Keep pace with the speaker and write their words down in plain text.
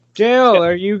JL,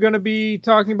 are you going to be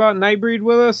talking about Nightbreed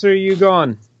with us, or are you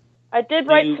gone? I did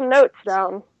write some notes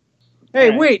down.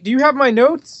 Hey, wait, do you have my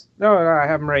notes? No, I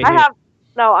have them right here.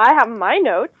 I have my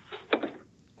notes.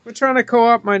 We're trying to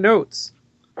co-op my notes.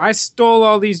 I stole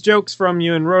all these jokes from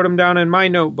you and wrote them down in my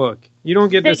notebook. You don't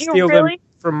get to steal them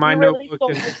from my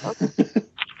notebook.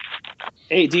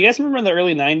 Hey, do you guys remember in the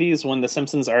early 90s when The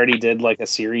Simpsons already did like a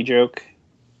Siri joke?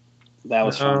 That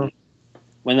was funny.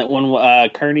 When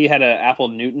Kearney had an Apple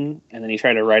Newton and then he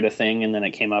tried to write a thing and then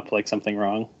it came up like something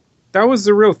wrong. That was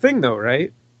the real thing though,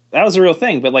 right? That was a real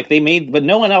thing, but but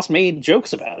no one else made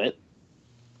jokes about it.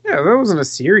 Yeah, that wasn't a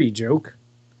Siri joke.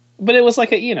 But it was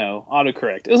like a,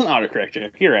 autocorrect. It was an autocorrect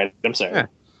joke. You're right. I'm sorry. Yeah.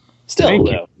 Still,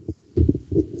 though.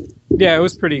 Yeah, it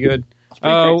was pretty good.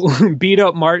 Beat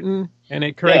up Martin, and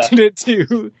it corrected it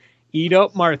to eat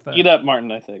up Martha. Eat up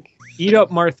Martin, I think. Eat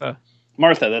up Martha.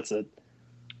 Martha, that's it.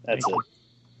 That's it.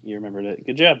 You remembered it.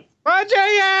 Good job. Bye,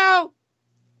 JL!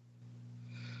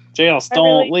 JL,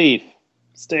 don't leave.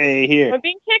 Stay here. I'm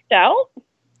being kicked out?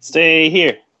 Stay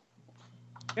here.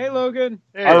 Hey, Logan.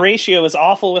 Hey. Our ratio is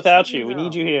awful without you. We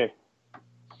need you here.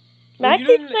 Matt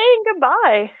keeps saying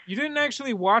goodbye. You didn't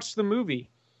actually watch the movie.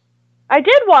 I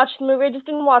did watch the movie. I just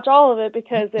didn't watch all of it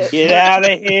because it... Get out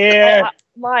of here!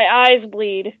 My eyes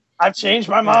bleed. I've changed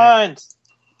my mind.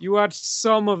 You watched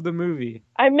some of the movie.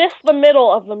 I missed the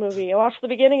middle of the movie. I watched the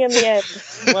beginning and the end.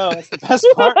 Well, that's the best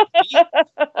part.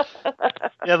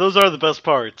 Yeah, those are the best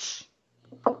parts.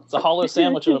 It's a hollow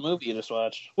sandwich of a movie you just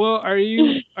watched. Well, are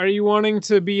you wanting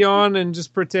to be on and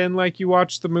just pretend like you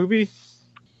watched the movie?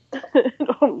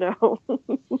 Oh no.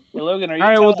 Hey, Logan, are you? All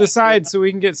right, we'll decide so we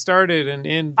can get started and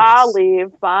end. I'll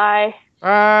leave. Bye.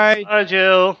 Bye. Bye,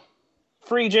 Jill.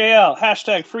 Free JL.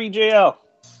 Hashtag free JL.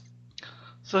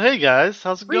 So hey guys,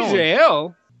 how's it going? Free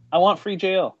JL. I want free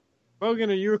JL. Logan,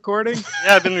 are you recording?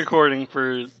 Yeah, I've been recording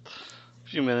for a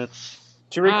few minutes.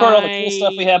 Did you record all the cool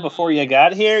stuff we had before you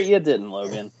got here? You didn't,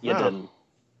 Logan. You didn't.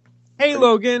 Hey,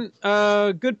 Logan.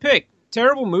 Good pick.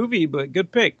 Terrible movie, but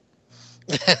good pick.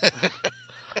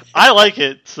 I like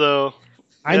it, so...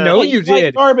 I know you did.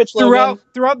 Like garbage, Logan.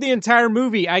 Throughout the entire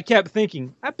movie, I kept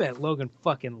thinking, I bet Logan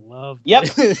fucking loved Yep.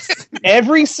 this.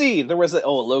 Every scene, there was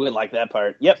Logan liked that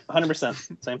part. Yep,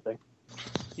 100%. Same thing.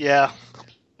 Yeah.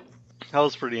 I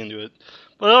was pretty into it.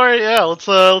 But alright, yeah, let's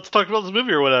talk about this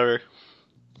movie or whatever.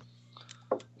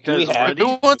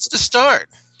 Who wants to start?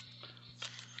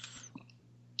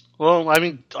 Well, I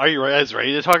mean, are you guys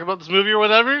ready to talk about this movie or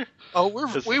whatever? Oh,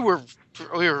 we were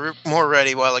more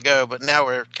ready a while ago, but now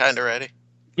we're kind of ready.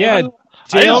 Yeah,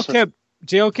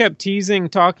 JL kept teasing,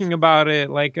 talking about it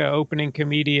like an opening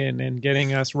comedian and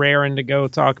getting us raring to go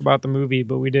talk about the movie,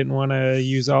 but we didn't want to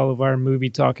use all of our movie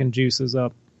talking juices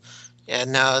up. Yeah,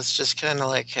 no, it's just kind of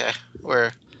like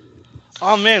we're...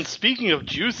 Oh man, speaking of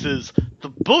juices, the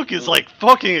book is like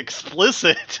fucking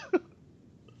explicit.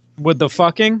 With the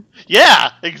fucking?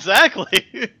 Yeah,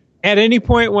 exactly. At any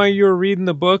point while you were reading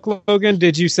the book, Logan,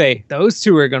 did you say, those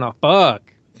two are gonna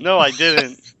fuck? No, I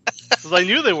didn't. Because I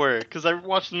knew they were, because I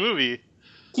watched the movie.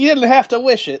 You didn't have to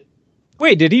wish it.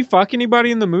 Wait, did he fuck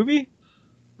anybody in the movie?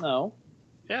 No.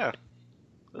 Yeah.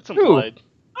 That's implied.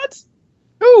 What?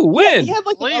 Who? When? He had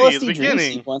like an LSD dream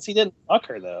sequence. He didn't fuck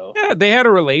her, though. Yeah, they had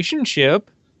a relationship.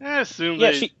 I assume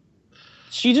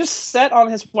she just sat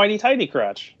on his whitey-tighty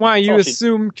crotch. Why, you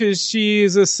assume because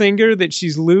she's a singer that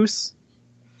she's loose?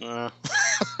 Alright.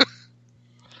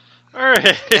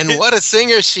 And what a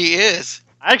singer she is.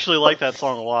 I actually like that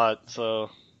song a lot,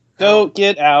 so... Go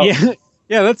get out.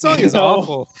 Yeah, that song is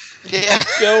awful. Yeah.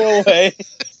 Go away.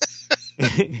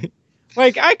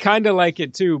 Like, I kind of like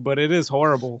it too, but it is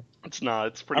horrible. It's not.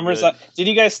 It's pretty good. Did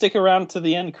you guys stick around to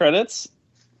the end credits?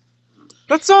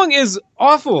 That song is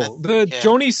awful. The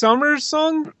Joni Summers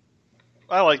song?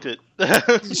 I liked it.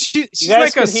 She's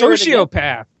like a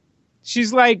sociopath.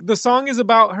 She's like, the song is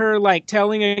about her like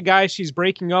telling a guy she's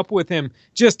breaking up with him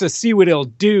just to see what he'll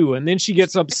do, and then she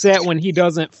gets upset when he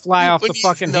doesn't fly off the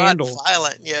fucking handle.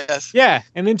 Violent, yes. Yeah,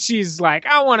 and then she's like,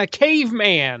 I want a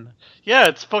caveman. Yeah,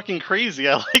 it's fucking crazy.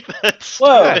 I like that.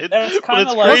 Whoa, that's kind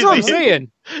of like... That's what I'm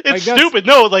saying. It's like, stupid.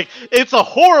 No, like, it's a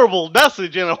horrible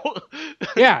message. Yeah,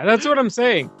 that's what I'm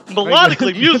saying.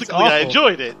 Melodically, musically, I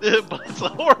enjoyed it, but it's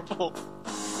horrible.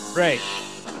 Right.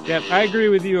 Yep, I agree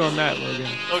with you on that, Logan.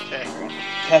 Okay.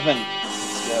 Kevin,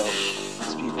 let's go.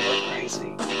 These people are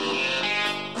crazy.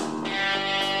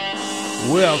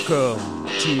 Welcome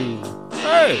to...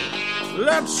 Hey,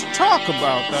 let's talk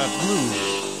about that movie,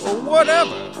 or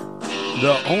whatever.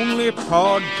 The only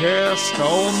podcast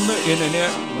on the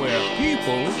internet where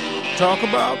people talk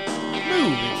about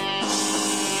movies.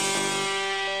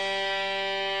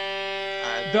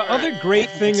 The other great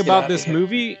thing about this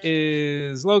movie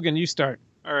is Logan. You start.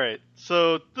 All right.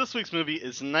 So this week's movie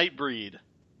is Nightbreed.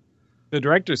 The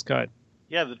director's cut.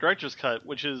 Yeah, the director's cut,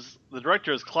 which is the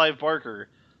director is Clive Barker,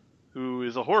 who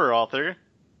is a horror author.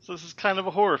 So this is kind of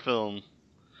a horror film.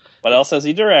 What else has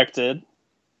he directed?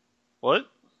 What?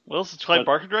 What else has Clive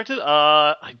Barker directed?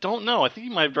 I don't know. I think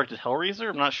he might have directed Hellraiser.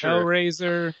 I'm not sure.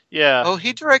 Hellraiser. Yeah. Oh,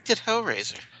 he directed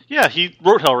Hellraiser. Yeah, he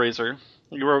wrote Hellraiser.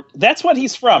 That's what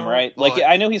he's from, right? Boy. Like,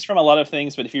 I know he's from a lot of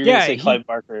things, but if you're going to say Clive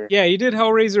Barker... Yeah, he did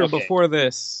Hellraiser before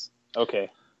this. Okay.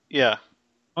 Yeah.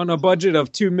 On a budget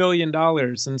of $2 million.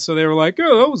 And so they were like,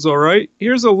 oh, that was all right.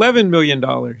 Here's $11 million.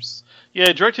 Yeah,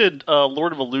 he directed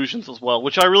Lord of Illusions as well,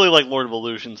 which I really like Lord of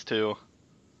Illusions, too.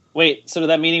 Wait, so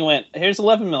that meeting went, here's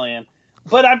 $11 million,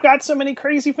 but I've got so many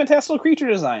crazy fantastical creature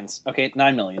designs. Okay,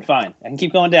 $9 million, fine. I can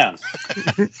keep going down.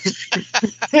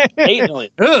 $8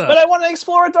 million. But I want to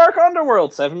explore a dark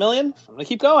underworld. $7 million. I'm going to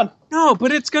keep going. No,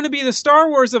 but it's going to be the Star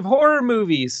Wars of horror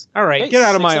movies. All right, get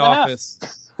out of my office.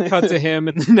 Cut to him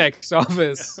in the next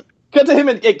office. Cut to him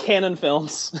at Canon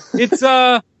Films.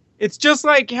 It's just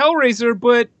like Hellraiser,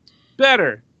 but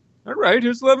better. All right,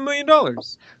 here's $11 million.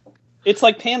 It's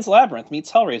like Pan's Labyrinth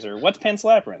meets Hellraiser. What's Pan's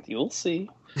Labyrinth? You'll see.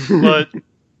 But,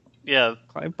 yeah.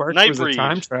 Clive Barker was a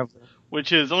time traveler.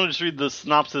 Which is, I'm going to just read the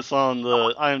synopsis on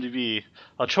the IMDb.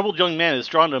 A troubled young man is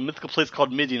drawn to a mythical place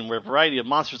called Midian, where a variety of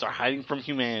monsters are hiding from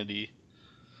humanity.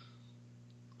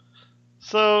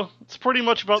 So, it's pretty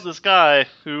much about this guy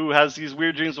who has these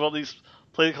weird dreams about this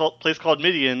place called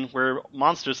Midian, where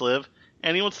monsters live,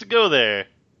 and he wants to go there.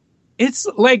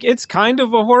 It's kind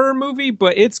of a horror movie,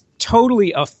 but it's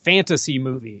totally a fantasy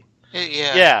movie.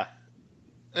 Yeah.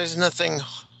 There's nothing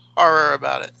horror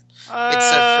about it,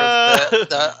 except for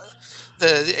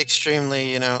the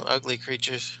extremely, ugly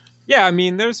creatures. Yeah, I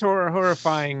mean, there's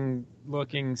horrifying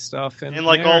looking stuff and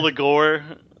like all the gore.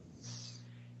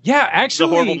 Yeah, actually,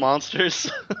 the horrible monsters.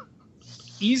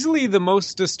 Easily the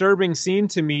most disturbing scene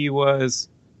to me was.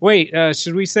 Wait,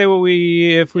 should we say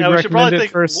if we recommend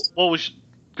it first? Well, we should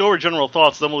go over general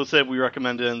thoughts, then we'll say if we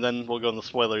recommend it, and then we'll go into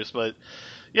spoilers. But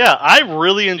yeah, I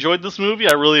really enjoyed this movie.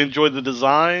 I really enjoyed the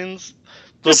designs.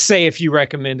 Just say if you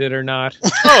recommend it or not.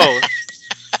 Oh.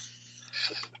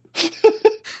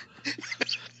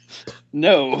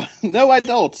 No, I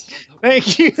don't.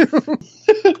 Thank you.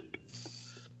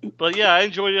 But yeah, I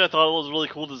enjoyed it. I thought it was really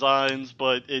cool designs,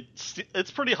 but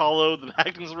it's pretty hollow. The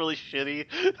acting's really shitty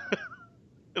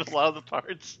in a lot of the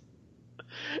parts.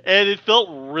 And it felt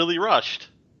really rushed,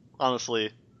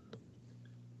 honestly.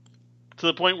 To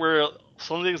the point where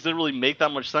some things didn't really make that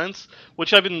much sense,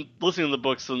 which I've been listening to the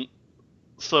books, and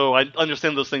so I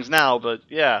understand those things now, but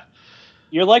yeah.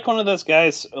 You're like one of those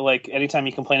guys, like, anytime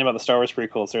you complain about the Star Wars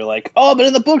prequels, they're like, oh, but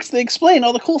in the books they explain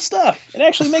all the cool stuff. It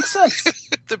actually makes sense.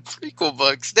 The prequel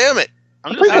books, damn it.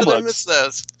 How did I miss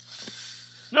those?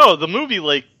 No, the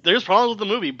movie, there's problems with the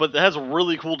movie, but it has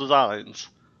really cool designs.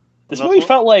 This movie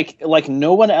felt like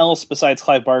no one else besides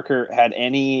Clive Barker had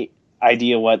any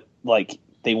idea what,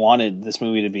 they wanted this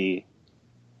movie to be.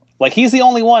 Like, he's the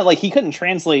only one, he couldn't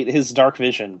translate his dark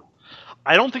vision.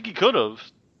 I don't think he could have,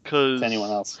 to anyone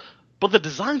else. But the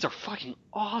designs are fucking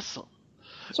awesome.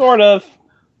 Sort of.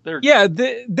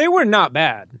 They were not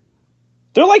bad.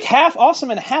 They're half awesome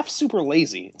and half super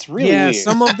lazy. It's really weird. Yeah,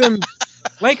 some of them,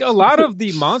 a lot of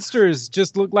the monsters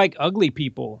just look like ugly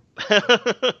people.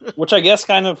 Which I guess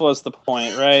kind of was the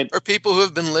point, right? Or people who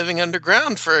have been living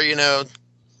underground for,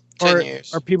 10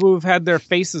 years. Or people who've had their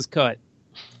faces cut.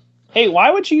 Hey, why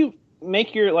would you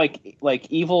make your,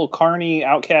 evil, carny,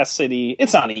 outcast city...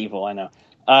 It's not evil, I know.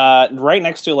 Right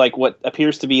next to what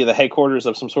appears to be the headquarters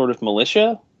of some sort of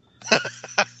militia.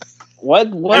 What?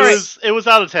 It was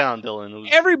out of town, Dylan.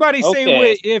 Everybody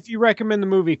say if you recommend the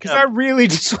movie, because I really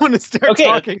just want to start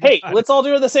talking. Hey, let's all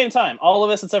do it at the same time. All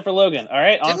of us except for Logan. All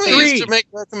right. Didn't we used to make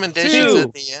recommendations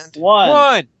at the end?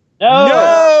 One.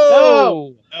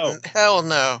 No. Hell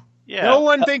no. Yeah. No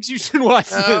one thinks you should watch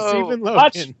this, even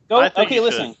Logan.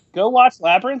 Listen. Go watch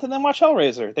Labyrinth and then watch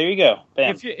Hellraiser. There you go.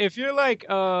 Bam. If you're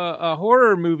a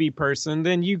horror movie person,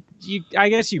 then you I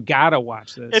guess you gotta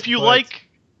watch this. If you like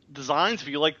designs, if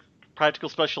you like practical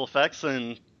special effects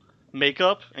and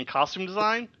makeup and costume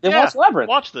design, then watch Labyrinth.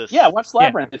 Watch this. Yeah, watch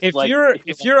Labyrinth. Yeah.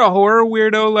 If you're a horror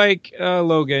weirdo like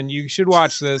Logan, you should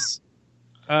watch this.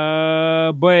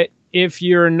 But if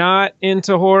you're not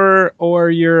into horror, or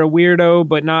you're a weirdo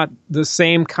but not the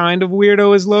same kind of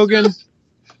weirdo as Logan,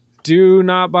 do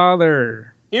not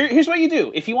bother. Here's what you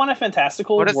do. If you want a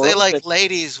fantastical What if world they like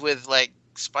ladies with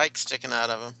spikes sticking out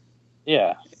of them?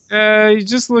 Yeah. You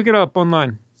just look it up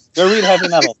online. Go read heavy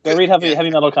metal. Go read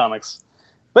heavy metal comics.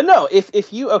 But no,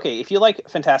 if you like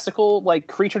fantastical like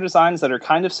creature designs that are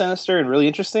kind of sinister and really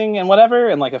interesting and whatever,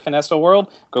 and like a fantastical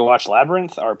world, go watch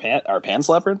Labyrinth, our Pan's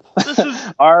Labyrinth,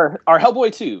 our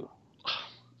Hellboy 2.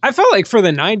 I felt like for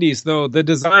the 90s though, the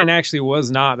design actually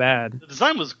was not bad. The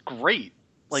design was great.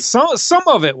 Like some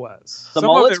of it was. The some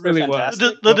mullets of it really was.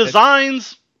 The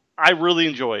designs I really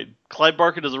enjoyed. Clive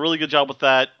Barker does a really good job with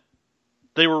that.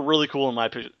 They were really cool in my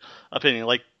opinion.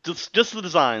 Like just the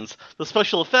designs. The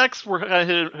special effects were kind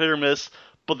of hit or miss,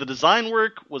 but the design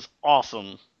work was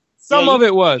awesome. Some of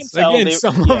it was. Again,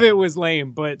 some of it was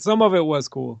lame, but some of it was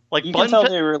cool. Like you can tell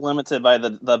they were limited by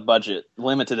the budget.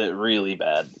 Limited it really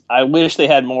bad. I wish they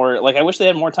had more. Like I wish they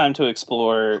had more time to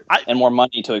explore and more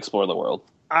money to explore the world.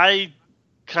 I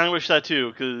kind of wish that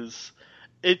too, because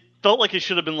it felt like it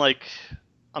should have been like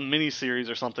a mini series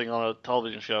or something on a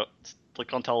television show,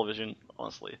 like on television.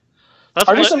 Honestly,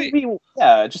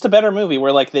 just a better movie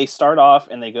where like they start off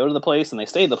and they go to the place and they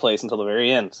stay at the place until the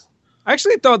very end. I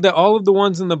actually thought that all of the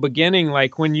ones in the beginning,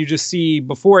 like when you just see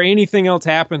before anything else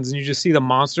happens and you just see the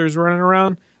monsters running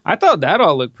around, I thought that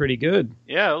all looked pretty good.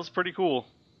 Yeah, it was pretty cool.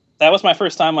 That was my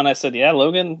first time when I said, "Yeah,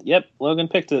 Logan." Yep, Logan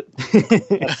picked it.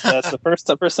 That's the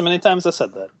first so many times I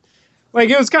said that.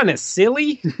 Like it was kind of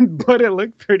silly, but it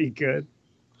looked pretty good.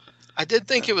 I did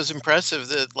think it was impressive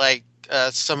that like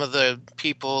some of the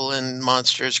people and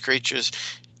monsters, creatures,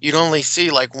 you'd only see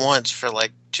like once for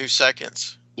like 2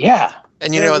 seconds. Yeah.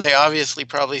 And, they obviously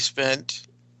probably spent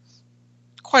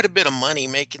quite a bit of money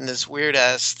making this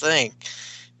weird-ass thing.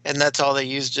 And that's all they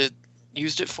used it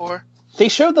for. They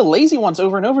showed the lazy ones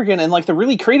over and over again, and, like, the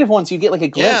really creative ones, you get, like, a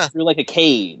glimpse through, like, a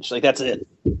cage. Like, that's it.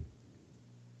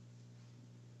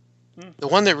 The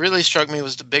one that really struck me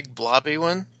was the big blobby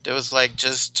one. There was, like,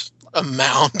 just a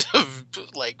mound of,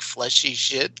 like, fleshy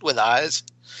shit with eyes.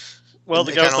 Well,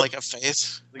 the guy kind of like a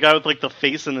face. The guy with, like, the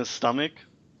face in his stomach.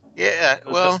 Yeah,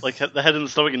 well... Like, the head in the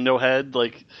stomach and no head,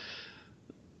 like...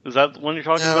 Is that the one you're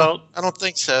talking about? I don't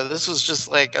think so. This was just,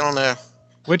 like, I don't know.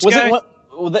 Which guy?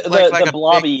 The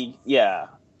blobby, yeah.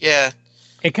 Yeah.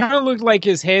 It kind of looked like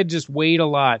his head just weighed a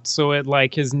lot, so it,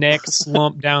 like, his neck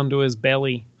slumped down to his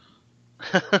belly.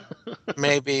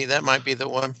 Maybe. That might be the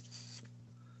one.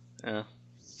 Yeah.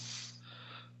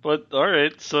 But,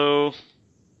 alright, so...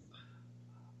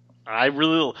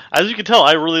 as you can tell,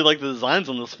 I really like the designs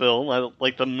on this film. I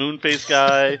like the Moonface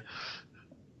guy.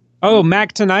 Oh,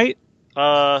 Mac Tonight?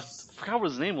 I forgot what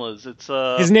his name was.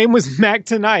 His name was Mac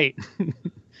Tonight.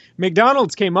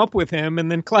 McDonald's came up with him, and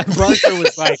then Clive Barker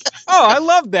was like, "Oh, I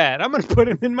love that. I'm going to put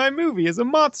him in my movie as a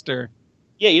monster."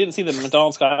 Yeah, you didn't see the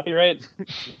McDonald's copyright?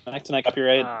 Mac Tonight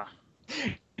copyright?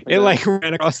 It like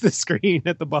ran across the screen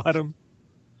at the bottom.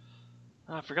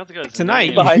 I forgot the guy's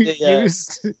Tonight name.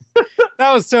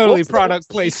 That was totally product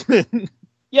placement.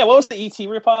 Yeah, what was the E.T.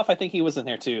 ripoff? I think he was in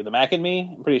here too. The Mac and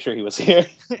Me? I'm pretty sure he was here.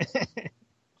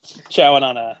 Chowing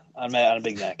on a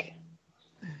Big Mac.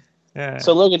 Yeah.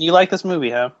 So Logan, you like this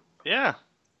movie, huh? Yeah.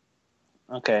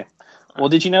 Okay. Well,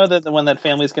 did you know that when that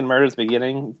families get murdered at the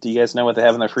beginning, do you guys know what they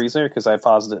have in their freezer? Because I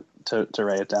paused it to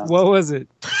write it down. What was it?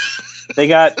 They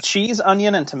got cheese,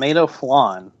 onion, and tomato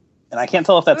flan. And I can't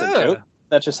tell if that's a joke.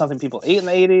 That's just something people ate in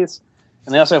the 80s.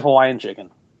 And they also have Hawaiian chicken.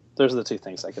 Those are the two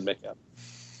things I could make up.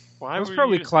 It was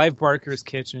probably Clive Barker's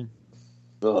kitchen.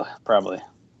 Ugh, probably.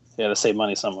 Yeah, to save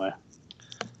money somewhere.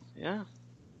 Yeah.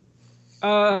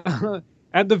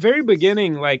 At the very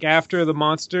beginning, like after the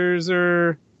monsters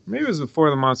maybe it was before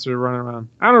the monsters were running around.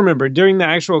 I don't remember. During the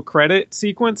actual credit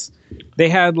sequence, they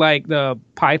had like the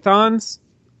pythons,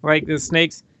 like the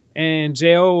snakes, and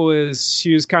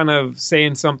she was kind of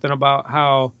saying something about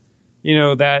how,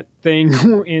 that thing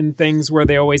in things where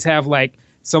they always have like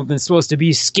something supposed to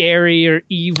be scary or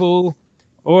evil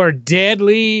or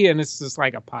deadly, and it's just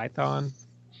like a python.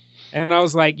 And I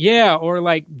was like, yeah, or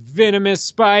like venomous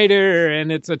spider, and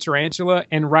it's a tarantula.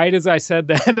 And right as I said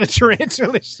that, a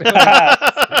tarantula showed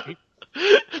up.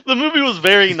 The movie was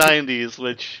very 90s,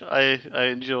 which I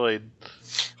enjoyed.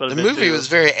 The movie was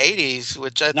very 80s,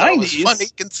 which I thought was funny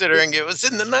considering it was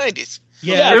in the 90s.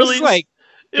 Yeah, it was like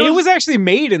it was actually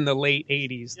made in the late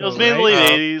 80s. It was made in the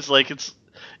late 80s. Like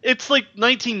it's like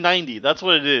 1990. That's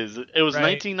what it is. It was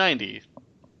 1990.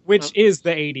 Which is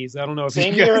the 80s. I don't know if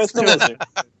Same you guys year as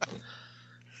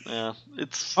Yeah,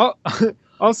 it's...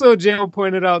 Also, Jam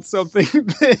pointed out something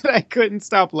that I couldn't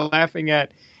stop laughing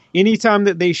at. Anytime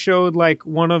that they showed, like,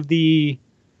 one of the,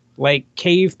 like,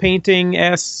 cave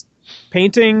painting-esque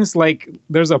paintings, like,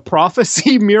 there's a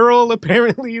prophecy mural,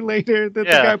 apparently, later that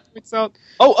the guy points out.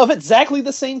 Oh, of exactly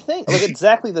the same thing. Like,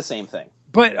 exactly the same thing.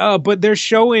 But they're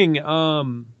showing,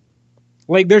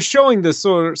 they're showing the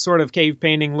sort of cave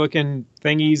painting-looking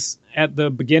thingies at the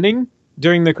beginning,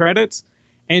 during the credits.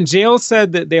 And Jail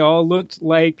said that they all looked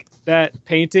like that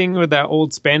painting with that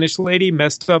old Spanish lady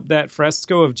messed up that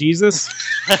fresco of Jesus.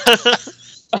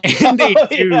 And they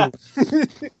do. Yeah.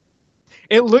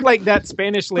 It looked like that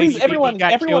Spanish lady. Please, everyone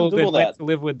killed Google and that. went to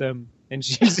live with them. And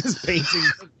she's just painting.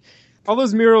 All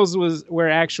those murals were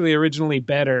actually originally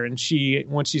better, and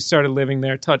once she started living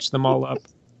there, touched them all up.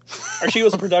 Or she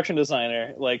was a production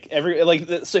designer.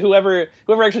 So whoever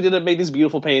actually did it made these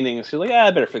beautiful paintings. She's like,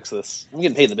 I better fix this. I'm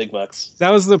getting paid the big bucks. That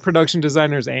was the production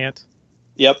designer's aunt.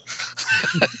 Yep.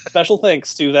 Special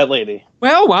thanks to that lady.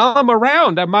 Well, while I'm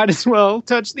around, I might as well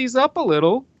touch these up a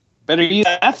little. Better use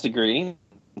a math degree.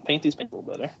 Paint these paintings a little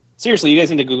better. Seriously, you guys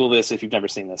need to Google this if you've never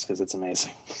seen this, because it's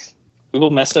amazing. Google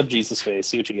messed up Jesus face.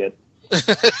 See what you get.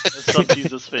 Messed up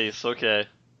Jesus face. Okay.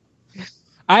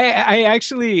 I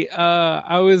actually,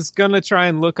 I was going to try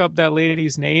and look up that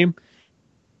lady's name.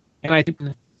 And I think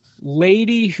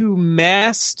lady who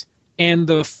messed, and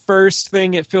the first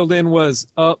thing it filled in was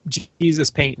up Jesus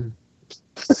painting.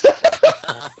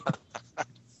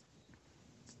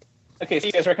 Okay, so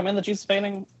you guys recommend the Jesus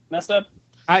painting messed up?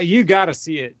 You got to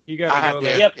see it. You got to go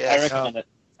there. Yep, I recommend it.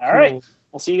 All right.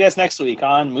 We'll see you guys next week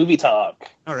on Movie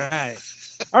Talk. All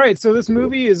right, so this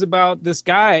movie is about this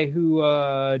guy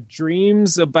who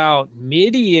dreams about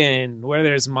Midian, where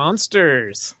there's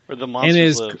monsters. Where the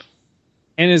monsters live.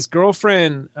 And his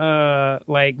girlfriend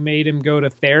made him go to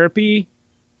therapy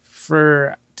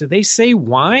for... Did they say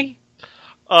why?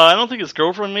 I don't think his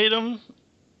girlfriend made him,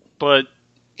 but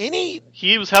he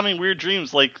was having weird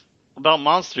dreams about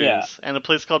monsters and a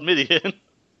place called Midian.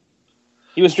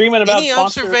 He was dreaming about any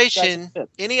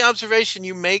observation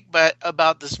you make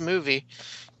about this movie,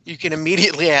 you can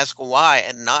immediately ask why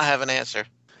and not have an answer.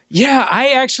 Yeah,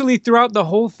 I actually, throughout the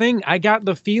whole thing, I got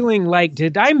the feeling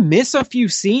did I miss a few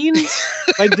scenes?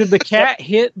 Did the cat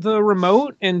hit the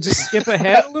remote and just skip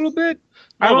ahead a little bit?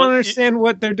 No, I don't understand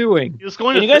what they're doing. You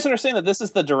guys understand that this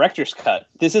is the director's cut.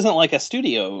 This isn't like a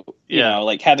studio,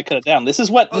 had to cut it down. This is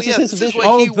what this is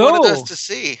what he wanted us to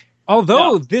see.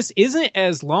 Although this isn't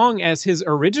as long as his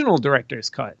original director's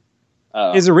cut.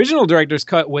 His original director's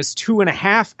cut was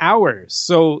 2.5 hours,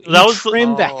 so he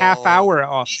trimmed a half hour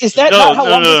off. Is that not how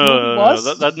long this movie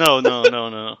was?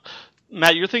 No.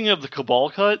 Matt, you're thinking of the Cabal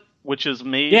cut, which is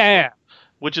made.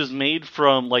 Which is made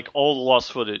from all the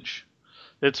lost footage.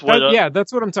 It's what.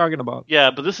 That's what I'm talking about.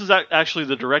 Yeah, but this is actually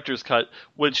the director's cut,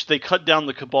 which they cut down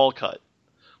the Cabal cut.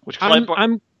 Which I'm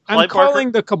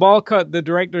calling the Cabal cut the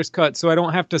director's cut, so I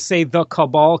don't have to say the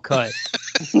Cabal cut.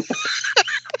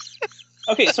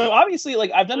 Okay, so obviously,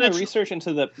 I've done my research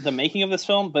into the making of this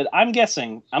film, but I'm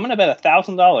guessing, I'm going to bet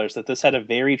 $1,000 that this had a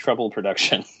very troubled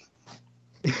production.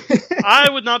 I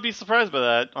would not be surprised by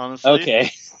that, honestly.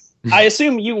 Okay. I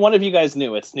assume one of you guys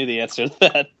knew the answer to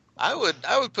that. I would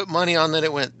put money on that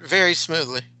it went very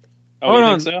smoothly. Oh, you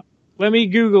think so? Let me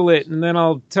Google it, and then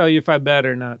I'll tell you if I bet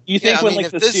or not. You think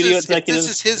the studio executives... If this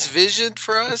is his vision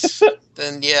for us,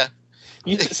 then yeah.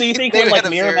 So you think when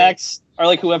Miramax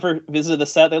or whoever visited the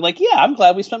set, they're like, yeah, I'm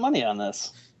glad we spent money on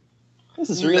this. This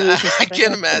is really... I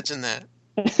can't imagine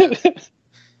that.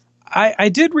 I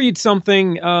did read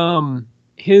something,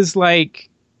 his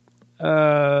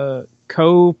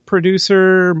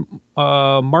co-producer,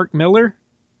 Mark Miller,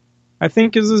 I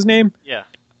think is his name. Yeah.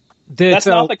 That's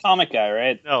not the comic guy,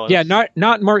 right? No. Yeah,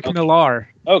 not Mark Millar.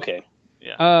 Okay.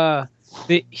 Yeah.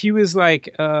 He was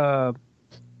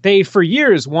they for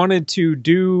years wanted to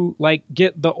do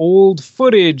get the old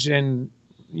footage and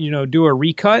do a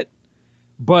recut,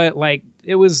 but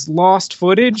it was lost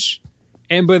footage,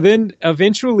 but then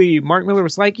eventually Mark Miller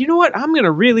was like, you know what, I'm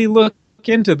gonna really look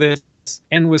into this,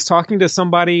 and was talking to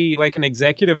somebody an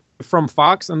executive from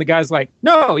Fox, and the guy's like,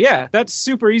 no, yeah, that's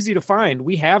super easy to find,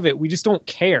 we have it, we just don't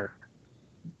care.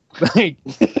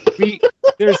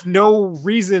 There's no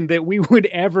reason that we would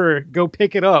ever go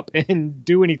pick it up and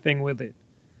do anything with it.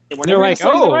 They're like,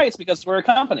 the rights because we're a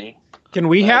company. Can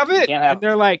we have it? And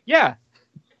they're like, yeah.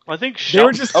 I think they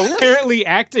were just apparently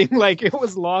acting like it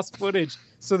was lost footage,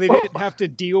 so they didn't have to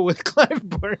deal with Clive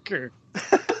Barker.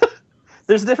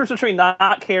 There's a difference between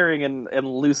not caring and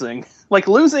losing.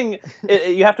 Losing,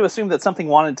 you have to assume that something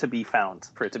wanted to be found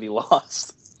for it to be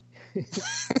lost.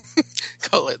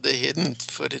 Call it the hidden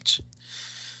footage.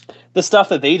 The stuff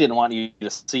that they didn't want you to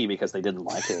see because they didn't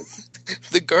like it.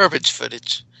 The garbage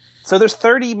footage. So there's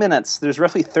 30 minutes. There's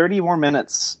roughly 30 more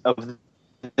minutes of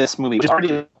this movie, which is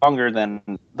already longer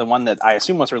than the one that I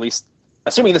assume was released.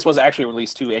 Assuming this was actually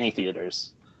released to any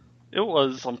theaters. It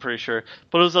was, I'm pretty sure.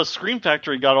 But it was a Scream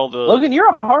Factory got all the... Logan, you're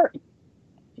a heart.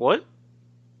 What?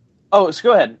 Oh, so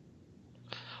go ahead.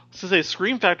 So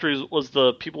Scream Factory was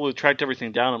the people who tracked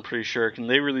everything down, I'm pretty sure. And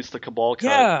they released the Cabal cut.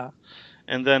 Yeah.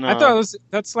 And then I thought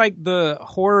that's like the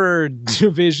horror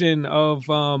division of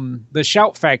the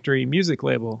Shout Factory music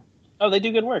label. Oh, they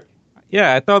do good work.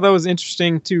 Yeah, I thought that was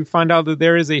interesting to find out that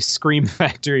there is a Scream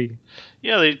Factory.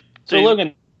 Yeah, So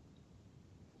Logan,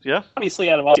 yeah, obviously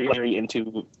out of all you're very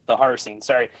into the horror scene.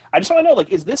 Sorry, I just want to know, like,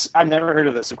 is this? I've never heard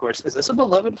of this. Of course, is this a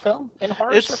beloved film in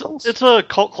horror circles? It's a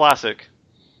cult classic.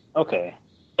 Okay,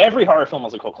 every horror film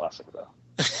is a cult classic, though.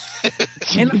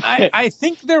 And I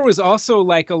think there was also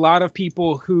like a lot of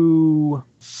people who,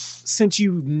 since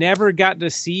you never got to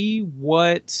see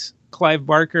what Clive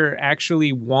Barker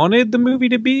actually wanted the movie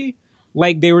to be,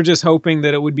 like they were just hoping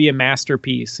that it would be a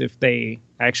masterpiece if they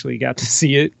actually got to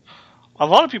see it. A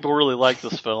lot of people really like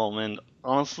this film, and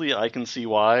honestly, I can see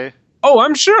why. Oh,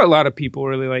 I'm sure a lot of people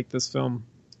really like this film.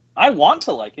 I want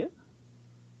to like it.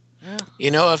 Yeah.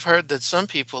 You know, I've heard that some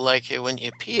people like it when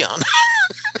you pee on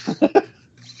it.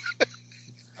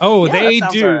 Oh, Yeah, they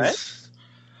that sounds do. all right.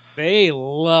 They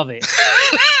love it.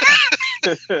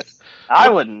 I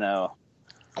wouldn't know.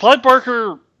 Clive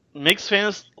Barker makes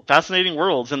fascinating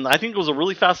worlds, and I think it was a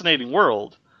really fascinating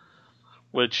world,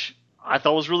 which I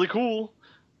thought was really cool.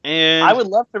 And I would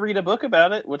love to read a book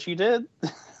about it, which you did.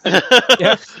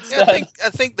 Yeah. Yeah, I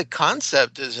think the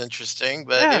concept is interesting,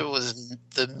 but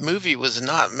the movie was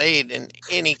not made in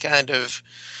any kind of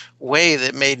way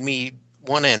that made me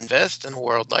want to invest in a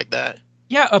world like that.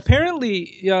 Yeah,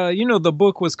 apparently, the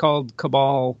book was called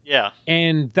Cabal. Yeah.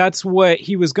 And that's what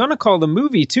he was going to call the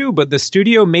movie, too. But the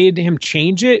studio made him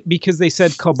change it because they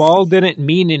said Cabal didn't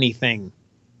mean anything.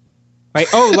 Like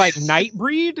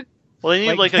Nightbreed? Well, they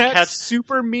need like a that's catch.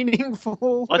 super meaningful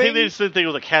Well, I think thing? they just didn't think it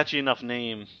was a catchy enough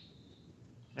name.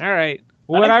 All right.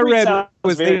 What I Nightbreed read sounds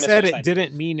was very they said Mr. it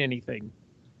didn't mean anything.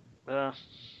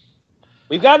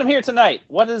 We've got him here tonight.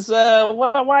 What is?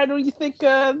 Why do you think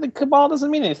the Cabal doesn't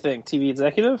mean anything, TV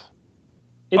executive?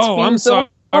 I'm sorry.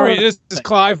 This is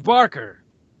Clive Barker.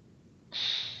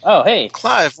 Oh, hey.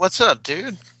 Clive, what's up,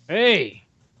 dude? Hey,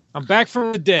 I'm back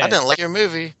from the dead. I didn't like your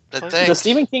movie, but Does thanks.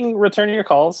 Stephen King return your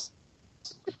calls?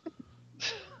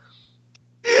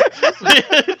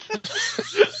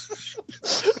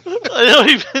 I don't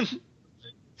even.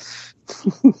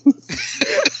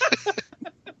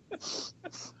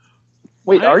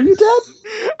 Wait, are you dead?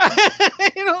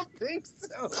 I don't think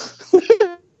so.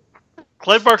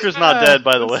 Clive Barker's not dead,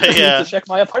 by the way. I need Yeah. to check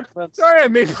my apartment. Sorry, I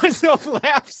made myself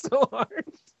laugh so hard.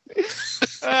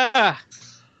 I'm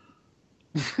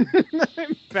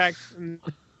back from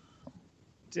the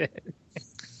dead.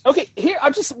 Okay, here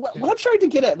I'm just what I'm trying to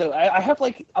get at though. I have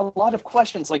like a lot of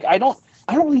questions. Like I don't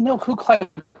really know who Clive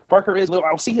Barker is.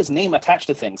 I'll see his name attached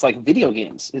to things like video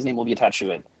games. His name will be attached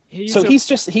to it. He's a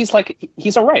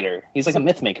writer. He's like a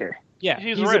myth maker. Yeah,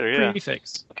 He's a writer, yeah.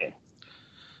 prefix. Okay.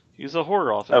 He's a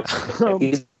horror author. Okay.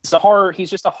 He's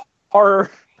just a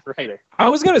horror writer. I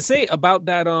was gonna say about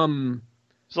that.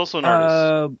 He's also an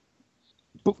artist.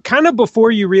 Kind of before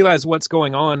you realize what's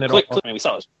going on at all, We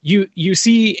saw this. you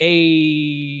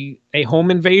see a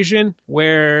home invasion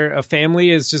where a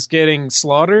family is just getting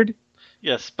slaughtered.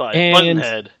 Yes, by and-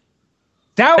 Buttonhead.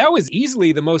 That was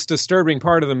easily the most disturbing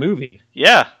part of the movie.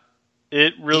 Yeah,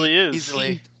 it really is.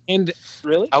 Easily. And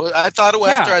Really? I thought Yeah.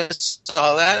 after I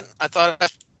saw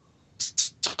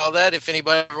that, if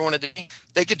anybody ever wanted to,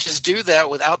 they could just do that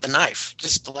without the knife.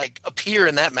 Just like appear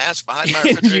in that mask behind my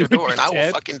refrigerator door, and I will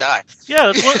dead. fucking die.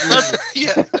 Yeah,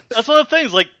 Yeah. that's one of the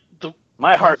things. Like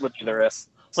My heart would be the rest.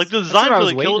 the that's what design I for was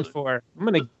the waiting killer. for. I'm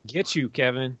gonna get you,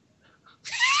 Kevin.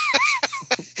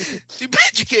 Too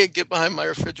bad you can't get behind my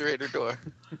refrigerator door.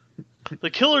 The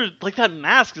killer, like that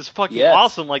mask is fucking Yes.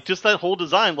 awesome. Like just that whole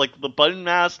design, like the button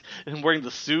mask and wearing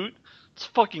the suit, it's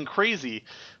fucking crazy.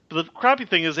 But the crappy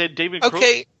thing is they had David.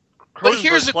 Okay, but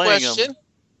here's a playing him. question.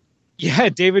 Yeah,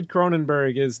 David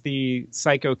Cronenberg is the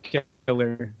psycho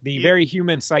killer, the very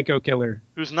human psycho killer.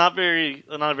 Who's not a very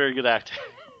good actor.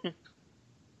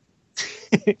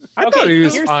 I thought he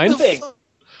was here's fine. the thing.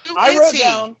 Who I is wrote he?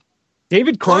 down.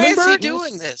 David Why is he Cronenberg?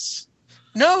 doing this?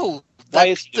 No, Why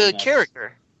that's is he doing the this?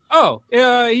 character. Oh,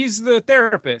 he's the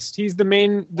therapist. He's the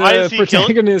Why is he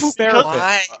protagonist killing-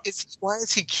 therapist. Why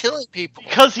is he killing people?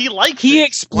 Because he likes He it.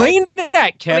 explained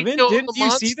that, Kevin. killed Didn't the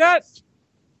you see that?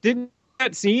 Didn't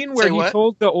that scene where Say he what?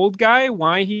 told the old guy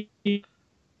why he's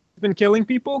been killing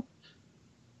people?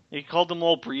 He called them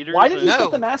all breeders. Why did he No.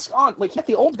 put the mask on? Like, he had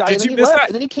the old guy, Did and then you he miss left, that?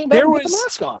 and then he came back There and put the was-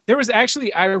 mask on. There was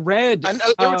actually, I read. I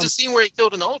know there was a scene where he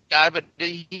killed an old guy, but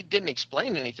he didn't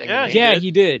explain anything. Yeah, to me. Yeah, did.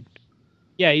 he did.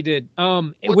 Yeah, he did.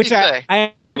 What'd Which he say?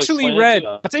 I actually Explain it read. to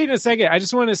us. I'll tell you in a second. I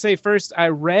just want to say first, I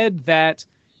read that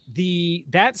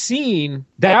that scene,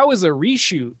 that was a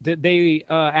reshoot that they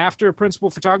after principal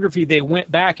photography, they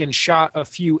went back and shot a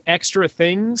few extra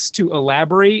things to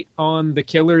elaborate on the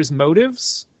killer's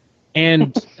motives,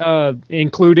 and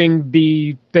including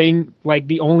the thing, like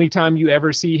the only time you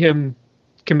ever see him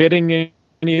committing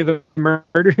any of the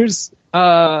murders.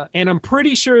 And I'm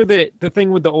pretty sure that the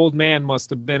thing with the old man must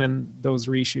have been in those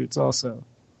reshoots also.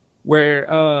 Where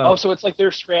so it's like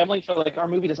they're scrambling for like, our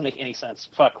movie doesn't make any sense.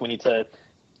 Fuck, we need to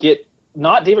get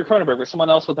not David Cronenberg, but someone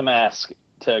else with a mask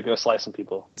to go slice some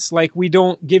people. It's like we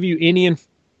don't give you any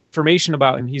information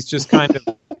about him. He's just kind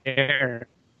of there.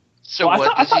 So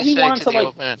what I thought he wanted to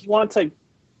like. He wanted to.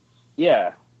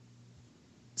 Yeah.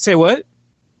 Say what?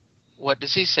 What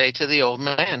does he say to the old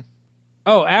man?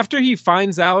 Oh, after he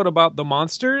finds out about the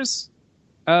monsters,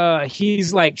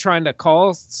 he's like trying to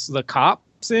call the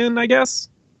cops in, I guess.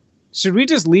 Should we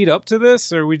just lead up to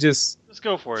this, or we just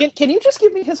go for it? Can you just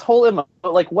give me his whole MO?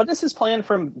 Like, what is his plan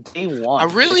from day one?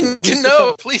 I really need to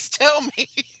know. Please tell me.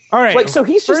 All right. Like, so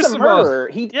he's just a murderer.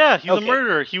 He's a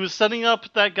murderer. He was setting up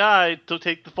that guy to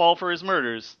take the fall for his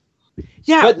murders.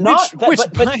 Yeah,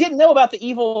 but he didn't know about the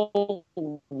evil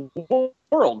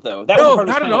world, though. That was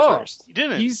not at all. First. He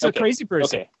didn't. He's a crazy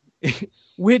person. Okay.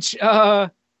 Which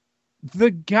the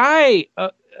guy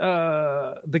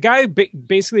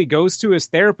basically goes to his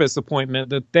therapist appointment.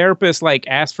 The therapist like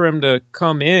asks for him to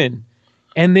come in,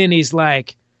 and then he's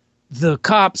like, the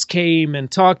cops came and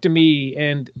talked to me,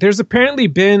 and there's apparently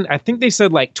been, I think they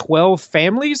said like 12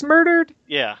 families murdered.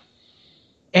 Yeah.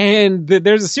 And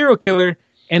there's a serial killer,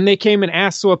 and they came and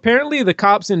asked. So apparently the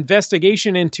cops'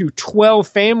 investigation into 12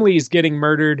 families getting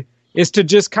murdered is to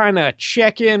just kind of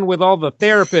check in with all the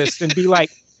therapists and be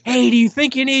like, hey, do you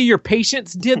think any of your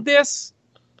patients did this?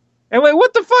 And like,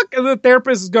 what the fuck? And the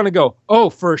therapist is going to go, oh,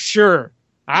 for sure.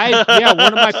 One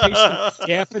of my patients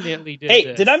definitely did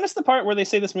this. Did I miss the part where they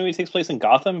say this movie takes place in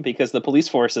Gotham? Because the police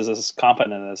force is as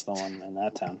competent as the one in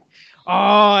that town. Oh,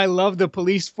 I love the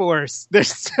police force. They're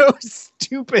so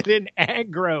stupid and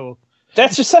aggro.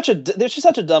 There's just such a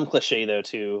dumb cliche though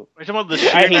too. Are you talking about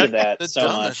the I hated that so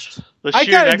much. The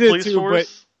sheer police too,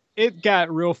 force? But it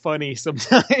got real funny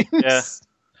sometimes. Yeah,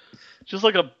 just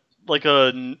like a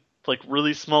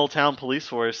really small town police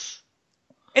force.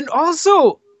 And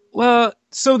also,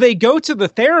 so they go to the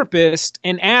therapist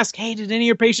and ask, hey, did any of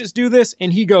your patients do this?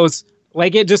 And he goes,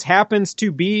 like it just happens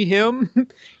to be him.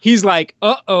 He's like,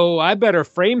 uh-oh, I better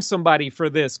frame somebody for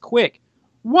this quick.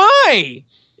 Why?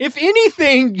 If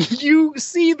anything, you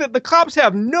see that the cops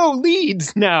have no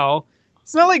leads now.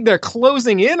 It's not like they're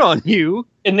closing in on you.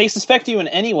 And they suspect you in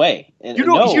any way. You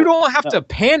don't have to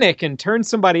panic and turn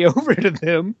somebody over to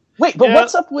them. Wait, but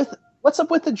what's up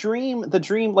with the dream? The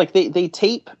dream, like they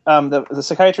tape the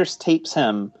psychiatrist tapes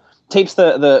the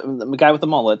guy with the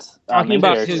mullet talking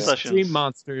about his dream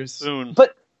monsters. Soon.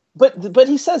 But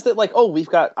he says that like, oh,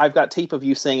 I've got tape of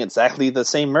you saying exactly the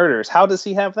same murders. How does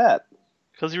he have that?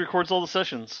 Because he records all the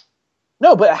sessions.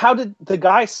 No, but how did the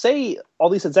guy say all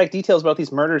these exact details about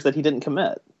these murders that he didn't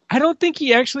commit? I don't think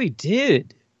he actually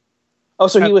did. Oh,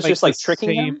 so he was just like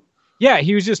tricking him? Yeah,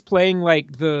 he was just playing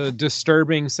like the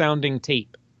disturbing sounding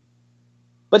tape.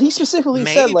 But he specifically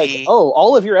said like, oh,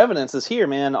 all of your evidence is here,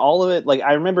 man. All of it. Like,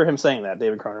 I remember him saying that,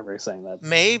 David Cronenberg saying that.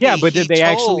 Maybe. Yeah, but did they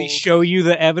actually show you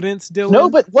the evidence, Dylan? No,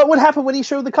 but what would happen when he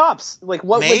showed the cops? Like,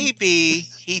 what? He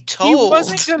told. He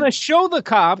wasn't going to show the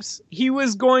cops. He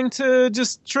was going to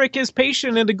just trick his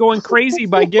patient into going crazy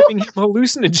by giving him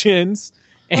hallucinogens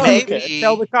and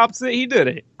tell the cops that he did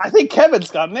it. I think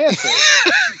Kevin's got an answer.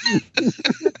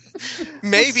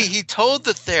 Maybe he told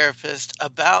the therapist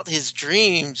about his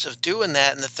dreams of doing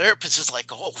that, and the therapist is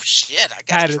like, "Oh shit, I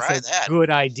gotta try that." That's a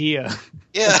good idea.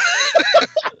 Yeah.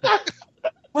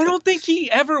 I don't think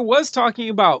he ever was talking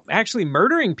about actually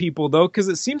murdering people, though, because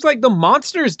it seems like the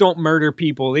monsters don't murder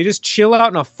people. They just chill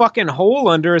out in a fucking hole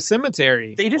under a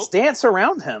cemetery. They just dance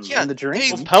around him in the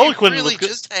dream. Pelican really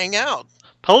just hang out.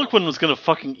 Pelican was gonna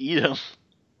fucking eat him.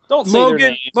 Don't say their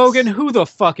names. Logan, who the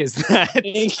fuck is that?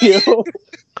 Thank you.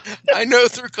 I know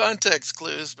through context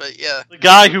clues, but yeah. The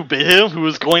guy who bit him, who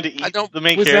was going to eat the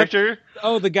main character.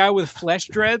 The guy with flesh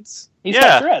dreads? He's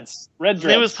got dreads. Red dreads. His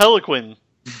name was Pelican.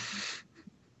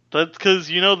 That's because,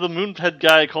 the Moonhead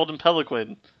guy called him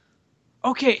Pelican.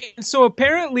 Okay, so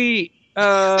apparently...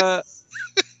 all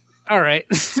right.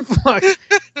 Fuck.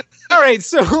 All right,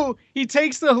 so he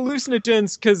takes the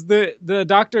hallucinogens because the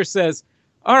doctor says,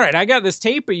 all right, I got this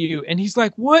tape of you. And he's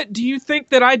like, what? Do you think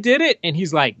that I did it? And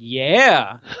he's like,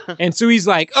 yeah. And so he's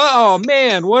like, oh,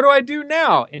 man, what do I do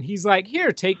now? And he's like,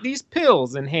 here, take these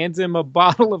pills, and hands him a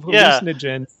bottle of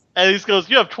hallucinogens. And he goes,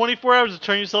 you have 24 hours to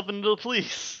turn yourself into the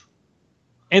police.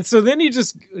 And so then he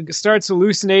just starts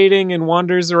hallucinating and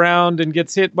wanders around and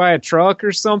gets hit by a truck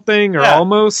or something, or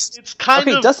almost. It's kind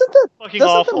of doesn't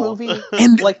awful. the movie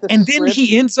and like and then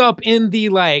he ends up in the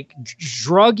like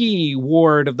druggy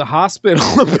ward of the hospital.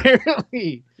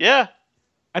 Apparently, yeah.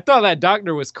 I thought that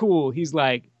doctor was cool. He's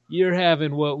like, "You're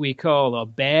having what we call a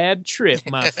bad trip,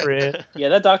 my friend." Yeah,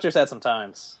 that doctor's had some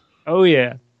times. Oh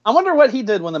yeah. I wonder what he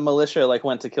did when the militia like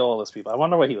went to kill all those people. I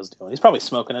wonder what he was doing. He's probably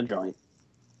smoking a joint.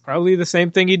 Probably the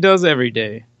same thing he does every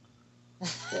day.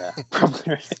 Yeah,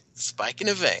 probably right. Spiking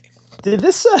a vein. Did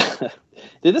this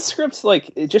script,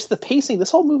 like, just the pacing,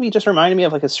 this whole movie just reminded me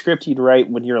of like a script you'd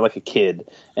write when you were like a kid,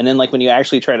 and then like when you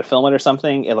actually try to film it or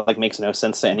something, it like makes no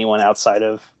sense to anyone outside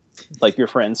of like your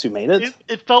friends who made it.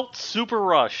 It felt super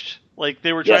rushed. Like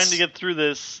they were trying to get through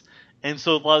this, and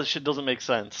so a lot of shit doesn't make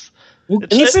sense. Well,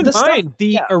 keep in mind,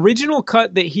 the original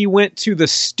cut that he went to the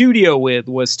studio with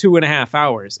was 2.5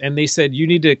 hours, and they said you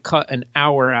need to cut an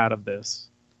hour out of this.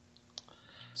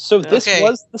 So this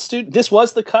was the This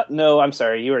was the cut. No, I'm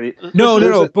sorry. You already.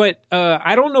 No. But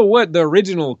I don't know what the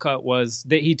original cut was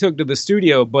that he took to the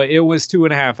studio, but it was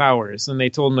 2.5 hours, and they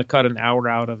told him to cut an hour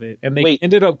out of it, and they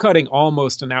ended up cutting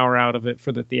almost an hour out of it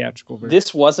for the theatrical version.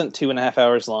 This wasn't 2.5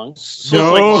 hours long.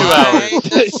 So like 2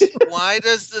 hours. Why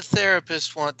does the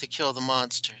therapist want to kill the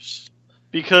monsters?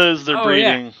 Because they're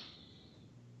breeding. Yeah.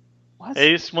 What?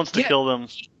 Ace wants to kill them.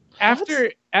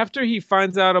 After he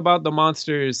finds out about the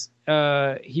monsters,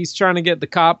 he's trying to get the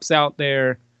cops out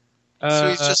there. So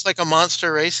he's just like a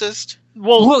monster racist?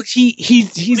 Well, he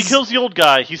kills the old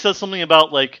guy. He says something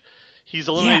about like he's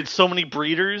eliminated so many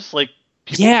breeders, like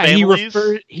families.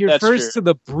 He refers to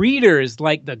the breeders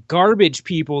like the garbage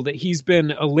people that he's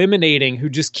been eliminating, who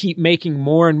just keep making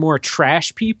more and more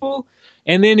trash people.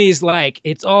 And then he's like,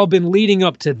 it's all been leading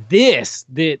up to this,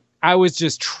 that I was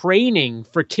just training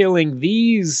for killing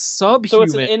these subhumans. So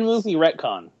it's an in-movie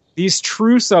retcon. These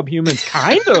true subhumans,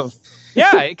 kind of.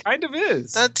 Yeah, it kind of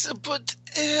is. It's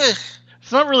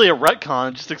not really a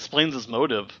retcon. It just explains his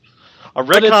motive. A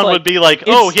retcon would be like,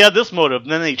 he had this motive,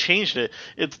 and then they changed it.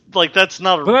 It's like that's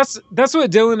not a... But that's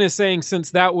what Dylan is saying,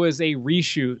 since that was a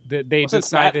reshoot that they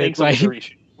decided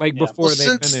before they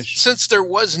finished. Since there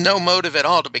was no motive at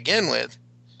all to begin with,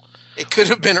 it could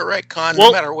have been a retcon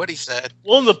no matter what he said.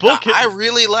 Well, in the book... I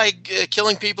really like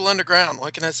killing people underground.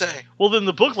 What can I say? Well, in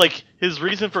the book, like, his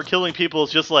reason for killing people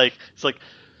is just like... It's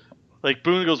like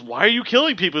Boone goes, why are you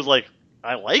killing people? He's like,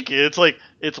 I like it. It's like,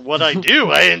 it's what I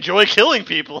do. I enjoy killing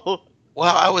people.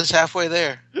 Well, I was halfway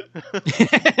there.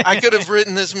 I could have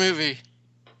written this movie.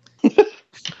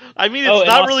 I mean, it's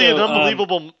not really an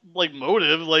unbelievable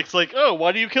motive. Like, it's like,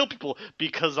 why do you kill people?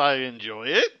 Because I enjoy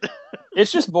it.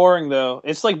 It's just boring, though.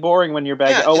 It's like boring when you're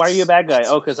bad guy. Why are you a bad guy?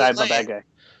 Oh, because I'm a bad guy.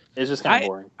 It's just kind of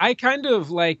boring. I kind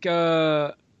of like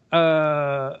I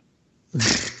forgot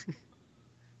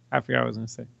what I was going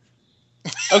to say.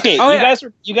 Okay,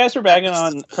 you guys were bagging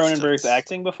on Cronenberg's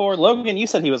acting before. Logan, you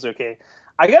said he was okay.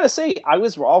 I gotta say, I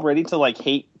was all ready to like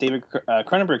hate David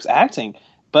Cronenberg's acting,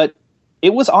 but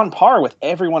it was on par with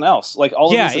everyone else. Like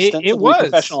all of his ostensibly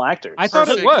professional actors. I thought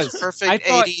it was perfect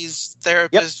 80s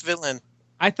therapist villain.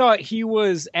 I thought he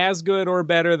was as good or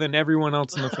better than everyone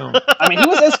else in the film. I mean, he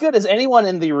was as good as anyone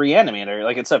in the Reanimator,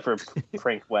 like except for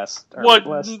Frank West. What?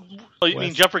 Oh, you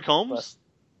mean Jeffrey Combs? West.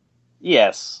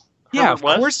 Yes. Yeah, of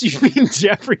course you mean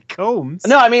Jeffrey Combs.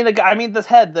 No, I mean the guy. I mean the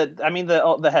head.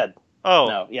 The head. Oh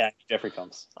no, yeah, Jeffrey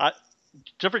Combs.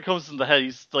 Jeffrey Combs in the head.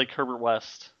 He's like Herbert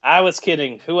West. I was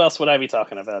kidding. Who else would I be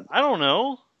talking about? I don't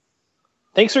know.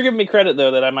 Thanks for giving me credit,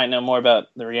 though, that I might know more about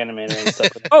the Reanimator and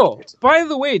stuff. By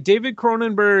the way, David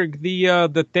Cronenberg,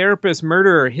 the therapist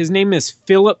murderer, his name is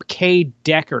Philip K.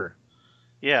 Decker.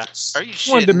 Yeah. Are you shitting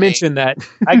me? Wanted to mention that.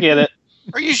 I get it.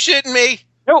 Are you shitting me?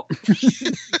 Nope.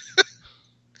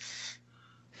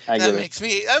 That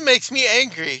makes me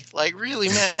angry, like really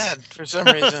mad for some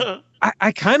reason.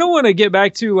 I kind of want to get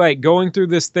back to like going through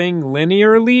this thing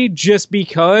linearly, just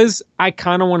because I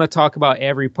kind of want to talk about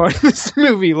every part of this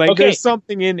movie. Like, there's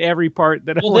something in every part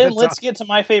that. Well, then let's get to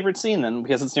my favorite scene then,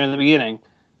 because it's near the beginning,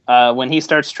 when he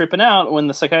starts tripping out. When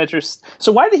the psychiatrist.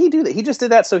 So why did he do that? He just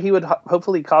did that so he would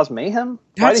hopefully cause mayhem.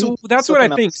 That's what I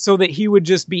think. So that he would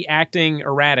just be acting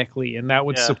erratically, and that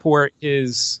would support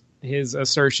his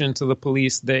assertion to the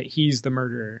police that he's the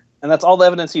murderer. And that's all the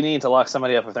evidence you need to lock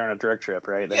somebody up if they're on a drug trip,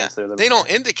 right? Yeah. They don't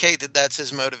indicate that that's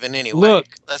his motive in any way. Look,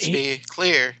 let's be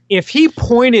clear. If he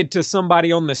pointed to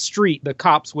somebody on the street, the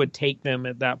cops would take them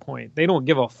at that point. They don't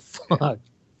give a fuck.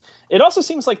 It also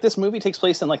seems like this movie takes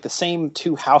place in like the same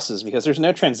two houses, because there's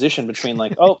no transition between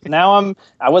like, now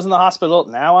I was in the hospital,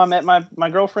 now I'm at my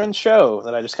girlfriend's show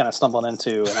that I just kind of stumbled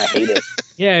into, and I hate it.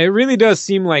 Yeah, it really does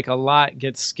seem like a lot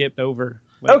gets skipped over.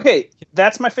 Like, okay,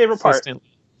 that's my favorite part. consistently.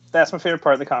 That's my favorite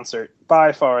part of the concert.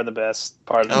 By far the best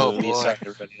part of the movie. Boy. Sorry,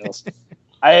 everybody else.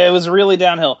 It was really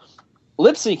downhill.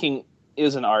 Lip syncing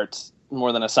is an art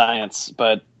more than a science,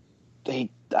 but I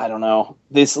don't know.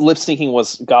 This lip syncing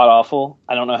was god awful.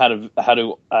 I don't know how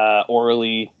to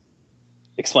orally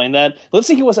explain that. Lip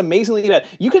syncing was amazingly bad.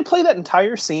 You could play that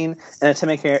entire scene in a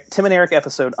Tim and Eric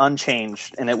episode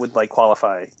unchanged, and it would like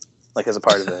qualify like as a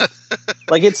part of it.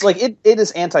 Like it's like it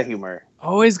is anti-humor.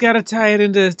 Always got to tie it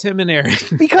into Tim and Eric.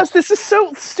 Because this is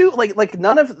so stupid. Like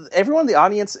everyone in the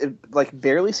audience, it, like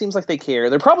barely seems like they care.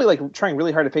 They're probably like trying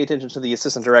really hard to pay attention to the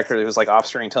assistant director who's like off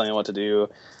screen telling them what to do.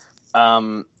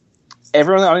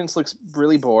 Everyone in the audience looks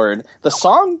really bored. The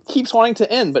song keeps wanting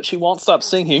to end, but she won't stop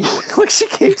singing. Like she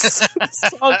keeps the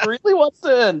song really wants to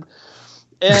end.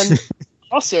 And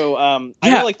also, I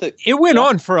know like it went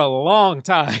on for a long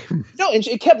time. No, and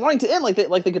it kept wanting to end. Like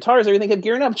the guitars, everything kept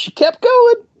gearing up. She kept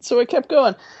going, so it kept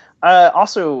going.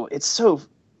 Also, it's so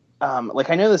like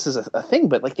I know this is a thing,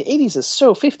 but like the 80s is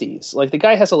so 50s. Like the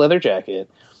guy has a leather jacket.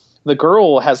 The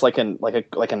girl has like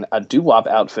a doo-wop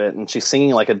outfit, and she's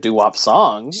singing like a doo-wop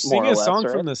song. She's more singing or a less, song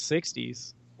right? from the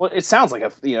 60s. Well, it sounds like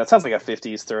a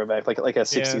 50s throwback, like a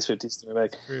 60s 50s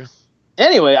throwback. True.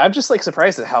 Anyway, I'm just like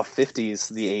surprised at how 50s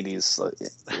the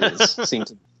 80s seem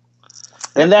to.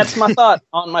 And that's my thought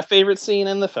on my favorite scene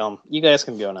in the film. You guys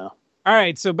can go now. All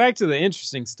right, so back to the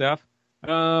interesting stuff.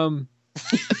 Oh,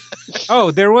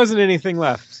 there wasn't anything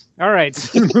left. All right,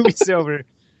 so the movie's over.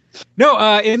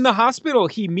 No, in the hospital,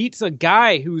 he meets a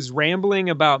guy who's rambling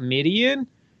about Midian.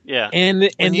 Yeah. And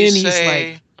then he's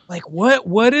like,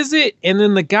 what is it? And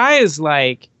then the guy is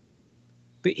like,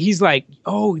 he's like,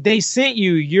 oh, they sent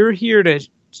you. You're here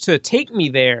to take me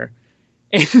there.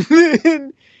 And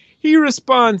then he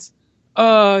responds,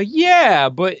 yeah,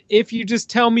 but if you just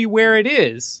tell me where it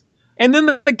is. And then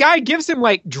the guy gives him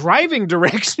like driving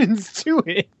directions to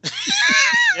it.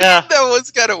 Yeah. That was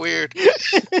kind of weird.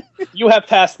 You have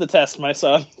passed the test, my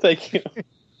son. Thank you.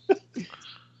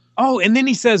 Oh, and then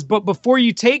he says, but before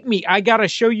you take me, I got to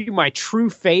show you my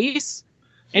true face.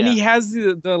 And he has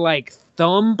the like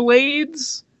thumb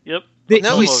blades. Yep.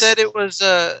 No, he said it was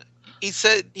he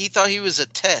said he thought he was a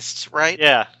test, right?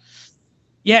 Yeah.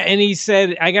 Yeah, and he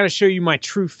said, I got to show you my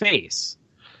true face.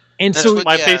 And That's so what-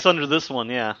 My Yeah. face under this one,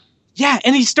 yeah. yeah,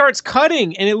 and he starts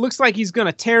cutting, and it looks like he's going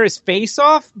to tear his face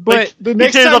off, but Like, the he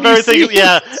next tears time up you everything, see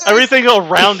yeah, everything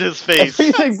around his face.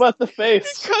 Everything but the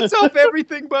face. he cuts off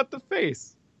everything but the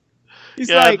face. He's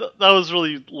Yeah, like, that was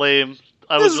really lame.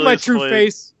 this is my true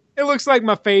face. It looks like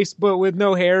my face, but with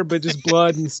no hair, but just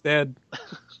blood instead.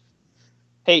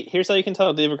 Hey, here's how you can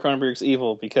tell David Cronenberg's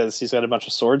evil, because he's got a bunch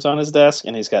of swords on his desk,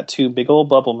 and he's got two big old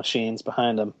bubble machines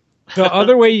behind him. The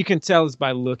other way you can tell is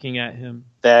by looking at him.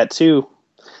 That too.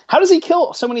 How does he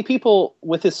kill so many people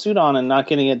with his suit on and not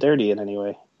getting it dirty in any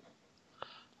way?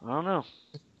 I don't know.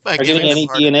 By Or giving getting any him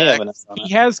a heart DNA attack. evidence on He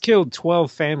it? has killed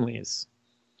 12 families.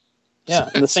 Yeah,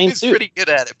 in the same He's suit. pretty good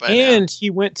at it by now. And he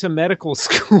went to medical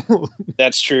school.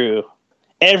 That's true.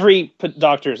 Every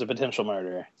doctor is a potential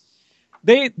murderer.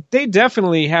 They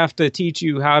definitely have to teach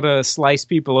you how to slice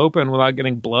people open without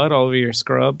getting blood all over your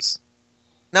scrubs.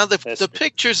 Now, That's the true.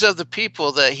 pictures of the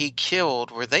people that he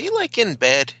killed, were they like in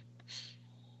bed?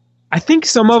 I think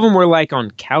some of them were like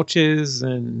on couches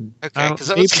and Okay,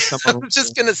 because I maybe was, some I of them was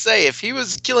just going to say, if he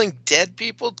was killing dead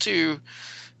people to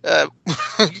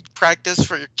practice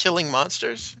for killing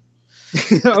monsters,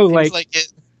 oh, seems like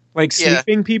it,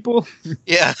 sleeping yeah. people.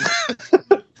 yeah.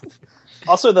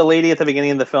 Also, the lady at the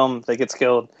beginning of the film that gets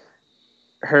killed,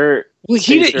 her... Well,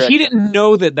 stage he director- didn't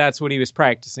know that that's what he was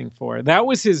practicing for. That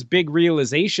was his big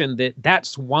realization, that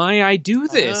that's why I do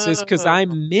this, is because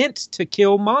I'm meant to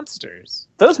kill monsters.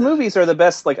 Those movies are the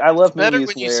best. Like, I love Better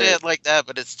movies when you where... say it like that,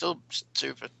 but it's still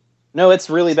stupid. No, it's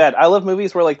really bad. I love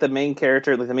movies where, like, the main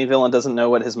character, like, the main villain doesn't know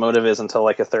what his motive is until,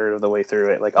 like, a third of the way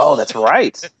through it. Like, oh, that's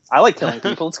right. I like killing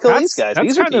people. Let's kill these guys. That's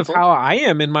These are kind of people. how I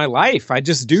am in my life. I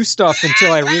just do stuff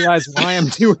until I realize why I'm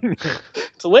doing it.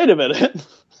 So wait a minute.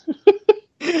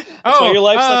 That's why your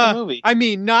life's like a movie. I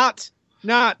mean, not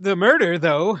the murder,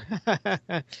 though.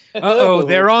 Uh-oh,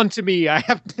 they're on to me. I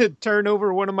have to turn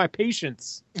over one of my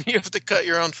patients. You have to cut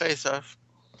your own face off.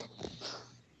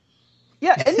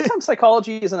 Yeah, anytime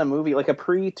psychology is in a movie, like a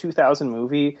pre-2000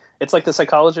 movie, it's like the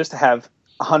psychologists have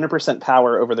 100%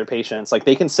 power over their patients. Like,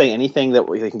 they can say anything that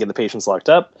they can get the patients locked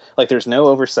up. Like, there's no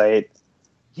oversight.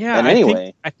 Yeah, And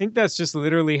anyway. I think that's just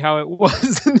literally how it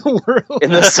was in the world.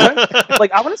 In the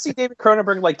like, I want to see David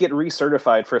Cronenberg, like, get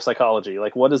recertified for psychology.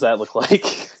 Like, what does that look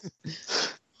like?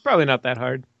 Probably not that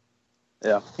hard.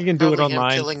 Yeah. You can do it Probably him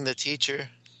online. killing the teacher.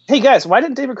 Hey, guys, why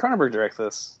didn't David Cronenberg direct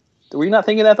this? Were you not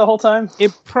thinking that the whole time?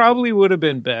 It probably would have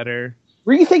been better.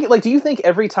 Were you thinking, like, do you think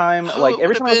every time, like,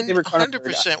 every time I look at David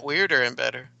Cronenberg... 100% weirder and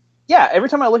better. Yeah, every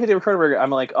time I look at David Cronenberg,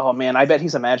 I'm like, oh man, I bet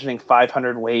he's imagining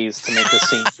 500 ways to make this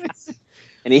scene.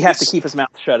 And he has to keep his mouth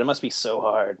shut. It must be so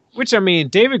hard. Which, I mean,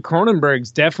 David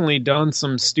Cronenberg's definitely done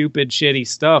some stupid, shitty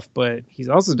stuff, but he's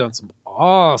also done some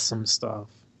awesome stuff.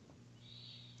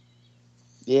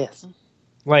 Yes.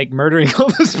 Like murdering all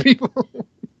those people. And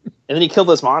then he killed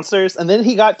those monsters, and then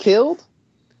he got killed?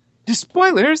 Just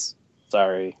spoilers.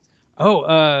 Sorry.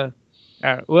 Oh,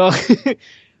 well...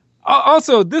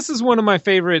 Also, this is one of my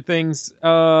favorite things,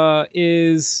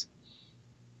 is...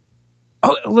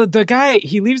 Oh, the guy,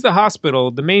 he leaves the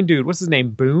hospital, the main dude, what's his name,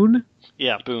 Boone?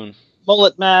 Yeah, Boone.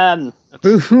 Mullet Man.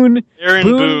 Boone. Aaron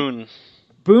Boone.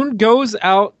 Boone goes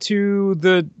out to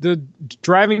the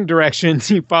driving directions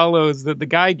he follows that the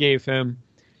guy gave him,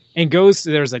 and goes to,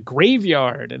 there's a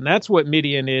graveyard, and that's what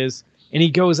Midian is, and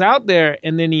he goes out there,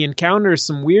 and then he encounters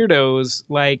some weirdos,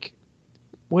 like...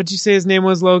 What'd you say his name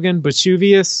was, Logan?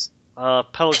 Bashuvius?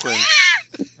 Pelican.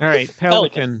 All right,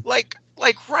 Pelican. Like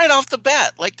right off the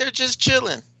bat, like they're just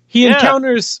chilling. He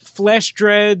encounters Flesh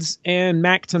Dreads and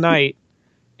Mac Tonight.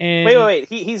 And Wait.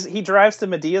 He drives to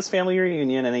Medea's family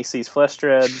reunion and he sees Flesh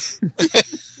Dreads.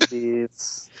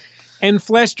 And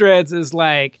Flesh Dreads is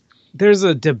like, there's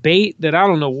a debate that I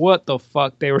don't know what the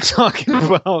fuck they were talking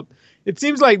about. It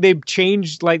seems like they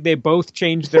both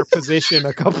changed their position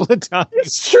a couple of times.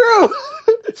 It's true.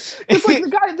 It's like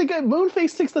the guy,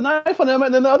 Moonface takes the knife on him,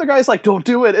 and then the other guy's like, "Don't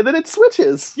do it," and then it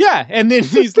switches. Yeah, and then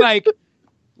he's like,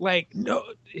 no,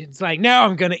 it's like now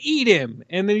I'm gonna eat him,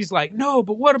 and then he's like, no,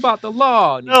 but what about the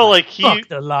law? And No, fuck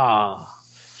the law.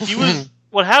 He was.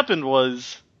 What happened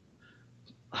was.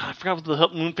 I forgot what the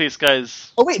Moonface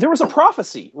guy's... Oh, wait, there was a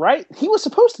prophecy, right? He was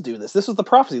supposed to do this. This was the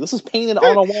prophecy. This was painted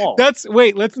on a wall. Let's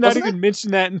not even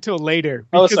mention that until later.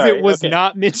 Because it was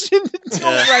not mentioned until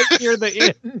right near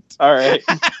the end. All right.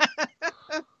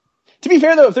 To be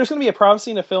fair, though, if there's going to be a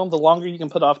prophecy in a film, the longer you can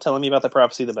put off telling me about the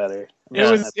prophecy, the better.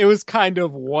 It was kind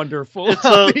of wonderful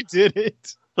how they did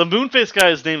it. The Moonface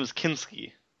guy's name is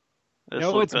Kinski.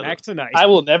 No, it's Mac Tonight. I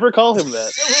will never call him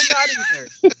that. I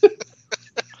will not either.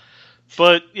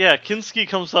 But yeah, Kinski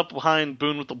comes up behind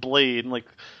Boone with the blade and like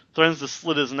threatens to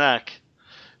slit his neck.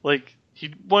 Like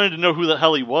he wanted to know who the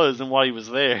hell he was and why he was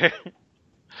there.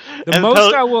 The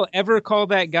most I will ever call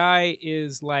that guy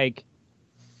is like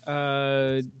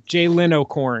Jay Leno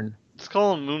corn. Let's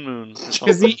call him Moon.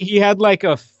 Because he had like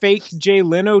a fake Jay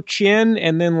Leno chin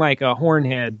and then like a horn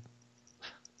head.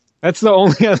 That's the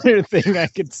only other thing I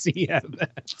could see out of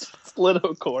that. It's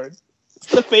Leno corn. It's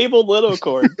the fabled Leno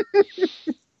corn.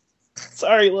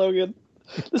 Sorry, Logan.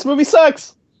 This movie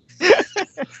sucks.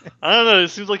 I don't know. It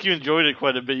seems like you enjoyed it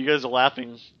quite a bit. You guys are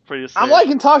laughing pretty. I'm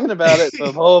liking talking about it,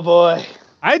 but oh boy.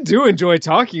 I do enjoy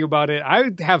talking about it. I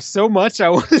have so much I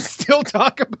want to still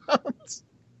talk about.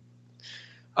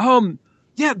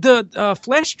 Yeah, the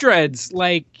Flesh Dreads,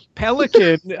 like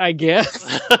Pelican, I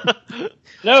guess.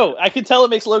 No, I can tell it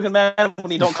makes Logan mad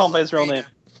when you don't call him by his real name.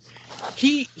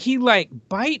 He like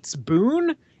bites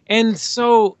Boone. And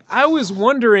so I was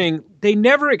wondering, they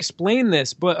never explain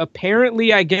this, but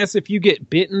apparently, I guess if you get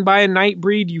bitten by a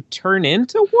Nightbreed, you turn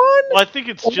into one? Well, I think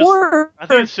it's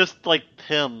just like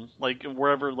him, like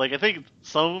wherever, like I think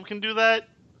some of them can do that.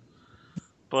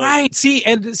 But... Right. See,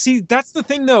 that's the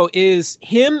thing though, is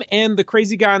him and the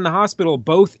crazy guy in the hospital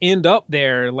both end up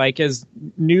there, like as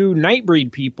new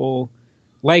Nightbreed people.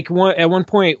 Like at one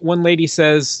point, one lady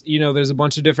says, there's a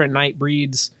bunch of different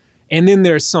Nightbreeds. And then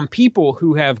there's some people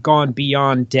who have gone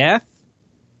beyond death.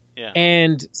 Yeah.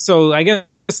 And so I guess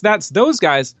that's those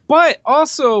guys. But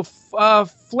also,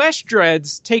 Flesh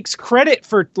Dreads takes credit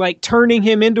for like turning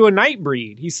him into a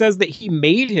Nightbreed. He says that he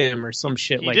made him or some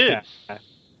shit that.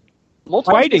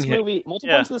 Multiple times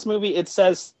in this movie, it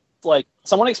says, like,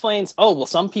 someone explains, oh, well,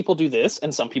 some people do this,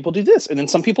 and some people do this, and then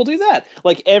some people do that.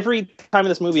 Like, every time in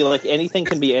this movie, like, anything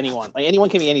can be anyone. Like, anyone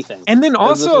can be anything. And then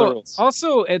also,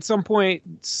 at some point,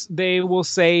 they will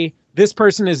say, this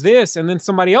person is this, and then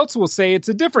somebody else will say it's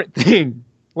a different thing.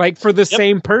 Like, for the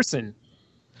same person.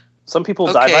 Some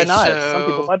people die by knives. Some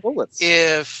people by bullets.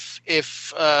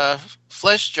 If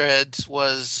Flesh Dreads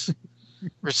was...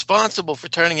 responsible for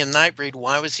turning a Nightbreed,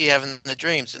 why was he having the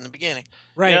dreams in the begining?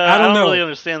 Right, yeah, I don't know. really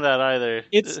understand that either.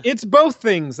 It's both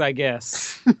things, I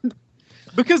guess.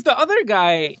 Because the other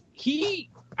guy,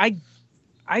 I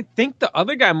think the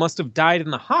other guy must have died in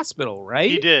the hospital,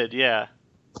 right? He did, yeah.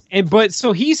 But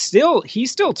so he still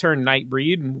turned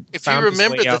Nightbreed. And if you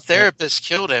remember, the therapist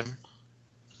killed him.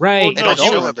 Right. Well,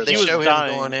 no, they show him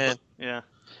going in. Yeah.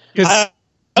 Because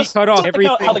he cut off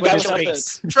everything but his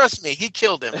face. Trust me, he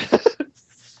killed him.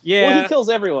 Yeah. Well, he kills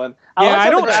everyone. I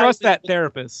don't trust that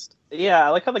therapist. Yeah, I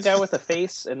like how the guy with the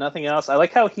face and nothing else. I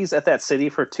like how he's at that city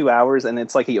for 2 hours and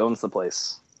it's like he owns the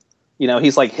place. You know,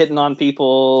 he's like hitting on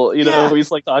people. You know,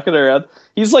 he's like talking around.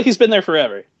 He's like he's been there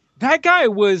forever. That guy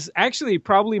was actually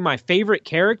probably my favorite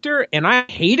character, and I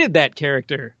hated that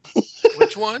character.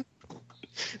 Which one?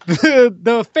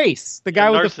 The face. The guy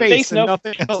with the face and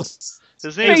nothing else.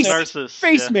 His name is Narcissus.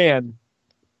 Face man.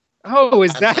 Oh,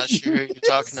 is that? I'm not sure who you're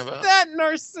talking about. Is that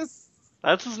Narcissus?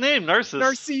 That's his name, Narcissus.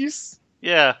 Narcissus.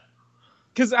 Yeah.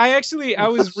 Because I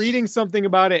was reading something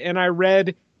about it, and I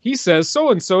read, he says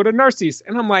so-and-so to Narcissus.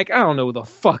 And I'm like, I don't know who the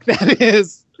fuck that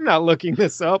is. I'm not looking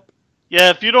this up. Yeah,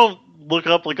 if you don't look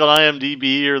up like on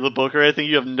IMDb or the book or anything,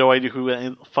 you have no idea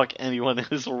who fuck anyone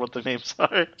is or what the names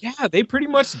are. Yeah, they pretty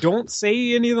much don't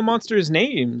say any of the monsters'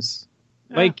 names.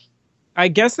 Yeah. Like, I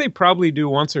guess they probably do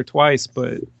once or twice,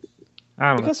 but I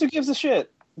don't know. Because who gives a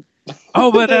shit?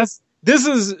 Oh, but this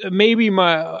is maybe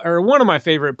one of my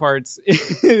favorite parts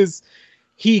is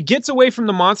he gets away from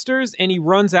the monsters and he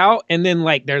runs out, and then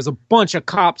like there's a bunch of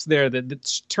cops there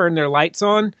that turn their lights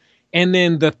on, and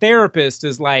then the therapist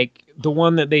is like the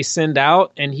one that they send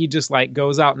out, and he just like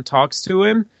goes out and talks to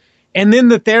him. And then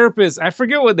the therapist, I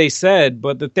forget what they said,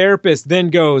 but the therapist then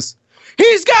goes,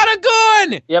 "He's got a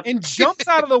gun!" Yep. And jumps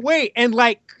out of the way. And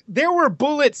like there were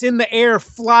bullets in the air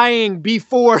flying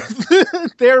before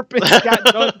the therapist got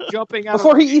done jumping out.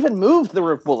 Before he even moved, there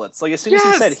were bullets. Like as soon as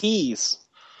he said he's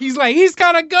like, "He's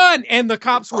got a gun!" And the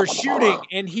cops were shooting,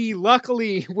 and he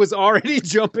luckily was already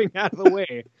jumping out of the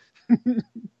way.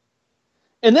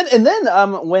 And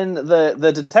then when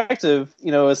the detective,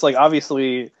 you know, is like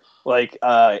obviously like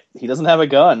he doesn't have a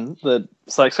gun, the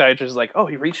psychiatrist is like, "Oh,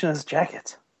 he reached in his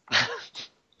jacket."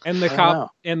 And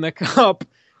the cop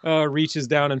reaches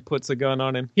down and puts a gun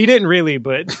on him. He didn't really,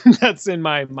 but that's in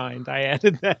my mind. I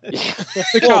added that.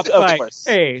 The cop's like, course.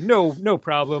 "Hey, no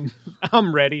problem.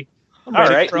 I'm ready. All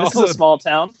right, this is a small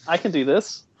town. I can do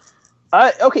this."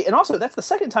 Okay, and also that's the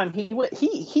second time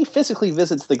he physically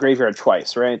visits the graveyard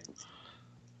twice, right?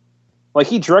 Like,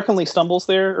 he drunkenly stumbles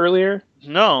there earlier?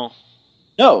 No,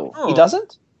 he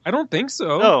doesn't? I don't think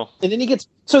so. No. And then he gets...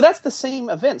 So that's the same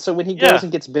event. So when he goes and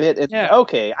gets bit...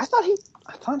 Okay. I thought he...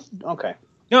 Okay.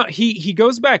 No, he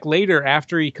goes back later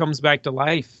after he comes back to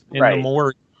life in the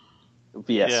morgue.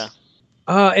 Yes.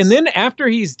 Yeah. And then after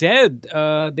he's dead,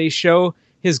 they show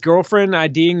his girlfriend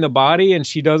IDing the body, and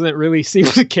she doesn't really seem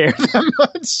to care that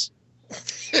much.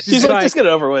 She's like, just get it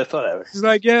over with, whatever. She's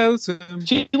like, yeah, that's him.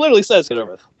 She literally says, get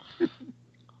over with.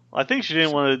 I think she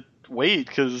didn't want to wait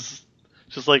because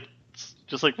just like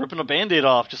ripping a Band-Aid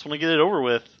off. Just want to get it over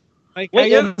with. Like, where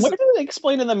do they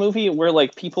explain in the movie where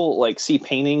like people like see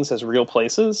paintings as real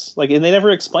places? Like, and they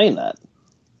never explain that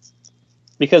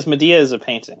because Medea is a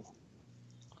painting.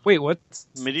 Wait, what's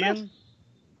Median?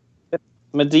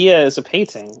 Medea is a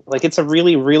painting. Like, it's a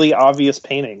really, really obvious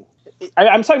painting.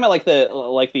 I'm talking about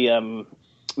like the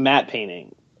matte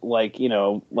painting. Like, you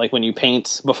know, like when you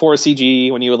paint before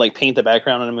CG, when you would like paint the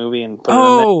background in a movie and put it in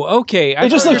there. Okay. I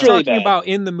just looks really talking about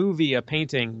in the movie a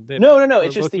painting. No.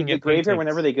 It's just the graveyard.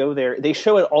 Whenever they go there, they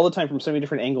show it all the time from so many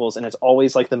different angles, and it's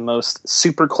always like the most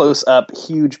super close up,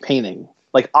 huge painting.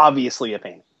 Like, obviously a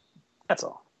painting. That's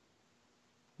all.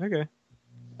 Okay.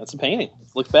 That's a painting.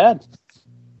 Looks bad.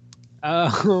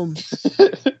 Dylan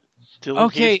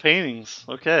hates paintings.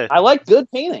 Okay. I like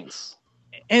good paintings.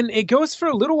 And it goes for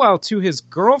a little while to his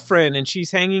girlfriend, and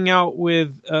she's hanging out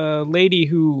with a lady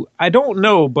who I don't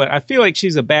know, but I feel like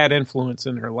she's a bad influence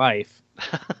in her life.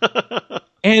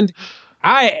 And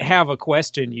I have a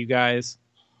question, you guys.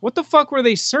 What the fuck were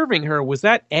they serving her? Was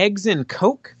that eggs and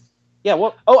Coke? Yeah,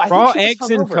 well, I raw think eggs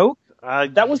and Coke?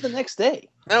 That was the next day.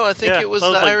 No, I think it was the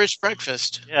Irish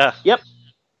breakfast. Yeah. Yep.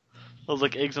 It was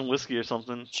like eggs and whiskey or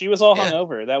something. She was all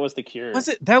hungover. That was the cure. Was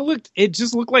it? It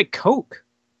just looked like Coke.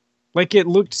 Like, it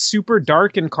looked super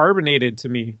dark and carbonated to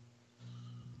me.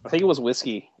 I think it was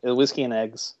whiskey. It was whiskey and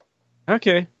eggs.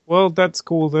 Okay. Well, that's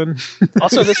cool then.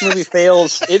 Also, this movie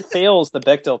fails. It fails the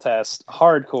Bechdel test.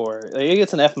 Hardcore. It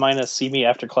gets an F-. See me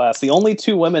after class. The only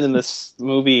two women in this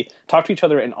movie talk to each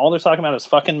other, and all they're talking about is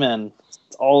fucking men.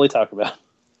 That's all they talk about.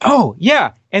 Oh,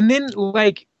 yeah. And then,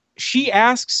 like, she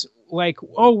asks, like,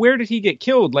 oh, where did he get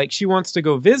killed? Like, she wants to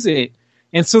go visit.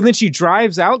 And so then she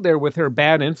drives out there with her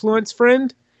bad influence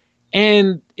friend.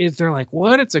 And they're like,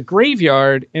 what? It's a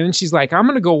graveyard. And then she's like, I'm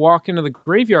going to go walk into the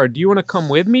graveyard. Do you want to come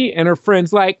with me? And her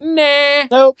friend's like, nah.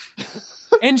 Nope.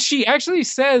 And she actually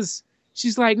says,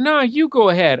 she's like, no, you go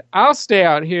ahead. I'll stay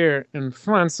out here and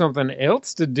find something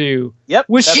else to do. Yep.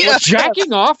 Was she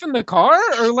jacking off in the car?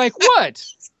 Or like what?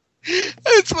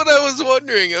 That's what I was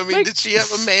wondering. I mean, did she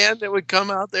have a man that would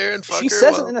come out there and fuck her? She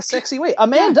says it in a sexy way. A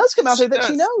man does come out there that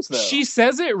she knows, though. She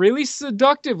says it really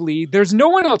seductively. There's no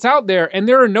one else out there, and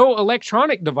there are no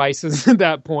electronic devices at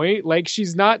that point. Like,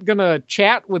 she's not gonna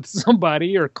chat with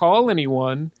somebody or call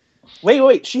anyone.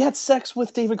 Wait. She had sex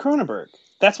with David Cronenberg.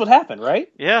 That's what happened,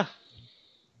 right? Yeah.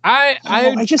 I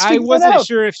wasn't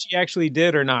sure if she actually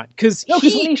did or not. Because when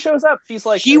he shows up, she's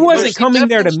like... He wasn't coming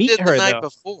there to meet her, though.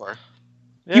 Before.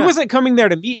 Yeah. He wasn't coming there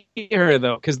to meet her,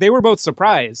 though, because they were both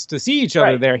surprised to see each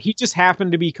other there. He just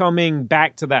happened to be coming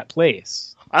back to that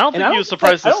place. I don't think he was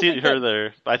surprised to see her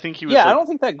there. I think he was. Yeah, I don't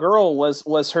think that girl was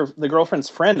the girlfriend's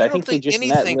friend. I think they just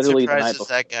met literally the night before.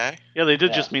 That guy. Yeah, they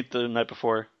did just meet the night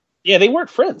before. Yeah, they weren't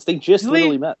friends. They just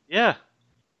literally met. Yeah.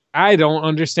 I don't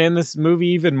understand this movie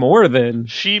even more than...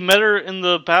 She met her in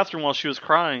the bathroom while she was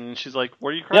crying, and she's like, what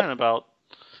are you crying about?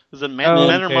 Is it men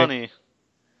or money?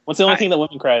 What's the only thing that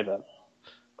women cry about?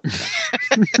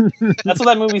 That's what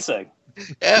that movie's saying.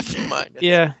 F minus.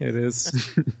 Yeah, it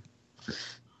is.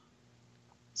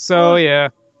 So, yeah.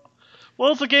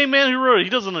 Well, it's a gay man who wrote it. He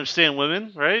doesn't understand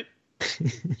women, right?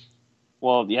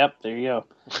 Well, yep, there you go.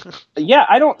 Yeah,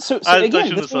 I don't... So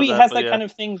again, this movie has that yeah. kind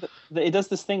of thing... It does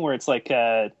this thing where it's like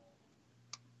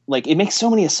it makes so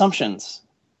many assumptions.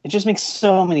 It just makes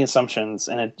so many assumptions,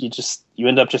 and you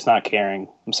end up just not caring.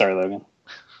 I'm sorry, Logan.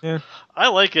 Yeah. I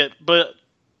like it, but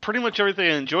pretty much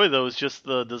everything I enjoy, though, is just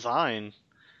the design.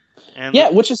 And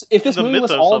which is... If this movie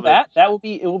was all of that,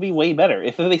 it will be way better.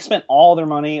 If they spent all their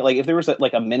money... Like, if there was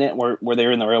a minute where they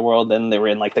were in the real world, then they were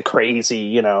in, like, the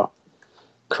crazy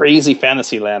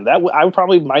fantasy land, I would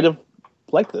probably might have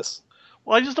liked this.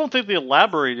 Well, I just don't think they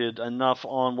elaborated enough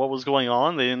on what was going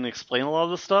on. They didn't explain a lot of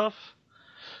the stuff.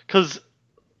 Because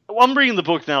I'm reading the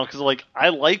book now because I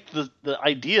like the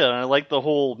idea and I like the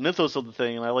whole mythos of the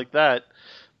thing and I like that.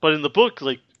 But in the book,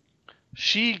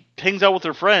 she hangs out with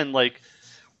her friend.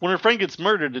 When her friend gets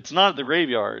murdered, it's not at the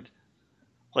graveyard.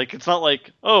 It's not like,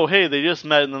 oh, hey, they just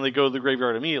met and then they go to the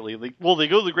graveyard immediately. They go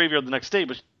to the graveyard the next day,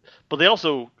 but they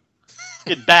also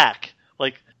get back.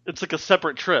 It's like a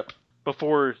separate trip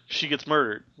before she gets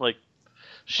murdered.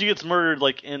 She gets murdered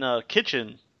in a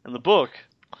kitchen in the book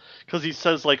because he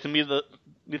says to meet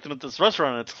them at this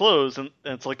restaurant and it's closed and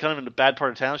it's kind of in a bad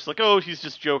part of town. She's like, oh, he's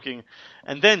just joking,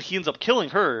 and then he ends up killing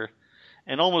her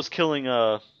and almost killing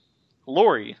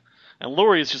Lori, and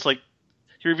Lori is just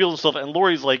he reveals himself, and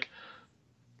Lori's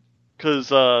because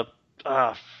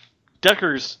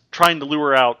Decker's trying to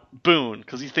lure out Boone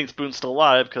because he thinks Boone's still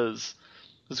alive because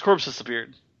his corpse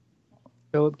disappeared.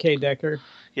 Philip K. Decker.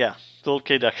 Yeah, Philip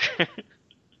K. Decker.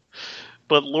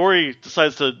 But Lori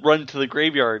decides to run to the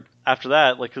graveyard after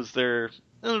that, because they're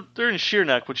in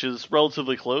Sheerneck, which is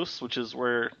relatively close, which is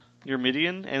where you're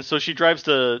Midian. And so she managed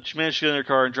to get in her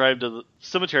car and drive to the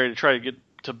cemetery to try to get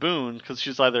to Boone, because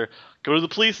she's either go to the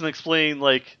police and explain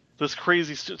this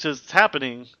crazy is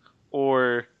happening,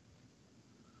 or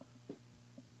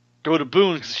go to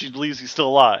Boone because she believes he's still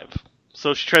alive.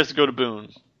 So she tries to go to Boone,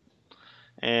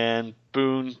 and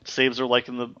Boone saves her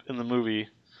in the movie.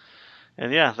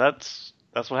 And yeah, that's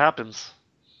what happens.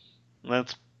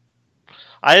 And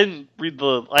I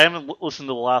haven't listened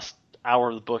to the last hour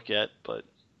of the book yet, but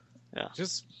yeah.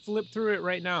 Just flip through it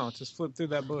right now. Just flip through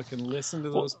that book and listen to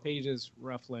those pages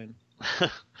ruffling.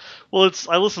 Well,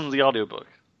 I listened to the audiobook.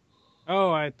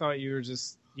 Oh, I thought you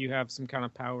have some kind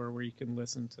of power where you can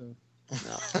listen to.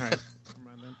 No. All right. Never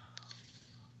mind then.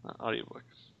 Audiobook.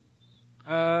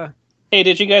 Hey,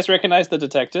 did you guys recognize the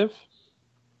detective?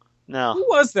 No. Who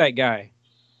was that guy?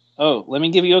 Oh, let me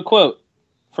give you a quote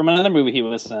from another movie he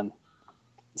was in.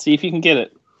 See if you can get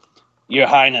it. Your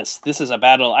Highness, this is a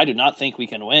battle I do not think we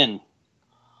can win.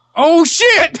 Oh,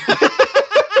 shit!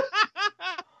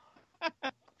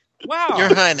 Wow.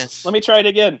 Your Highness. Let me try it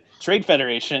again. Trade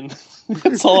Federation.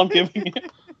 That's all I'm giving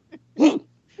you.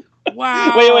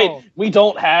 Wow. Wait. We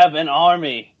don't have an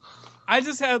army. I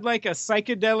just had a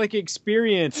psychedelic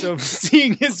experience of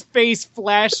seeing his face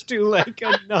flash to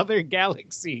another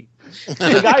galaxy.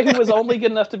 The guy who was only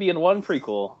good enough to be in one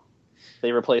prequel,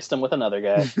 they replaced him with another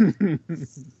guy.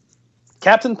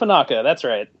 Captain Panaka, that's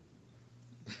right.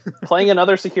 Playing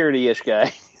another security-ish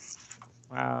guy.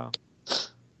 Wow.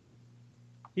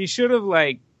 He should have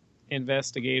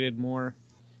investigated more.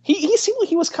 He seemed like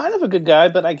he was kind of a good guy,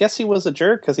 but I guess he was a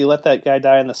jerk because he let that guy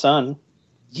die in the sun.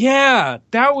 Yeah,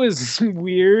 that was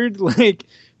weird.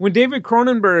 When David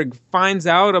Cronenberg finds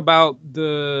out about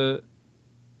the...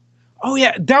 Oh,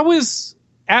 yeah, that was...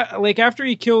 after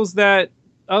he kills that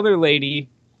other lady,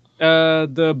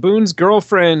 the Boone's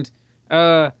girlfriend,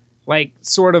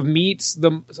 sort of meets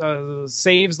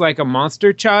saves a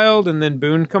monster child, and then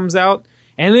Boone comes out.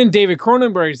 And then David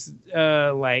Cronenberg's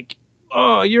like,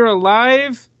 "Oh, you're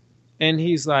alive?" And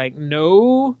he's like,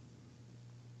 "No."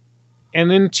 And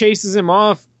then chases him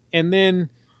off. And then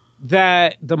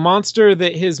the monster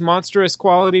that his monstrous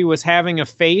quality was having a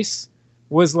face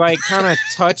was like kind of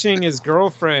touching his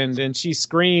girlfriend, and she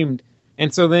screamed.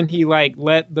 And so then he like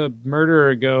let the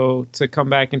murderer go to come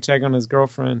back and check on his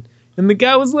girlfriend. And the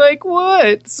guy was like,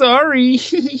 "What? Sorry."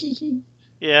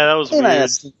 Yeah, that was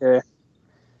weird.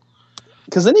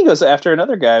 Because then he goes after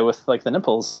another guy with like the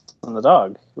nipples on the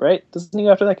dog, right? Doesn't he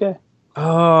go after that guy?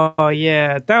 Oh,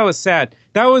 yeah. That was sad.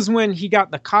 That was when he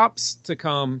got the cops to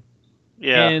come.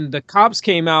 Yeah. And the cops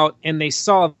came out and they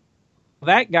saw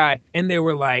that guy and they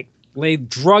were like, they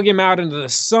drug him out into the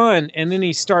sun and then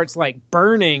he starts like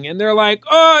burning and they're like,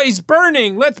 "Oh, he's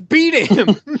burning. Let's beat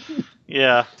him."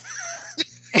 Yeah.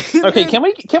 Okay, can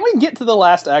we get to the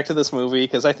last act of this movie?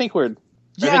 Because I think we're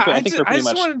I think we're pretty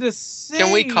much. Wanted to say,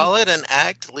 can we call it an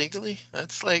act legally?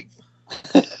 That's like.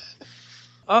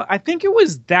 I think it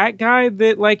was that guy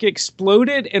that like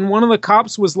exploded, and one of the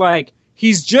cops was like,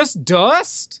 "He's just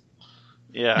dust."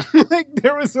 Yeah, like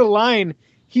there was a line,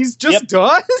 "He's just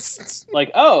dust."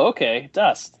 Like, oh, okay,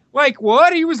 dust. Like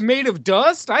what? He was made of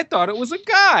dust? I thought it was a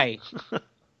guy.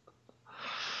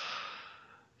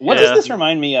 What does this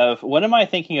remind me of? What am I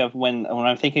thinking of when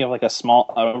I'm thinking of like a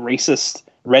racist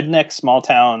redneck small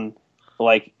town,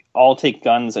 like all take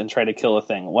guns and try to kill a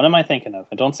thing? What am I thinking of?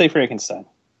 Don't say Frankenstein.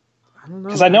 I don't know.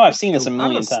 Because I know I've seen this a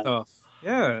million times. Stuff.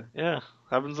 Yeah.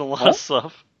 Happens in a lot of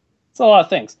stuff. It's a lot of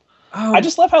things. Oh, I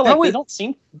just love how they don't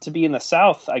seem to be in the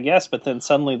South, I guess, but then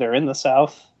suddenly they're in the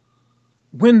South.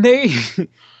 When they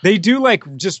do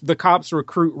like just the cops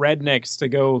recruit rednecks to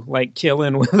go like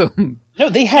killing with them. No,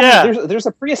 they have there's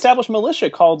a pre-established militia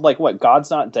called like what, God's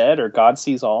Not Dead or God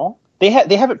Sees All. They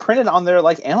have it printed on their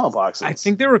like ammo boxes. I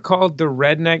think they were called the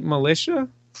Redneck Militia.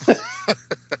 I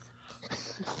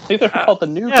think they're called the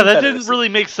New. Yeah, that didn't really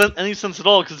make any sense at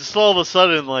all because just all of a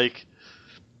sudden, like,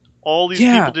 all these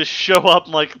people just show up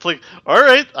and like it's like, all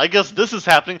right, I guess this is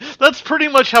happening. That's pretty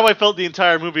much how I felt the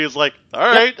entire movie. Is like, all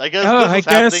right, I guess this is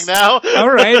happening now. All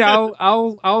right,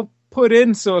 I'll put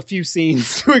in a few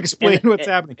scenes to explain what's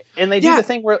happening. And they do the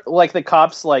thing where like the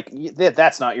cops like,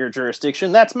 "That's not your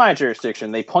jurisdiction. That's my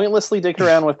jurisdiction." They pointlessly dick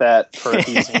around with that for a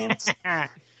few scenes.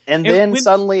 And then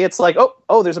suddenly it's like,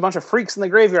 oh, there's a bunch of freaks in the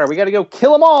graveyard. We got to go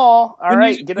kill them all. All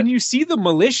right. When you see the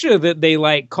militia that they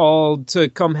like called to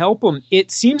come help them,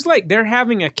 it seems like they're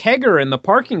having a kegger in the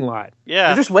parking lot. Yeah,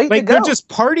 they're just waiting to go. They're just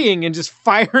partying and just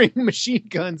firing machine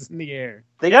guns in the air.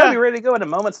 They got to be ready to go at a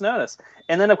moment's notice.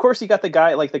 And then of course you got the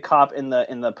guy, like the cop in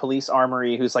the police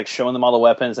armory who's like showing them all the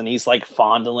weapons and he's like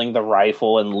fondling the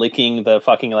rifle and licking the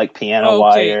fucking like piano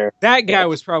wire. That guy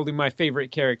was probably my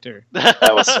favorite character. That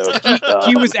was so cute.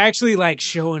 He was actually like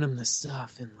showing him the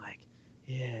stuff and like,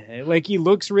 like he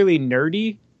looks really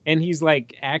nerdy and he's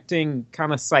like acting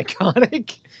kind of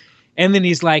psychotic. And then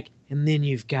he's like, and then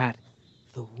you've got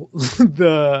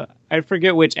the I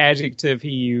forget which adjective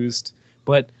he used,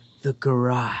 but the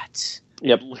garrote.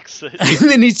 Yep. And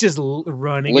then he's just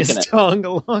running his tongue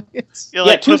along it. Yeah,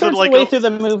 2/3 of the way through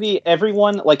the movie,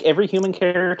 everyone, like every human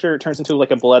character, turns into like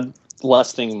a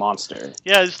blood-lusting monster.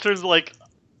 Yeah, it just turns like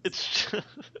it's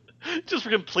just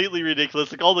completely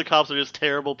ridiculous. Like all the cops are just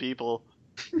terrible people.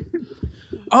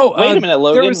 Oh, wait a minute,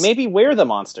 Logan. Maybe we're the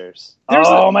monsters.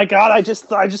 Oh my god! I just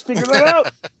figured that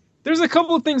out. There's a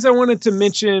couple of things I wanted to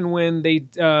mention when they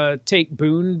take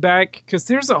Boone back, because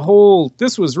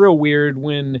this was real weird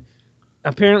when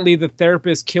apparently the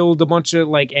therapist killed a bunch of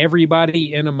like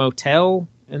everybody in a motel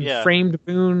and framed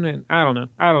Boone, and I don't know.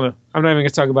 I'm not even going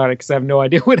to talk about it because I have no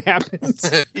idea what happened.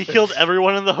 He killed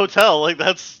everyone in the hotel. Like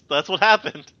that's what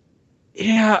happened.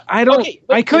 Yeah,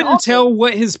 I couldn't tell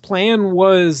what his plan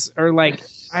was, or like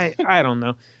I don't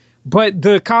know. But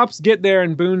the cops get there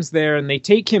and Boone's there and they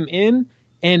take him in.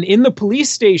 And in the police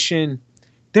station,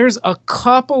 there's a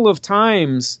couple of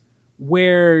times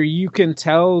where you can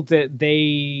tell that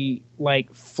they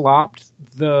like flopped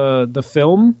the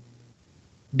film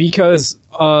because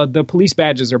the police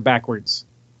badges are backwards.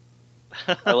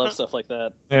 I love stuff like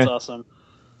that. That's awesome.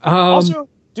 Also,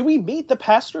 do we meet the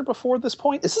pastor before this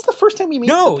point? Is this the first time we meet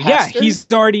the pastor? Yeah, he's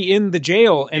already in the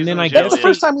jail. And then I guess that's the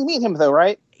first time we meet him, though,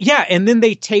 right? Yeah, and then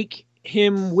they take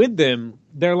him with them.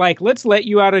 They're like, let's let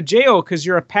you out of jail because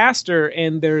you're a pastor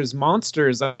and there's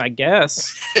monsters, I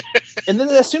guess. And then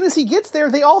as soon as he gets there,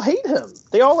 they all hate him.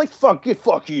 They all like, fuck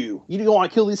you. You don't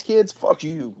want to kill these kids? Fuck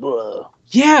you. Blah.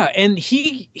 Yeah, and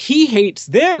he hates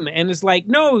them and is like,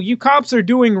 no, you cops are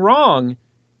doing wrong.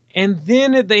 And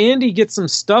then at the end, he gets some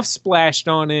stuff splashed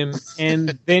on him,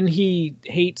 and then he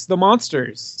hates the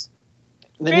monsters.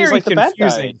 And then he's like the bad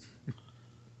guy.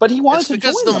 But he wanted to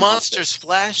because join the monster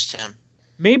splashed him.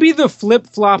 Maybe the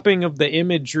flip-flopping of the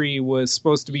imagery was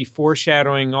supposed to be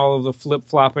foreshadowing all of the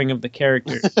flip-flopping of the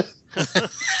characters. Well,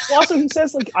 also, he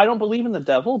says, like, I don't believe in the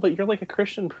devil, but you're like a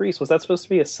Christian priest. Was that supposed to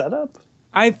be a setup?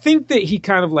 I think that he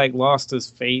kind of like lost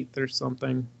his faith or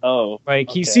something. Oh. Like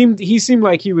okay. he seemed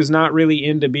like he was not really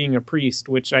into being a priest,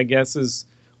 which I guess is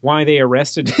why they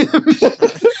arrested him.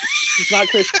 He's not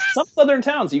Christian. Some southern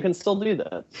towns, you can still do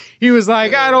that. He was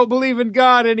like, I don't believe in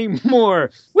God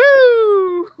anymore.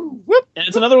 Woo! Whoop! And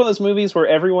it's another one of those movies where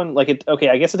everyone, like, okay,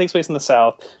 I guess it takes place in the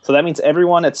South, so that means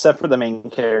everyone except for the main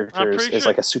characters is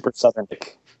like a super southern.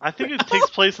 I think it takes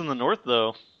place in the North,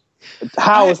 though.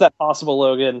 How is that possible,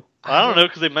 Logan? I don't know,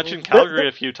 because they mentioned Calgary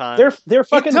a few times. They're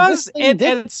fucking. It does.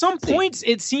 At some points,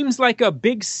 it seems like a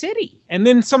big city, and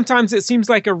then sometimes it seems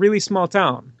like a really small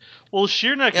town. Well,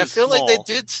 Sheerneck is I feel small. like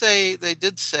they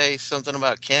did say something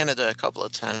about Canada a couple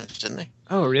of times, didn't they?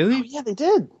 Oh, really? Oh, yeah, they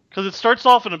did. Because it starts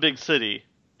off in a big city,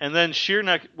 and then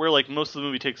Sheerneck, where like most of the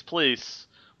movie takes place,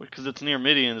 because it's near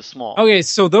Midian, is small. Okay,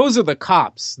 so those are the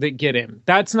cops that get him.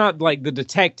 That's not like the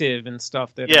detective and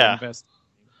stuff that are investigating.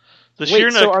 The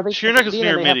Sheerneck is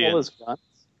near Midian.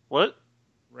 What?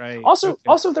 Right. Also,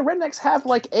 the rednecks have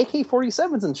like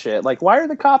AK-47s and shit. Like, why are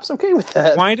the cops okay with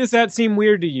that? Why does that seem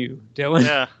weird to you, Dylan?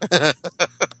 Yeah.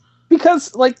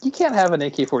 Because, like, you can't have an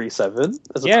AK-47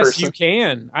 as a person. Yes, you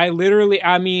can.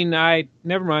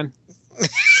 Never mind.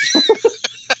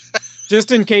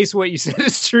 Just in case what you said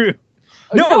is true.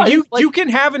 No, you can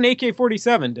have an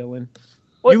AK-47, Dylan.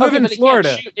 Well, you live in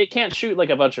Florida. It can't shoot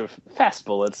like a bunch of fast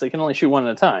bullets. They can only shoot one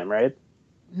at a time, right?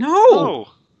 No.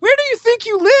 Where do you think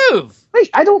you live? Wait,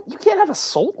 you can't have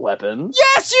assault weapons.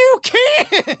 Yes, you can!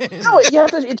 No,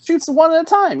 it shoots one at a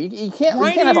time. You can't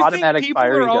have automatic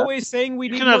firing guns. People are always saying we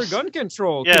need more gun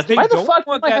control. Yeah, they don't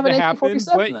want that to happen,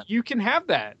 but you can have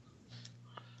that.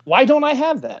 Why don't I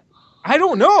have that? I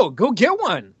don't know. Go get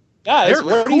one. Guys,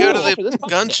 we're going to go to the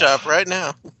gun shop right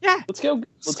now. Yeah. Let's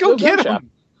go get them.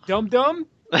 Dum-dum.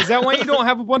 Is that why you don't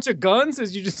have a bunch of guns?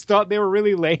 Is you just thought they were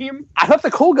really lame? I thought the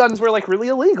cool guns were like really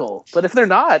illegal. But if they're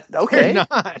not, okay. They're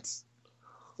not.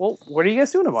 Well, what are you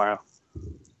guys doing tomorrow?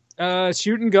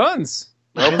 Shooting guns.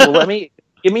 Well,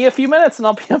 give me a few minutes and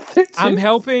I'll be up there too. I'm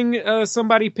helping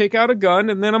somebody pick out a gun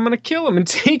and then I'm going to kill him and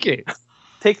take it.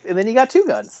 And then you got 2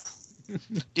 guns.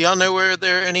 Do y'all know where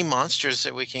there are any monsters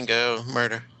that we can go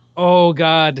murder? Oh,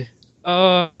 God.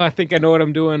 I think I know what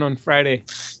I'm doing on Friday.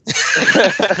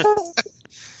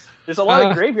 There's a lot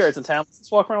of graveyards in town.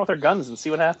 Let's walk around with our guns and see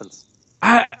what happens.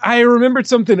 I remembered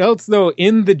something else, though.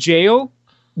 In the jail,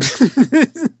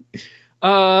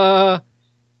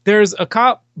 there's a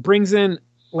cop brings in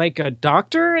like a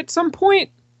doctor at some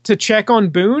point to check on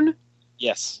Boone.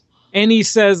 Yes. And he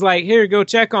says, like, here, go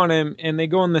check on him. And they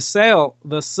go in the cell.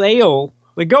 They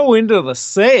go into the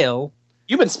cell.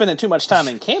 You've been spending too much time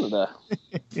in Canada.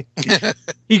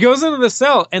 He goes into the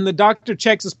cell, and the doctor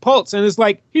checks his pulse, and is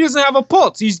like, he doesn't have a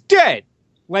pulse. He's dead.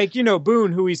 Like,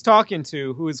 Boone, who he's talking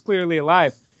to, who is clearly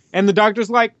alive. And the doctor's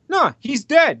like, nah, he's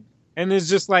dead. And it's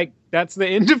just like, that's the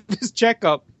end of his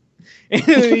checkup. And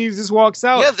he just walks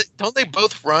out. Yeah, don't they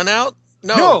both run out?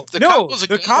 No,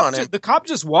 the cop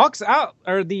just walks out,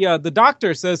 or the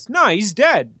doctor says, "No, he's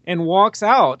dead," and walks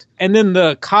out. And then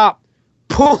the cop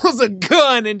pulls a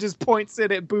gun and just points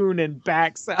it at Boone and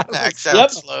backs out.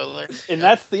 Slowly. And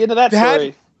that's the end of that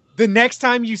story. The next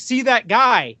time you see that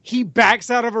guy, he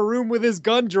backs out of a room with his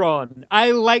gun drawn.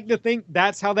 I like to think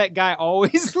that's how that guy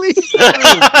always leaves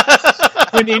the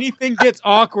room. When anything gets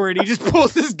awkward, he just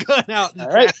pulls his gun out and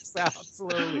backs out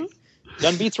slowly.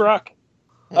 Gun beats rock.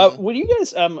 When you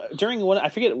guys during one, I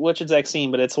forget which exact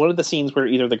scene, but it's one of the scenes where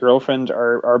either the girlfriend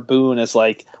or Boone is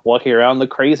like walking around the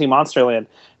crazy monster land.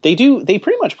 They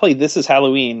pretty much play "This Is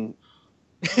Halloween"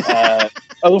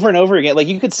 over and over again. Like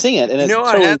you could sing it, and it's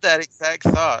I had that exact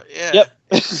thought. Yeah, yep,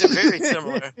 it's very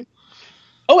similar.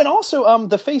 Oh, and also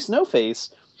the Face No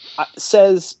Face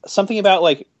says something about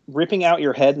like ripping out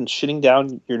your head and shitting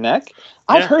down your neck. Yeah.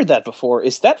 I've heard that before.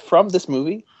 Is that from this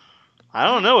movie? I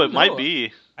don't know. It might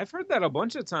be. I've heard that a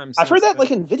bunch of times. I've heard that like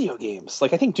in video games.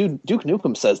 Like I think Duke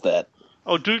Nukem says that.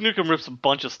 Oh, Duke Nukem rips a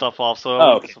bunch of stuff off, so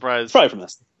I'm surprised. Probably from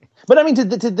this. But I mean,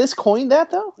 did this coin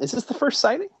that though? Is this the first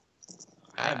sighting?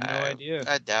 I have no idea.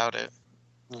 I doubt it.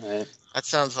 All right. That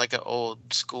sounds like an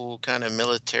old school kind of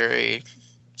military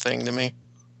thing to me.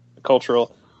 A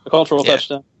cultural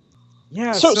touchdown.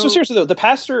 Yeah. So seriously though, the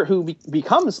pastor who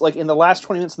becomes like in the last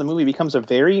 20 minutes of the movie becomes a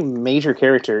very major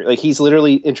character. Like he's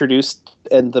literally introduced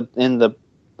in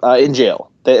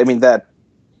jail.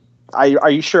 Are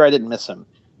you sure I didn't miss him?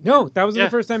 No, that was the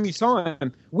first time you saw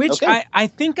him. Which I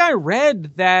think I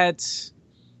read that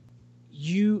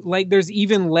there's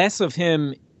even less of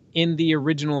him in the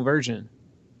original version,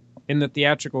 in the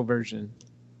theatrical version.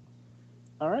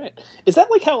 All right. Is that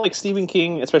like how like Stephen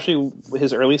King, especially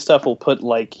his early stuff, will put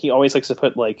like he always likes to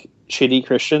put like shitty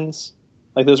Christians?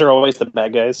 Like those are always the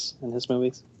bad guys in his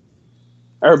movies.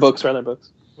 Or books, rather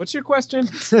books. What's your question?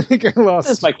 I think I lost.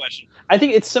 That's my question. I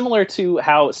think it's similar to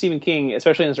how Stephen King,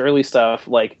 especially in his early stuff,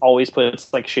 like always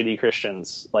puts like shitty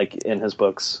Christians like in his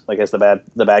books, like as the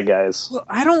bad guys. Well,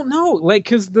 I don't know, like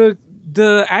because the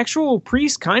actual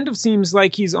priest kind of seems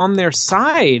like he's on their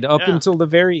side up until the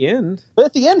very end. But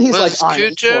at the end, he's was like,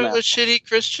 Cujo a shitty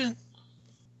Christian?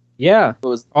 Yeah,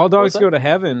 all dogs go to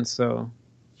heaven. So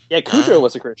yeah, Cujo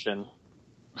was a Christian.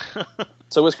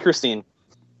 So was Christine.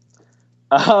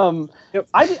 Yep.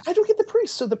 I don't get the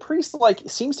priest. So the priest like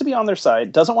seems to be on their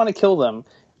side, doesn't want to kill them,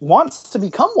 wants to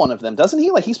become one of them, doesn't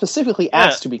he? Like he specifically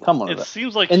asked to become one of them. It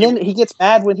seems like, and then he gets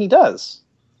mad when he does.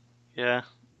 Yeah,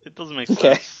 it doesn't make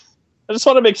Okay. sense. I just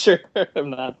want to make sure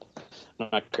I'm not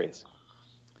crazy.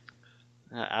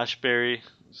 Ashbury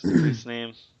is the priest's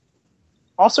name.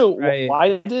 Also, Right.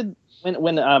 why did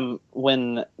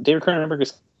when David Cronenberg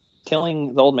is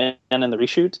killing the old man in the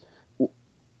reshoot?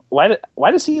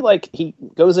 Why does he like he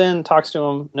goes in, talks to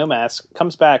him, no mask,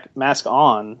 comes back, mask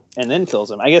on, and then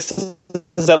kills him? I guess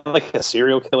is that like a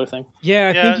serial killer thing?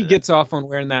 yeah, I think he gets off on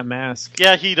wearing that mask.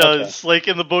 Yeah, he does. Okay. Like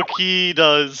in the book, he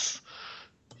does.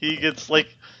 He gets like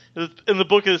in the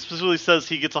book, it specifically says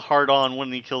he gets a hard on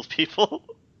when he kills people.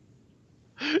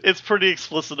 It's pretty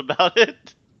explicit about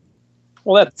it.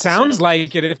 Well, that sounds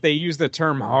like it if they use the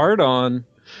term hard on.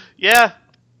 Yeah.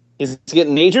 He's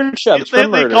getting major shoves for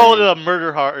murder. They call it a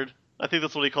murder hard. I think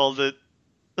that's what he calls it.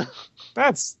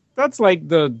 That's like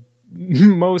the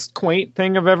most quaint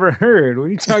thing I've ever heard. What are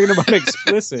you talking about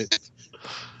explicit?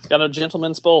 Got a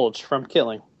gentleman's bulge from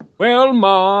killing. Well,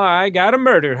 Ma, I got a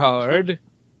murder hard.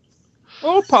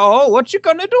 Oh, Paul, what you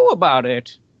gonna do about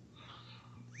it?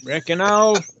 Reckon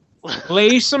I'll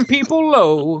lay some people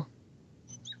low.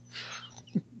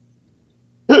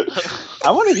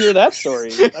 I want to hear that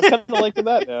story. I'm kind of liking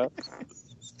that now.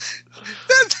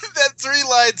 That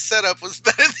 3-line setup was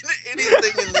better than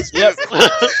anything in this movie.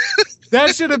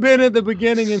 That should have been at the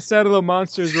beginning instead of the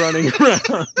monsters running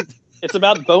around. It's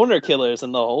about boner killers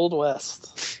in the Old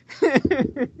West.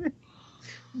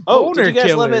 Boner did you guys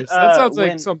killers. love it? That sounds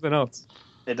like something else.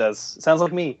 It does. It sounds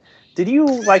like me. Did you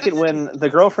like it when the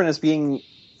girlfriend is being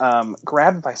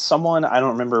grabbed by someone? I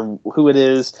don't remember who it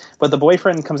is, but the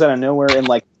boyfriend comes out of nowhere and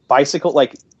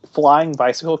flying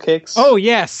bicycle kicks. Oh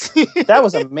yes, that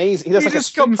was amazing. He does like a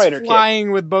Street Fighter kick.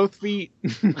 Flying with both feet.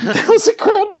 That was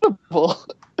incredible.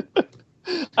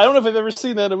 I don't know if I've ever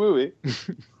seen that in a movie.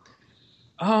 In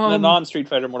a non-Street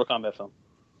Fighter Mortal Kombat film.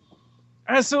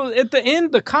 So at the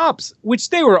end, the cops, which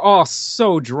they were all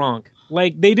so drunk,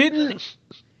 like they didn't.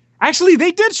 Actually,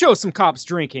 they did show some cops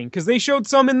drinking because they showed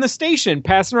some in the station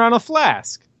passing around a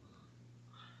flask.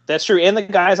 That's true. And the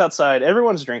guys outside,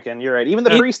 everyone's drinking. You're right. Even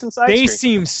the priest inside. They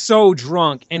seem so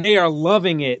drunk and they are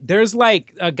loving it. There's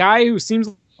like a guy who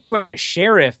seems like a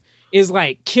sheriff is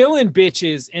like killing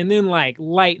bitches and then like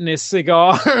lighting his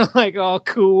cigar, like all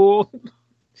cool.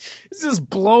 It's just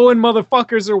blowing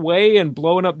motherfuckers away and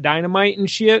blowing up dynamite and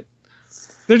shit.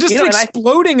 They're just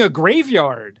exploding a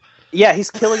graveyard. Yeah,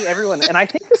 he's killing everyone. And I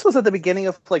think this was at the beginning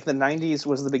of like the 90s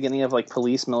was the beginning of like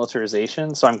police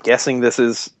militarization. So I'm guessing this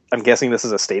is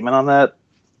a statement on that.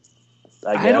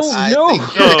 I don't know.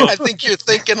 I think you're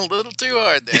thinking a little too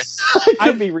hard there.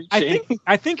 I could be reaching.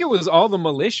 I think it was all the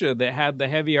militia that had the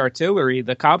heavy artillery.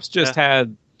 The cops just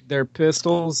had their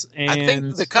pistols, and I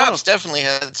think the cops definitely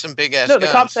had some big ass. No, the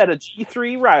cops had a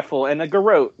G3 rifle and a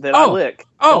garrote that I lick.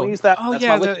 Don't use that. Oh,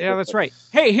 that's right.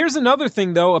 Hey, here's another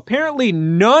thing though. Apparently,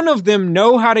 none of them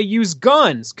know how to use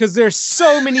guns because there's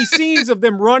so many scenes of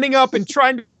them running up and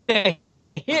trying to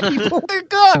hit people with their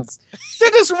guns. They're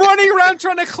just running around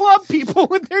trying to club people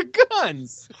with their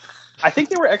guns. I think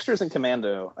they were extras in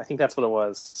Commando. I think that's what it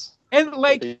was. And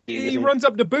like he runs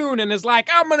up to Boone and is like,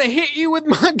 "I'm gonna hit you with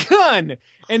my gun,"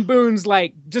 and Boone's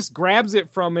like just grabs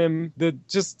it from him, the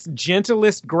just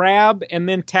gentlest grab, and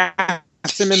then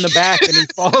taps him in the back, and he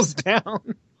falls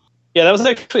down. Yeah, that was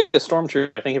actually a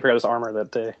stormtrooper. I think he forgot his armor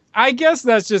that day. I guess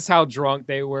that's just how drunk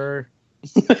they were.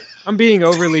 I'm being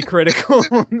overly critical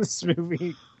on this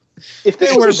movie. If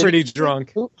they were pretty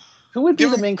drunk, who would be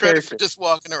the main character? For just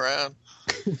walking around.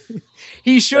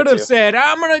 He should have said,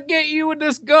 "I'm gonna get you with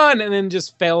this gun," and then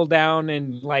just fell down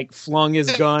and like flung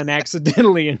his gun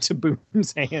accidentally into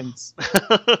Boone's hands.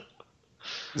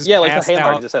 Yeah, like the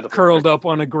Haymarket just had curled up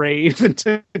on a grave and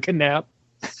took a nap.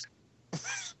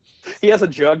 He has a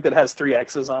jug that has 3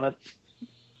 X's on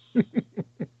it.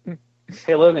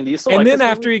 Hey Logan, do you still? And like then this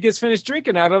after movie? he gets finished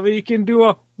drinking out of it, he can do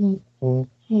a.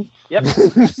 Yep.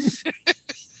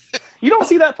 You don't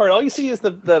see that part. All you see is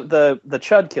the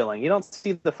chud killing. You don't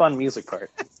see the fun music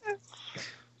part.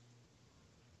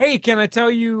 Hey, can I tell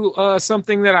you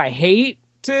something that I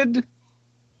hated?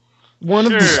 One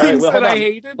of the Sure. things All right, that I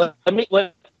hold on.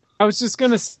 hated. I was just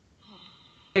gonna say,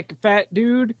 like a fat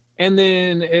dude, and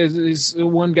then is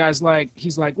one guy's like,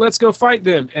 he's like, let's go fight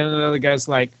them, and another guy's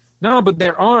like, no, but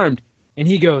they're armed, and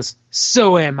he goes,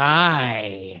 so am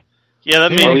I. Yeah,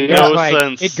 that And made it no goes, like,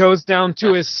 sense. it goes down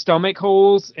to his stomach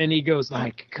holes, and he goes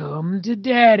like, come to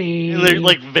daddy. And they're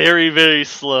like very, very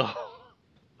slow.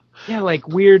 Yeah, like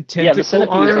weird Yeah, the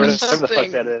tentacle centipede or arms. whatever the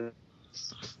fuck that is.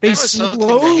 They There was something to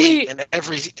slowly, hate in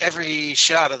every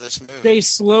shot of this movie. they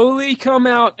slowly come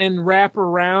out and wrap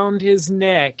around his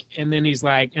neck, and then he's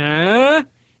like, and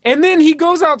then he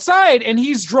goes outside and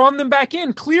he's drawn them back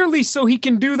in, clearly so he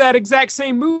can do that exact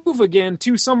same move again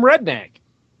to some redneck.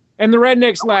 And the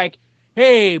redneck's like,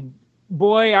 hey,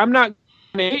 boy, I'm not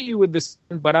going to hit you with this,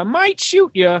 but I might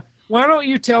shoot you. Why don't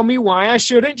you tell me why I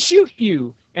shouldn't shoot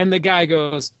you? And the guy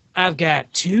goes, I've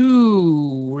got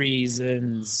 2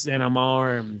 reasons, and I'm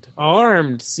armed.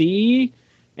 Armed, see?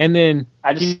 And then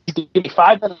I just give me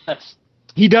 5 minutes.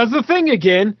 he does the thing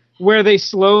again where they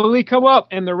slowly come up,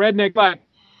 and the redneck like,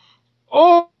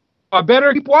 oh, I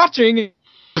better keep watching.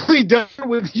 Be done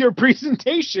with your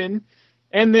presentation.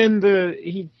 And then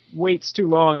he waits too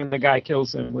long, and the guy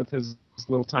kills him with his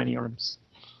little tiny arms.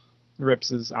 Rips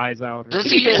his eyes out.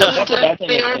 Does he have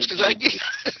the arms? Because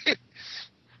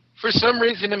for some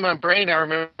reason in my brain, I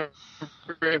remember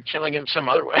him killing him some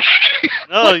other way.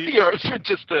 No, the arms were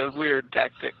just a weird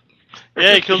tactic.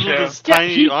 Yeah, he kills with his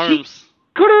tiny arms.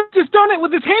 Could have just done it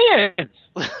with his hands.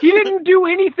 He didn't do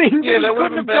anything Yeah, that that he would've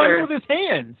couldn't have been done better. with his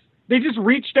hands. They just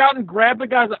reached out and grabbed the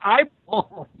guy's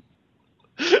eyeball.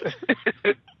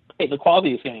 Hey, the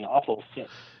quality is getting awful. Shit.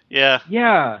 Yeah,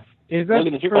 Yeah. Is that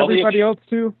Logan, is your for quality everybody else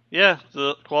too? yeah,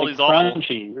 the quality's Like awful.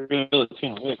 crunchy, really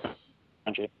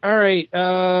crunchy. All right.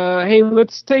 Hey,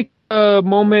 let's take a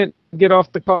moment, get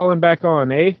off the call and back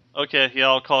on, eh? Okay, yeah,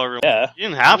 I'll call everyone. Yeah. You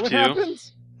didn't have What to.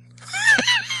 happens?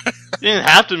 You didn't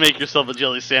have to make yourself a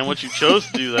jelly sandwich. You chose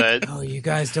to do that. Oh, you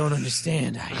guys don't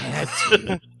understand. I had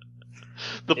to.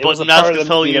 The It was button a part mask of is the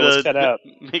telling movie you that was cut out.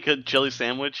 to make a jelly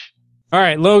sandwich. All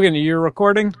right, Logan, you're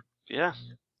recording? Yeah.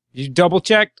 You double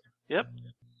checked? Yep.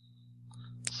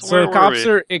 So where the were cops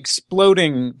we? are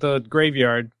exploding the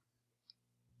graveyard.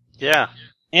 Yeah.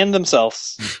 And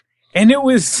themselves. And it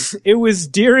was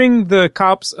during the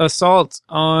cops' assault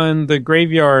on the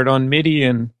graveyard on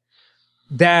Midian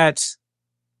that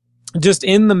just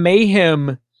in the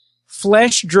mayhem,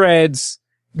 Flesh Dreads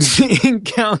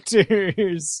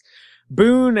encounters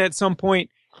Boone at some point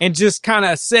and just kind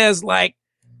of says like,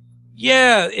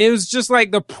 yeah, it was just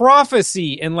like the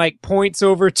prophecy, and like points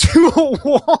over to a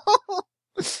wall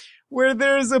where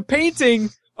there's a painting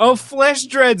of Flesh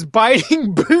Dreads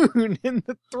biting Boone in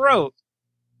the throat.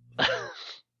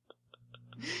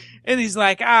 And he's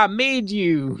like, I made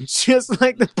you, just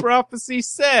like the prophecy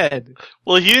said.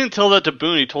 Well, he didn't tell that to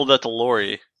Boone. He told that to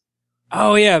Lori.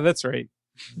 Oh, yeah, that's right.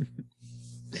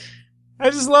 I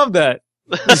just love that.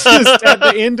 It's just at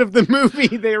the end of the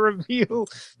movie, they reveal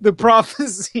the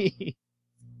prophecy.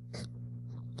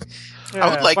 I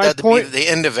would like By that to be the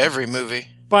end of every movie.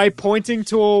 By pointing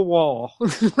to a wall,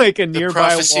 like a The nearby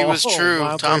prophecy wall. was true.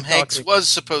 while Tom they're Hanks talking. was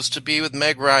supposed to be with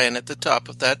Meg Ryan at the top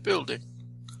of that building.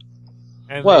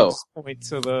 And Whoa. they just point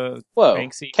to the Whoa.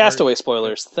 Banksy Castaway art.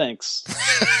 spoilers. Thanks.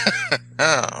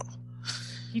 Oh.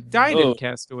 He died Oh. in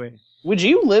Castaway. Would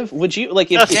you live? Would you like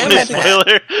if, That's if, Damn you a had it, to,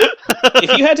 spoiler.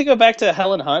 if you had to go back to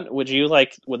Helen Hunt? Would you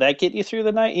would that get you through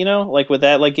the night? You know, like would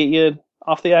that like get you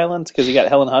off the island because you got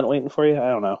Helen Hunt waiting for you? I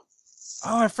don't know.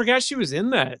 Oh, I forgot she was in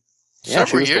that. Yeah, she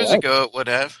Several was years cool. ago, it would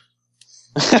have.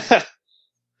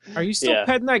 Are you still Yeah.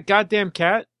 petting that goddamn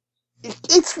cat?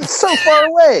 It's so far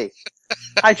away.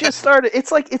 I just started.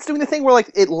 It's like it's doing the thing where like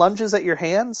it lunges at your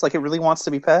hands, like it really wants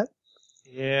to be pet.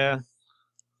 Yeah.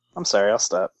 I'm sorry. I'll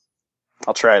stop.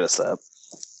 I'll try to stop.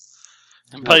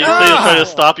 But you say to try to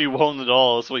stop you won't at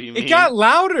all. That's what you mean. It got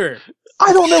louder.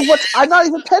 I don't know what. I'm not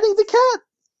even petting the cat.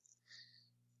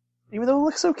 Even though it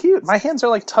looks so cute, my hands are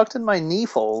like tucked in my knee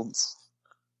folds.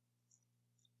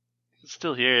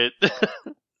 Still hear it.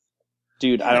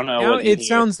 Dude, I don't know. Now what you it hear.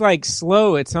 sounds like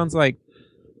slow. It sounds like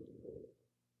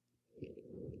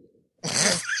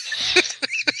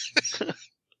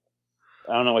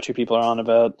I don't know what you people are on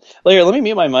about. Later, let me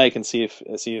mute my mic and see if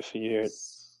you hear it.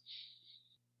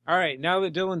 all right. Now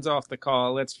that Dylan's off the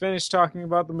call, let's finish talking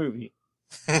about the movie.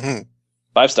 5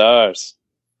 stars.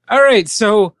 All right.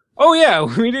 So, oh yeah,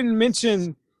 we didn't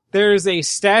mention there's a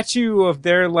statue of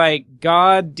their like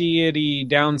god deity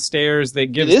downstairs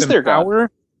that gives them their power.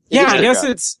 God. Yeah, I guess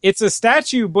god. It's a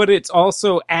statue, but it's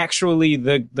also actually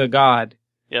the god.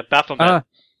 Yeah, Baphomet.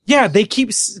 Yeah, they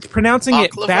keep pronouncing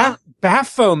it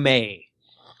Baphomet.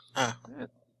 I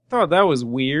thought that was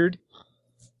weird.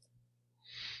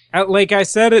 Like I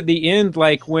said at the end,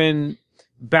 like when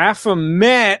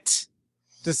Baphomet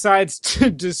decides to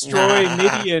destroy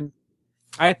Midian,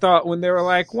 I thought when they were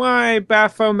like, why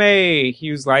Baphomet?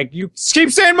 He was like, you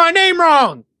keep saying my name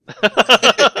wrong!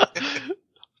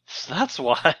 That's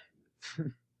why.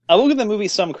 I will give the movie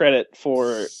some credit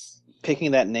for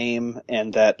picking that name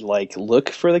and that like look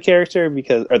for the character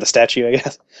or the statue, I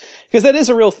guess, because that is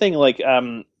a real thing. Like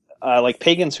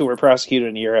pagans who were prosecuted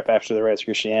in Europe after the rise of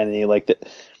Christianity,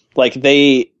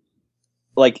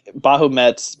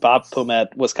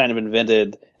 Baphomet was kind of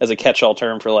invented as a catch-all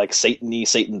term for like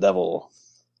Satan devil.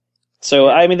 So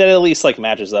I mean that at least like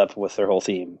matches up with their whole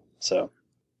theme. So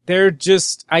they're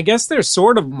just, I guess they're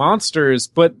sort of monsters,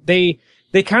 but they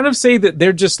kind of say that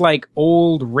they're just like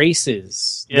old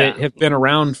races that have been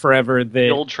around forever. The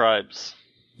old tribes.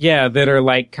 Yeah, that are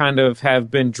like kind of have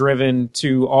been driven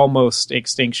to almost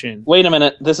extinction. Wait a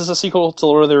minute. This is a sequel to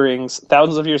Lord of the Rings.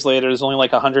 Thousands of years later, there's only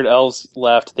like 100 elves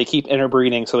left. They keep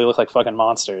interbreeding, so they look like fucking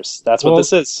monsters. That's what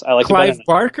this is. I like Clive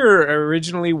Barker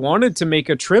originally wanted to make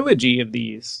a trilogy of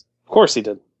these. Of course he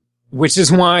did. Which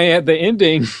is why at the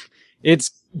ending, it's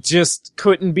just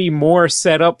couldn't be more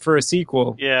set up for a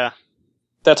sequel. Yeah.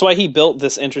 That's why he built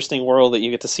this interesting world that you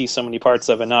get to see so many parts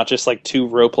of and not just like 2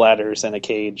 rope ladders and a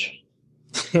cage.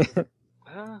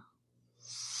 Yeah,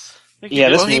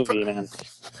 this movie, man.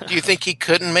 Do you think he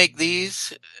couldn't make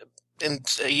these and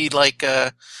he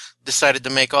decided to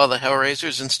make all the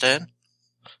Hellraisers instead?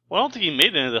 Well, I don't think he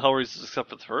made any of the Hellraisers except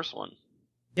for the first one.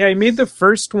 Yeah, he made the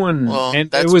first one,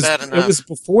 and that's bad enough. It was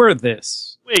before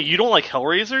this. Wait, you don't like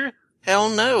Hellraiser? Hell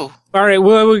no. All right,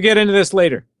 we'll get into this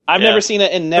later. I've never seen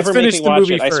it, and never make me watch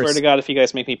it. I swear to God, if you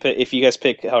guys pick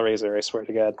Hellraiser, I swear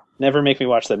to God, never make me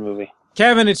watch that movie.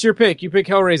 Kevin, it's your pick. You pick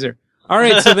Hellraiser. All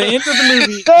right, so the end of the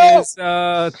movie is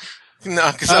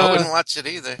no, because I wouldn't watch it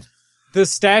either. The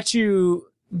statue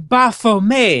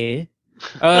Baphomet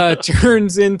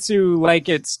turns into like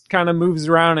it's kind of moves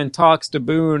around and talks to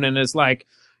Boone and is like,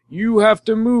 you have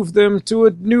to move them to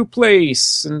a new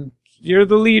place, and you're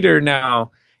the leader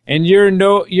now. And you're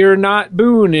not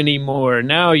Boone anymore.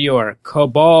 Now you're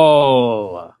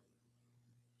Cabal.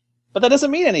 But that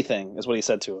doesn't mean anything, is what he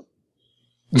said to him.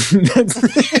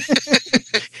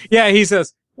 Yeah, he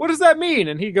says, what does that mean?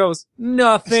 And he goes,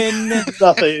 nothing.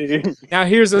 Nothing. Now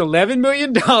here's $11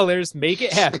 million. Make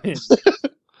it happen.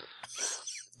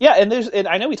 Yeah, and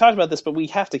I know we talked about this, but we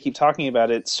have to keep talking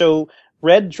about it. So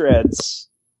Red Dreads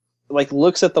like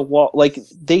looks at the wall, like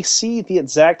they see the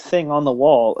exact thing on the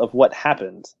wall of what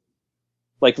happened,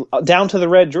 like down to the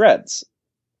red dreads.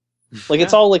 Like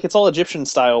it's all Egyptian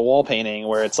style wall painting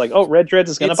where it's like, oh, Red Dreads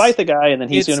is going to bite the guy and then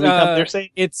he's going to become their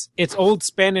saint. It's old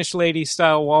Spanish lady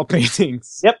style wall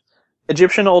paintings. Yep,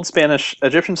 Egyptian Spanish.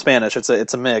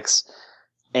 It's a mix,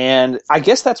 and I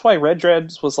guess that's why Red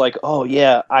Dreads was like, oh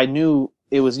yeah, I knew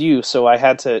it was you, so I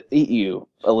had to eat you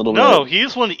a little bit. No, he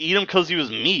just wanted to eat him because he was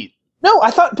meat. No,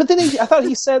 I thought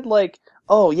he said like,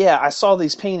 "Oh yeah, I saw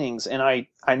these paintings and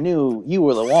I knew you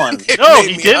were the one." No,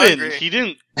 he didn't. Hungry. He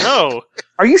didn't. No.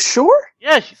 Are you sure?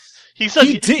 Yeah, he said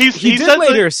he did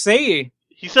later say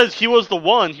he says he was the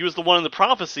one. He was the one in the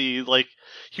prophecy. Like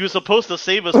he was supposed to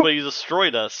save us, but he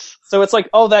destroyed us. So it's like,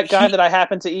 oh, that guy that I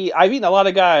happened to eat. I've eaten a lot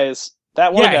of guys.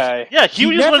 That one guy. Yeah,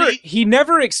 he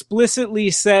never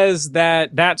explicitly says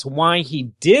that that's why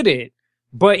he did it.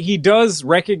 But he does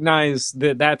recognize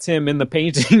that that's him in the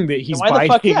painting that he's biting. Why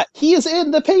the fuck? Yeah, he is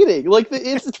in the painting. Like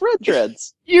it's Red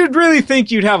Dreads. You'd really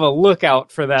think you'd have a lookout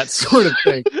for that sort of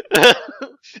thing.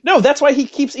 No, that's why he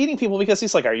keeps eating people, because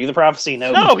he's like, "Are you the prophecy?"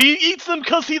 No, he eats them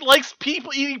because he likes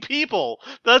people eating people.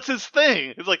 That's his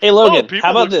thing. It's like, hey Logan,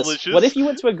 how about this? Delicious. What if you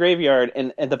went to a graveyard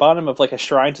and at the bottom of like a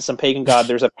shrine to some pagan god,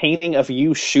 there's a painting of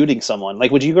you shooting someone?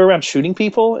 Like, would you go around shooting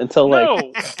people until like? No.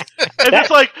 And it's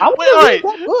like, wait, all right.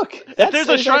 Look, if there's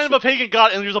a shrine of a pagan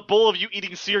god and there's a bowl of you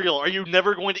eating cereal, are you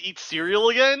never going to eat cereal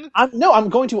again? I'm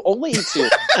going to only eat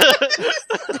cereal.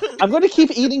 I'm going to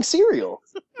keep eating cereal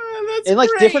in like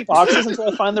different boxes until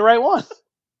I find the right one.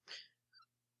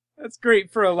 That's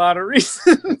great for a lot of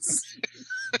reasons.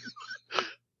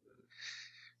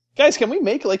 Guys, can we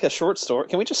make like a short story?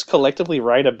 Can we just collectively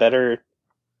write a better?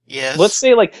 Yes. Let's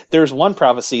say like there's one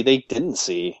prophecy they didn't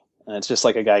see, and it's just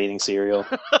like a guy eating cereal.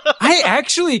 I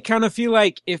actually kind of feel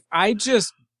like if I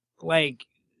just like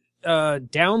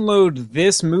download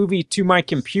this movie to my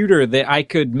computer, that I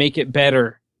could make it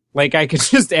better. Like I could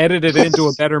just edit it into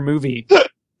a better movie.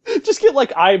 Just get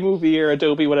like iMovie or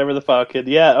Adobe, whatever the fuck, and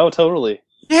totally.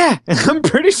 Yeah, I'm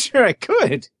pretty sure I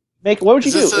could. What would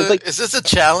you do? Is this a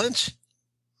challenge?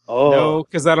 Oh no,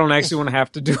 because I don't actually want to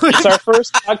have to do it. It's our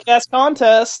first podcast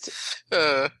contest.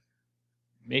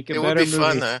 Make a it better would be movie.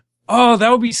 fun though. Oh, that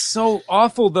would be so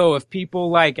awful though if people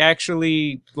like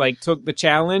actually like took the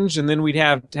challenge and then we'd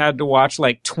had to watch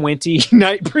like 20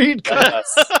 Nightbreed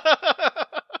cuts.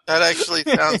 That actually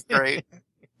sounds great.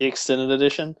 The extended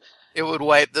edition. It would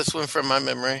wipe this one from my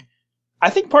memory. I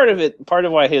think part of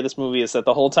why I hate this movie is that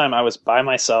the whole time I was by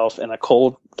myself in a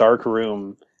cold, dark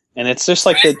room, and it's just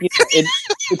like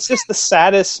it's just the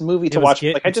saddest movie to watch.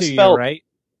 Like I just felt right.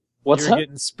 What's You're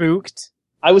getting spooked.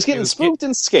 I was getting spooked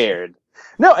and scared.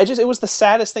 No, it was the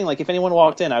saddest thing. Like if anyone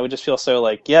walked in, I would just feel so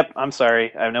like, "Yep, I'm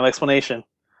sorry. I have no explanation."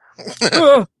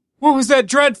 What was that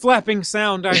dread flapping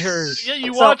sound I heard? Yeah,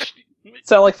 you watched.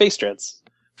 Sound like face dreads.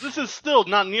 This is still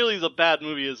not nearly as a bad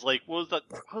movie as like what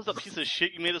was that piece of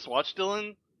shit you made us watch,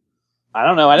 Dylan? I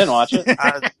don't know. I didn't watch it.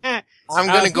 I'm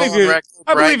going to go on record.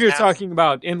 I believe you're talking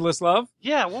about Endless Love.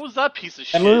 Yeah, what was that piece of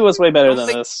shit? That movie was way better than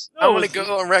this. I want to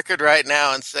go on record right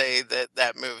now and say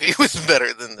that movie was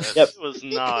better than this. Yep. It was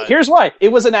not. Here's why. It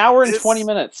was an hour and 20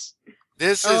 minutes.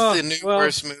 This is the new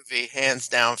worst movie, hands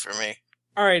down for me.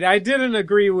 All right, I didn't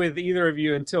agree with either of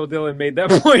you until Dylan made that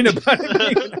point about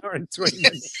it being an hour and 20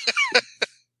 minutes.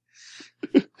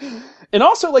 And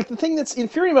also, like, the thing that's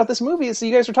infuriating about this movie is that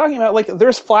you guys are talking about, like,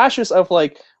 there's flashes of,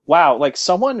 like, wow, like,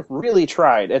 someone really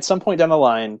tried at some point down the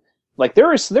line. Like, there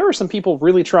are some people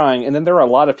really trying, and then there are a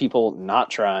lot of people not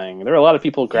trying. There are a lot of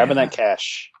people grabbing that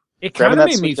cash. It kind of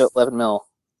made me 11 mil.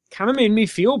 Kind of made me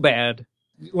feel bad.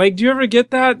 Like, do you ever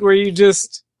get that where you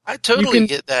just... I totally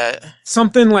get that.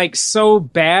 Something like so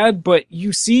bad, but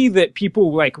you see that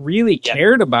people like really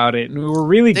cared about it and were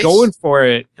really going for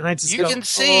it. And I just can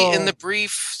see in the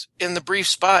brief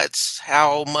spots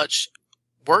how much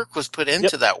work was put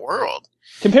into that world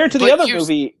compared to the other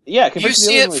movie. Yeah, you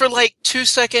see it for like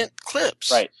 2-second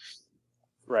clips.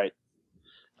 Right.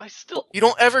 You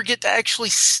don't ever get to actually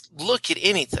look at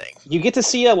anything. You get to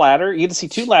see a ladder. You get to see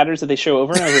two ladders that they show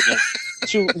over and over again.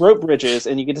 2 rope bridges,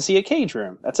 and you get to see a cage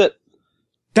room. That's it.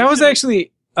 That was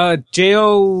actually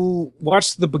Jael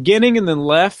watched the beginning and then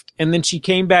left, and then she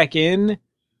came back in,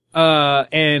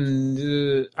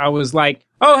 and I was like,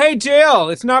 "Oh, hey, Jael!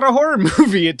 It's not a horror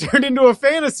movie. It turned into a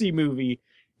fantasy movie."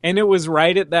 And it was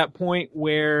right at that point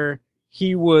where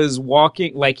he was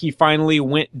walking, like he finally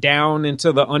went down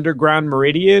into the underground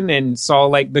meridian and saw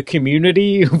like the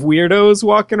community of weirdos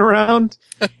walking around.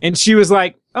 And she was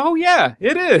like, "Oh yeah,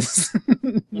 it is."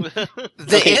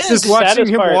 Just watching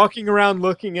him walking around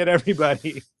looking at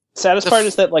everybody. Saddest part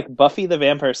is that like Buffy the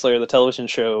Vampire Slayer, the television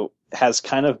show, has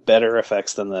kind of better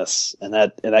effects than this. And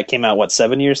that came out,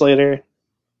 7 years later?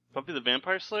 Buffy the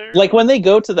Vampire Slayer? Like, when they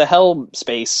go to the hell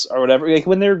space or whatever, like,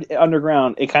 when they're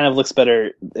underground, it kind of looks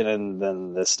better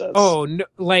than this does. Oh, no,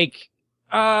 like,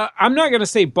 I'm not going to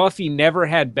say Buffy never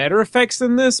had better effects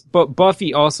than this, but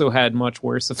Buffy also had much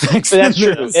worse effects That's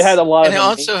true. This. It had a lot and it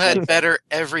also had better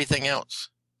everything else.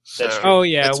 So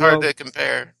it's hard to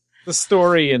compare. The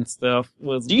story and stuff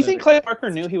was Do you think Clive Barker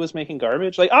knew he was making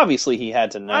garbage? Like, obviously he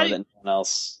had to know that no one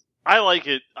else... I like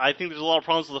it. I think there's a lot of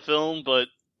problems with the film, but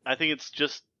I think it's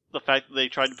just the fact that they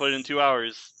tried to put it in 2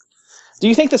 hours. Do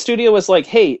you think the studio was like,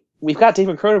 "Hey, we've got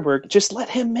David Cronenberg, just let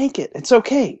him make it. It's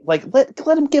okay. Like,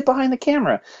 let him get behind the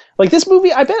camera." Like, this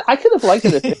movie, I bet I could have liked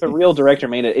it if a real director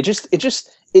made it.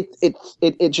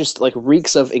 It just like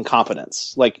reeks of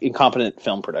incompetence, like incompetent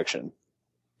film production.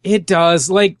 It does.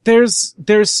 Like, there's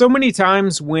so many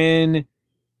times when,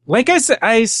 like I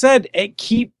said,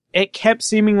 it kept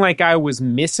seeming like I was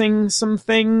missing some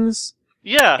things.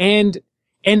 Yeah.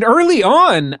 And early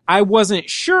on, I wasn't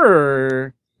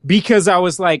sure because I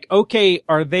was like, okay,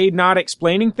 are they not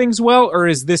explaining things well, or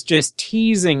is this just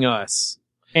teasing us?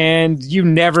 And you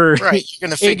never... Right, you're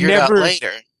going to figure it out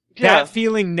later. That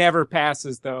feeling never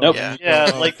passes, though. Nope.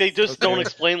 Yeah, like, they just don't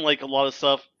explain, like, a lot of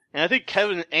stuff. And I think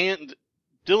Kevin and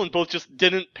Dylan both just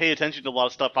didn't pay attention to a lot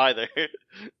of stuff either.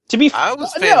 To be I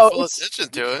was paying full attention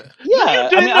to it. Yeah, you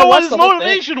didn't know what his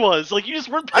motivation was. Like, you just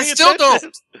weren't paying attention. I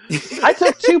still don't. I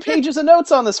took 2 pages of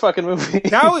notes on this fucking movie.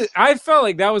 I felt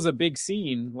like that was a big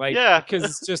scene. Like, because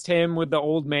it's just him with the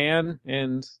old man,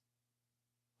 and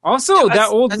also that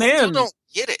old man. I still don't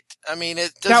get it. I mean,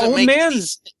 it doesn't make any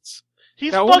sense.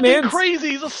 He's fucking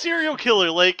crazy. He's a serial killer.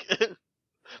 Like,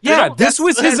 yeah, this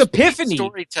was his epiphany.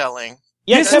 Storytelling.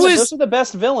 Yeah, those are the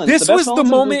best villains. This was the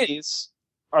moment.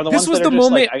 Are the ones that are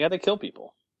just like, I gotta kill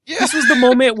people. Yeah. This was the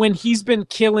moment when he's been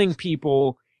killing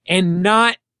people and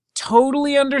not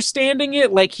totally understanding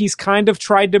it. Like he's kind of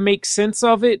tried to make sense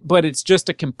of it, but it's just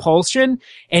a compulsion.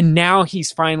 And now he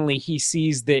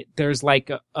sees that there's like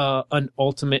an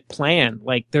ultimate plan.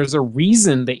 Like there's a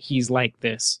reason that he's like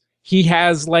this. He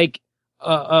has like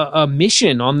a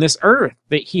mission on this earth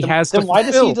that he has to fulfill. Then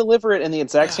why does he deliver it in the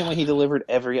exact same way he delivered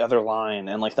every other line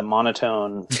and like the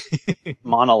monotone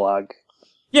monologue?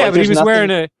 Yeah, like, but he was wearing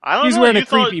a thought...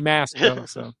 creepy mask though,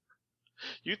 so.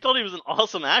 You thought he was an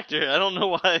awesome actor. I don't know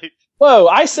why. Whoa,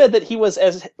 I said that he was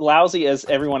as lousy as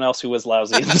everyone else who was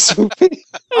lousy in this movie.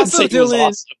 Also, Dylan,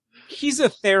 awesome. He's a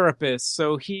therapist,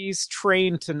 so he's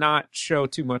trained to not show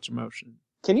too much emotion.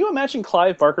 Can you imagine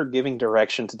Clive Barker giving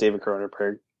direction to David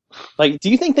Cronenberg? Like,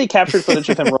 do you think they captured footage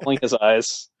of him rolling his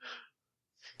eyes?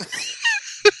 This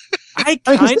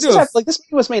movie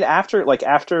was made after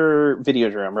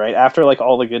Videodrome, right? After like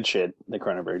all the good shit that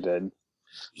Cronenberg did.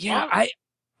 Yeah,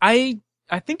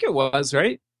 I think it was,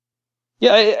 right?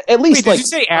 Yeah, at least. Wait, did you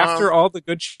say after all the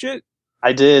good shit?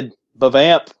 I did.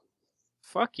 Bavamp.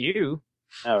 Fuck you.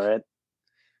 All right.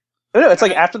 But no, it's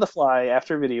like after The Fly,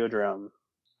 after Videodrome.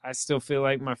 I still feel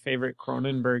like my favorite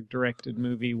Cronenberg directed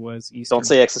movie was Eastern. Don't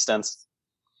say Existence.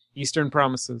 Eastern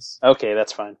Promises. Okay,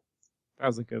 that's fine. That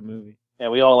was a good movie. Yeah,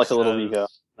 we all like a little Vigo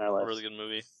in our lives. A really good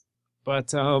movie.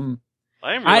 But I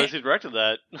didn't realize he directed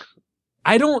that.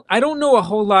 I don't know a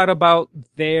whole lot about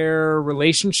their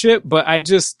relationship, but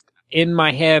in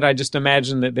my head I just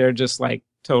imagine that they're just like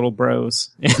total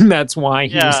bros, and that's why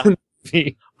he was in the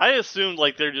movie. I assumed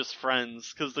like they're just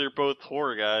friends because they're both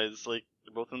horror guys. Like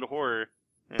they're both into horror.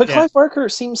 But Clive Barker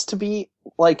seems to be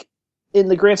like, in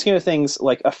the grand scheme of things,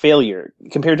 like a failure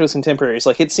compared to his contemporaries.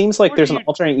 Like it seems like there's an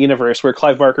alternate universe where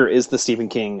Clive Barker is the Stephen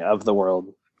King of the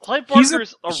world. Clive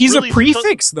Barker's he's a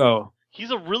prefix though.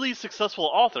 He's a really successful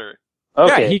author.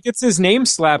 Okay. Yeah, he gets his name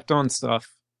slapped on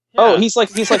stuff. Yeah. Oh, he's like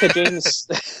a James.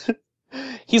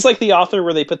 He's like the author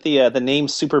where they put the name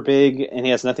super big and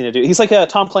he has nothing to do. He's like a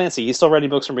Tom Clancy. He's still writing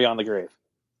books from Beyond the Grave.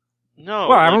 No,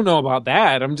 well, I don't know about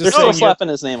that. I'm just they're still slapping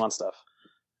his name on stuff.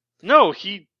 No,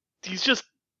 he's just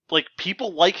like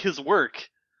people like his work.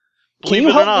 Can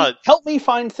you help me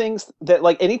find things that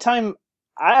like anytime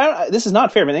this is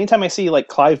not fair, but anytime I see like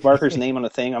Clive Barker's name on a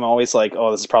thing, I'm always like,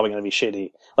 oh, this is probably going to be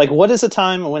shitty. Like, what is a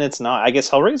time when it's not? I guess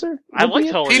Hellraiser? I like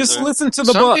Hellraiser. Just listen to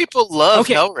the book. Some people love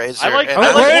Hellraiser. Wait,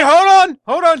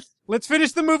 hold on. Let's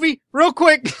finish the movie real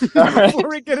quick before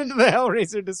we get into the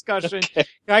Hellraiser discussion. Okay.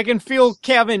 I can feel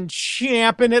Kevin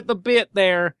champing at the bit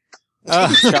there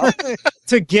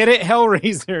to get at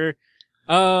Hellraiser.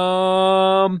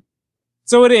 So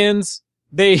it ends.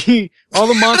 All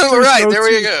the monsters. Right, there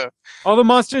we go. All the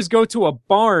monsters go to a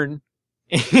barn,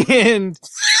 and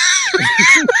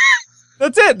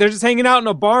that's it. They're just hanging out in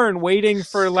a barn waiting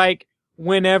for like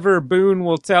whenever Boone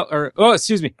will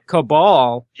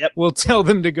Cabal will tell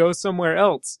them to go somewhere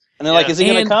else. And they're like, is he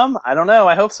going to come? I don't know.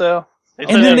 I hope so.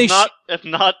 And then if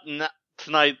not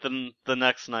tonight, then the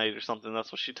next night or something.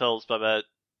 That's what she tells Babette.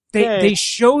 They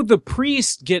show the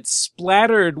priest get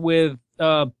splattered with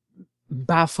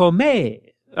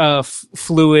Baphomet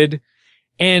fluid,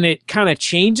 and it kind of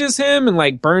changes him and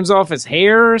like burns off his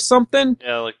hair or something.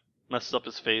 Yeah, like messes up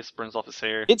his face, burns off his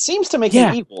hair. It seems to make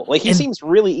him evil. Like he seems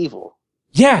really evil.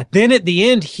 Yeah, then at the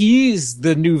end, he's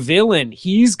the new villain.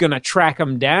 He's gonna track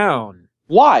him down.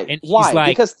 Why? And why?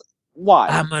 Like, because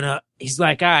why? He's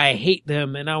like, I hate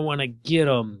them and I want to get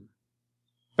them.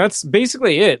 That's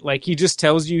basically it. Like he just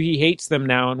tells you he hates them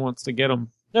now and wants to get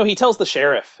them. No, he tells the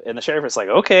sheriff, and the sheriff is like,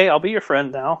 okay, I'll be your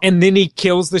friend now. And then he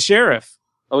kills the sheriff.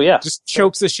 Oh yeah. Just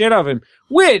chokes the shit out of him.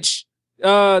 Which,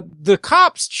 the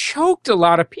cops choked a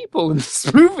lot of people in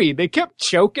this movie. They kept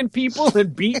choking people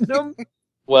and beating them.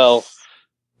 Well,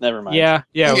 never mind. Yeah.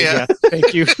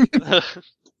 Thank you.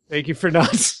 Thank you for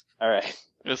not. All right.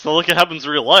 It's not like it happens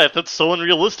in real life. That's so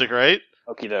unrealistic, right?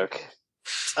 Okie doke.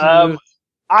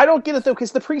 I don't get it though,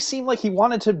 because the priest seemed like he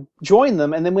wanted to join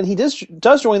them, and then when he does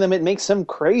join them, it makes him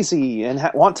crazy and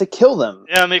want to kill them.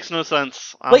 Yeah, it makes no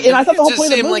sense. And I thought the whole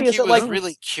point of the movie is that, like, he was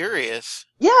really curious.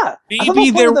 Yeah,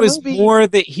 maybe there was more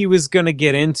that he was going to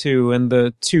get into in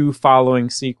the 2 following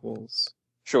sequels.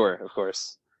 Sure, of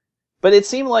course, but it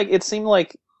seemed like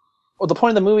the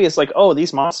point of the movie is like, oh,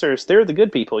 these monsters, they're the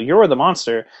good people. You're the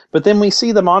monster. But then we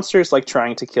see the monsters like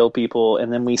trying to kill people,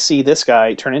 and then we see this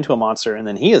guy turn into a monster, and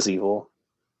then he is evil.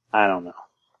 I don't know.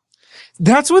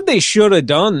 That's what they should have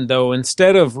done, though.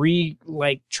 Instead of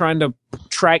trying to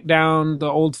track down the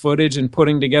old footage and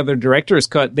putting together director's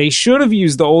cut, they should have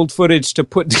used the old footage to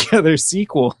put together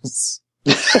sequels.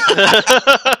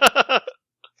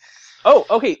 Oh,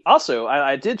 okay. Also,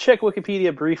 I did check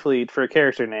Wikipedia briefly for a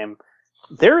character name.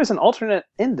 There is an alternate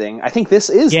ending. I think this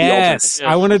is the alternate. Yes,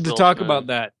 I wanted to talk about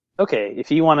that. Okay, if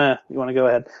you wanna go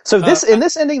ahead. So in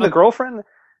this ending, the girlfriend,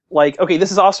 like, okay,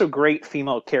 this is also great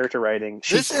female character writing.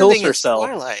 She kills herself.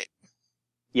 Twilight.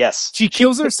 Yes, she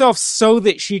kills herself so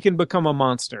that she can become a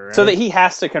monster, right? So that he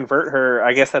has to convert her.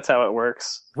 I guess that's how it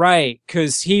works. Right,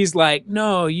 because he's like,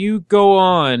 no, you go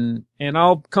on, and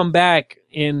I'll come back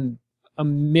in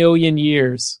 1,000,000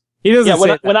 years. He doesn't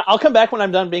say that. I'll come back when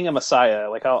I'm done being a messiah.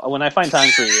 Like, when I find time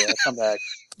for you, I'll come back.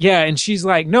 Yeah, and she's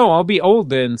like, no, I'll be old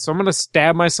then, so I'm going to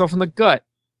stab myself in the gut.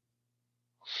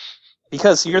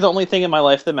 Because you're the only thing in my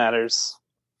life that matters.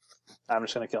 I'm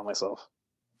just going to kill myself.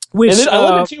 Which, and then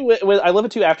I love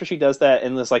it too after she does that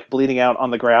and is like bleeding out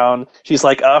on the ground. She's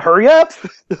like, hurry up!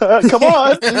 Come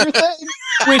on, do your thing!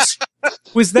 Which,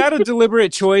 was that a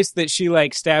deliberate choice that she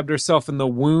like stabbed herself in the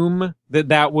womb?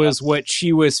 That was what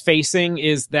she was facing,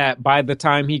 is that by the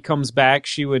time he comes back,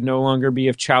 she would no longer be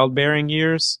of childbearing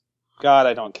years? God,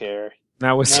 I don't care.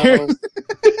 That was serious.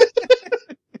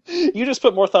 You just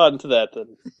put more thought into that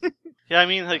than... Yeah, I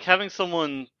mean, like, having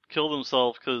someone kill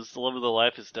themselves because the love of their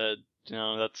life is dead,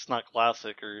 that's not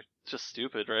classic, or just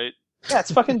stupid, right? Yeah,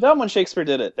 it's fucking dumb when Shakespeare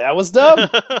did it. That was dumb.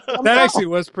 That actually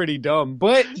was pretty dumb.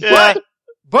 But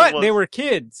they were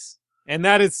kids. And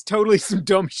that is totally some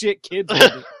dumb shit kids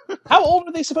did. How old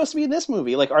are they supposed to be in this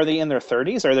movie? Like, are they in their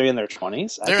 30s? Are they in their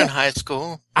 20s? They're in high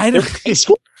school. I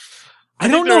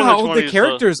don't know how old the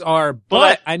characters are,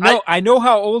 but I know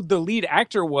how old the lead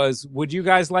actor was. Would you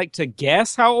guys like to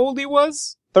guess how old he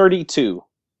was? 32.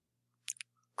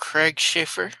 Craig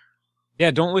Schiffer. Yeah,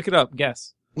 don't look it up.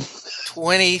 Guess.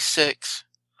 26.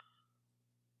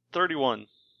 31.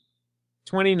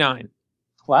 29.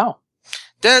 Wow.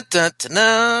 Dun, dun, dun,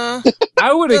 dun.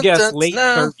 I would have guessed late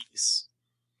 30s.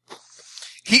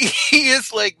 He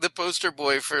is like the poster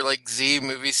boy for like Z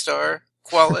movie star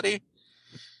quality.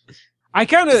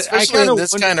 Especially in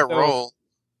this kind of role.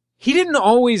 He didn't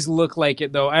always look like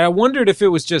it, though. I wondered if it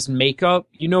was just makeup.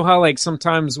 You know how, like,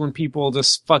 sometimes when people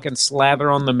just fucking slather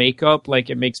on the makeup,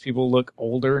 like, it makes people look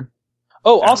older?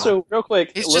 Oh, also, real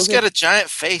quick. He's just got a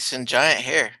giant face and giant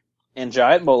hair. And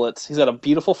giant mullets. He's got a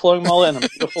beautiful flowing mullet and a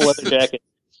beautiful leather jacket.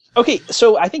 Okay,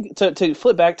 so I think to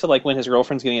flip back to, like, when his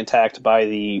girlfriend's getting attacked by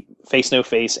the Face No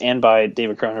Face and by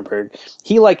David Cronenberg,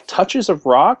 he, like, touches a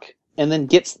rock and then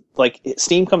gets, like,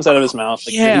 steam comes out of his mouth.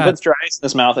 Like, he puts dry ice in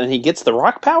his mouth and he gets the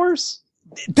rock powers?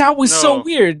 That was so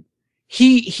weird.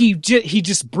 He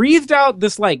just breathed out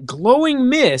this, like, glowing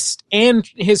mist and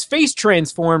his face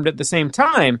transformed at the same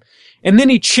time. And then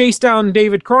he chased down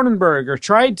David Cronenberg, or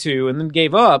tried to, and then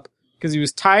gave up because he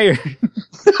was tired.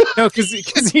 No, because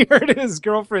he heard his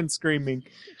girlfriend screaming.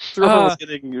 Throat was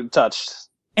getting touched.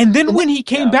 And then when he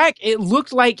came back, it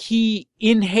looked like he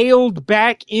inhaled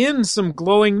back in some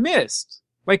glowing mist.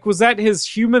 Like, was that his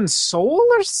human soul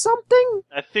or something?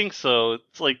 I think so.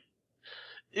 It's like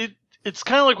it's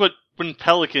kind of like when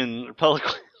Pelican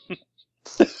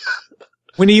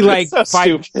when he like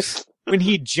so when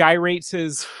he gyrates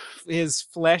his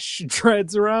flesh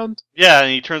treads around. Yeah,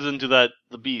 and he turns into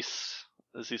the beast,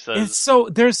 as he says.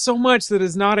 There's so much that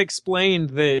is not explained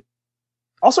that.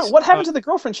 Also, what happened to the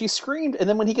girlfriend? She screamed, and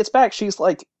then when he gets back, she's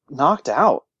like knocked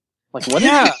out. Like, what?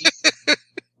 Yeah.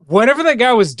 Whatever that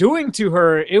guy was doing to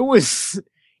her,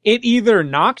 it either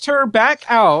knocked her back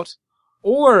out,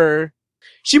 or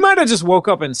she might have just woke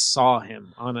up and saw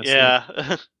him, honestly.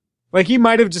 Yeah. Like, he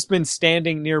might have just been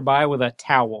standing nearby with a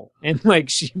towel, and, like,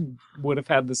 she would have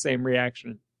had the same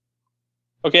reaction.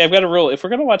 Okay, I've got a rule. If we're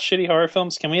going to watch shitty horror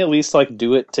films, can we at least, like,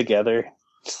 do it together?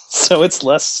 So it's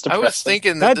less depressing. I was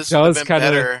thinking that this would have been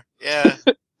better. Yeah.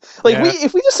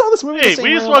 If we just saw this movie in the same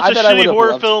we just room, watched a shitty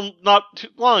horror film not too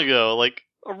long ago. Like,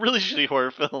 a really shitty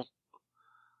horror film.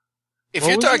 If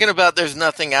you're talking about There's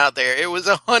Nothing Out There, it was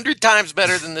 100 times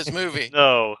better than this movie.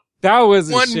 No. That was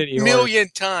a 1 shitty million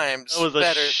times That was a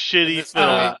better shitty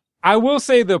film. I will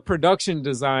say the production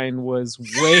design was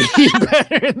way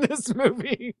better in this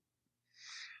movie.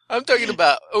 I'm talking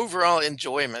about overall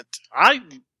enjoyment. I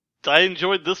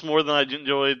enjoyed this more than I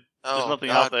enjoyed There's Nothing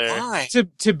Out There. Why?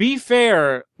 To be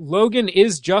fair, Logan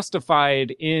is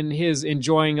justified in his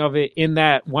enjoying of it, in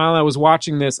that while I was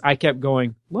watching this, I kept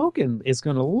going, Logan is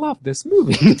going to love this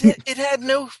movie. It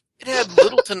had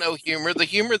little to no humor. The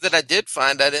humor that I did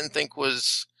find, I didn't think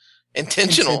was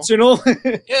intentional.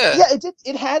 Yeah.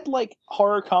 It had like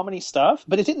horror comedy stuff,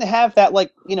 but it didn't have that,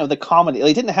 like, the comedy.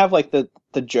 It didn't have like the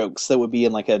jokes that would be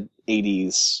in like a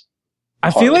 80s. I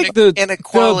feel like the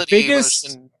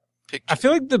biggest. Picture. I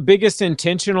feel like the biggest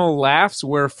intentional laughs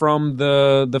were from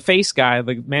the face guy,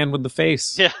 the man with the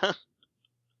face. Yeah.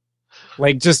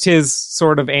 Like, just his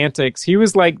sort of antics. He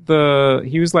was like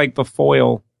the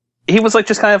foil. He was like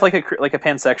just kind of like a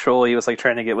pansexual. He was like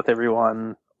trying to get with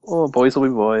everyone. Oh, boys will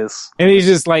be boys. And he's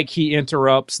just like, he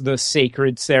interrupts the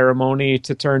sacred ceremony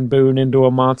to turn Boone into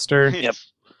a monster. Yep.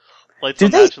 Do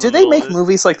they make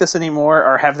movies like this anymore,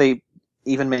 or have they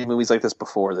even made movies like this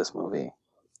before this movie?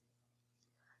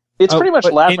 It's pretty much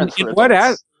Labyrinth for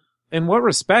adults. In what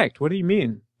respect? What do you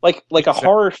mean? Like a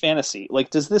horror fantasy.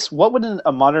 Like, what would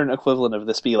a modern equivalent of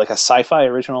this be? Like a sci-fi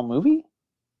original movie?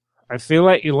 I feel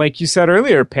like you said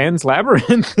earlier, Pan's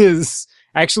Labyrinth is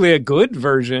actually a good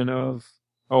version of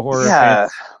a horror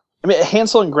fantasy. I mean,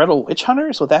 Hansel and Gretel Witch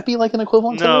Hunters? Would that be like an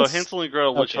equivalent to this? No, Hansel and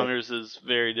Gretel Witch Hunters is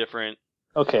very different.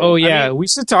 Okay. Oh, yeah. We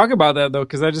should talk about that, though,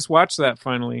 because I just watched that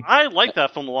finally. I like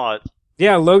that film a lot.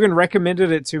 Yeah, Logan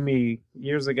recommended it to me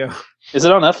years ago. Is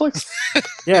it on Netflix?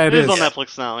 Yeah, it is. It is on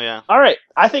Netflix now, yeah. All right.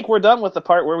 I think we're done with the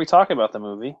part where we talk about the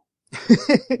movie.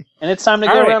 And it's time to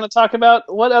go around and talk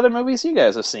about what other movies you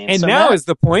guys have seen. And so now is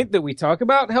the point that we talk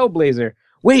about Hellblazer.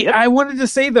 Wait, I wanted to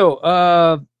say,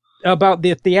 though, about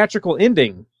the theatrical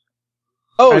ending.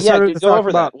 Oh, go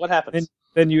over that. What happened? And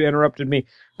then you interrupted me.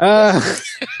 Then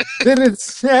it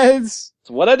says... It's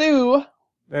what I do.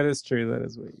 That is true. That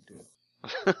is what you do.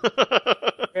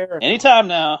 Anytime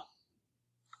now.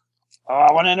 Oh,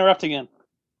 I want to interrupt again.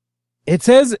 It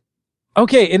says,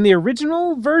 okay, in the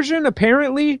original version,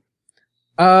 apparently,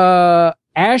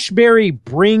 Ashbury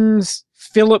brings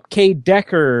Philip K.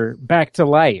 Decker back to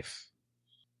life.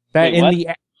 That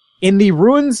in the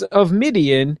ruins of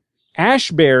Midian,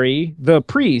 Ashbury, the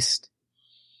priest,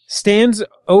 stands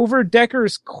over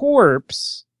Decker's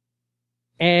corpse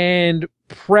and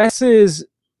presses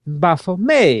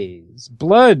Baphomet's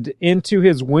blood into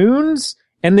his wounds,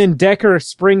 and then Decker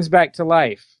springs back to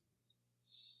life.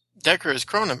 Decker is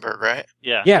Cronenberg, right?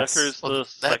 Yeah. Yes. Decker's the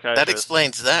that psychiatrist.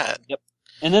 explains that. Yep.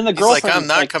 And then the girlfriend... He's like, I'm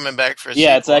not coming back for a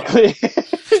Yeah, sequel.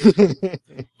 exactly.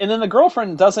 And then the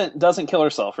girlfriend doesn't kill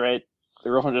herself, right? The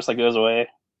girlfriend just goes away.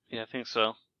 Yeah, I think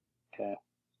so. Okay.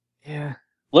 Yeah.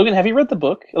 Logan, have you read the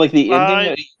book? Like the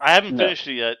ending? I haven't finished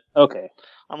it yet. Okay.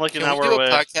 I'm like an Can hour we do away. a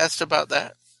podcast about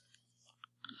that?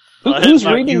 Who's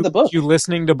reading the book? You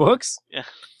listening to books? Yeah.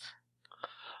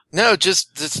 No,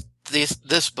 just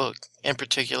this book in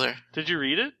particular. Did you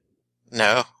read it?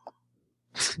 No.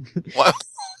 Why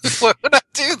would I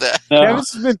do that? No.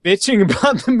 Kevin's been bitching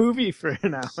about the movie for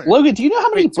an hour. Logan, do you know how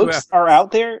many books are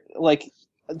out there? Like,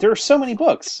 there are so many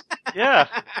books. Yeah.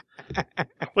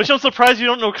 Which I'm surprised you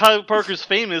don't know Kyle Parker's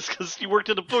famous because he worked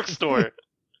at a bookstore.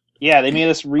 Yeah, they made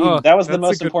us read. That was the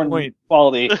most important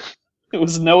quality. It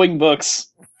was knowing books.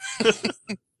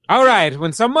 All right,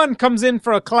 when someone comes in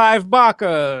for a Clive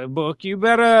Barker book, you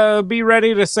better be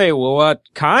ready to say, well, what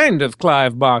kind of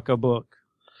Clive Barker book?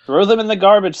 Throw them in the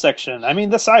garbage section. I mean,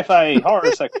 the sci-fi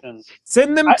horror section.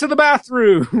 Send them to the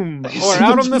bathroom or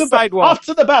out on the sidewalk. Off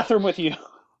to the bathroom with you.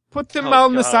 Put them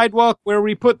on the sidewalk where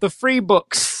we put the free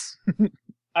books.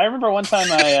 I remember one time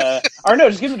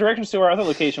just give them directions to our other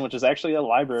location, which is actually a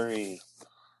library.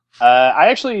 I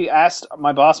actually asked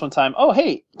my boss one time, oh,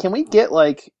 hey, can we get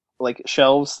like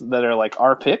shelves that are like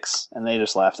our picks? And they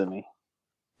just laughed at me.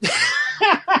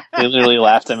 They literally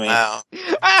laughed at me. Wow.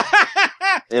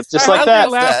 It's just like that.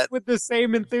 They laughed with the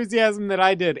same enthusiasm that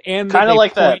I did, and kind of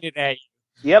like that. At you.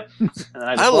 Yep. And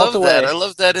I love that. I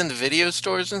love that in the video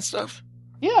stores and stuff.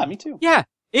 Yeah, me too. Yeah,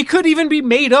 it could even be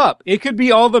made up. It could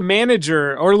be all the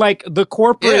manager or like the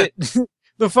corporate,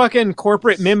 the fucking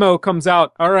corporate memo comes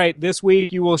out. All right, this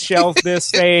week you will shelf this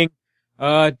saying,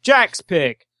 Jack's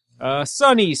pick,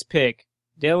 Sonny's pick,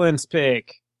 Dylan's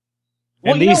pick,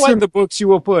 and these are the books you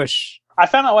will push. I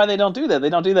found out why they don't do that. They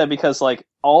don't do that because, like,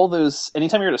 all those...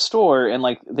 Anytime you're at a store and,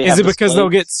 like, they have... Is it because they'll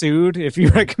get sued if you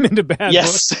recommend a bad book?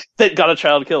 Yes, that got a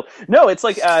child killed. No, it's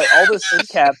like all those end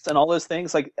caps and all those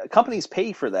things, like, companies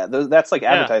pay for that. That's, like,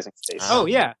 advertising space. Oh,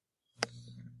 yeah.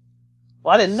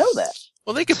 Well, I didn't know that.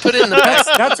 Well, they could put it in the back.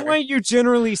 That's why you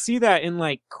generally see that in,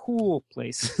 like, cool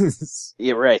places.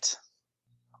 Yeah, right.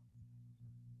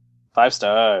 5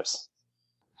 stars.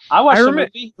 I watched the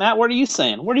movie. Matt, what are you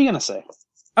saying? What are you going to say?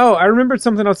 Oh, I remembered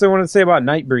something else I wanted to say about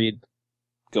Nightbreed.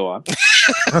 Go on.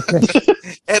 Okay.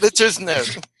 Editor's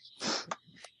note.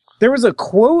 There was a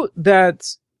quote that...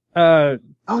 oh,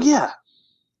 yeah.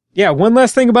 Yeah, one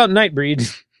last thing about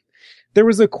Nightbreed. There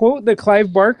was a quote that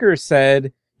Clive Barker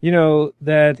said,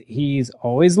 that he's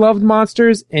always loved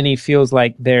monsters and he feels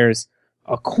like there's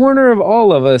a corner of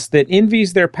all of us that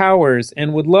envies their powers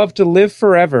and would love to live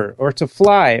forever or to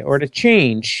fly or to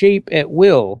change shape at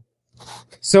will.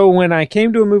 So when I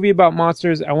came to a movie about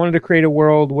monsters, I wanted to create a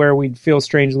world where we'd feel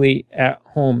strangely at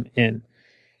home in.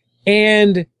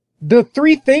 And the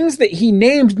 3 things that he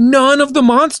named, none of the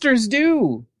monsters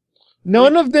do.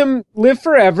 None of them live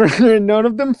forever, none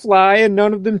of them fly, and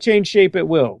none of them change shape at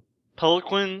will.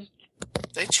 Pelican,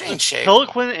 They change shape.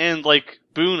 Pelican and like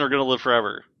Boone are gonna live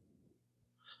forever.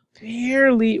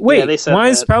 Barely. Wait, why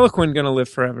is Pelican gonna live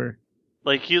forever?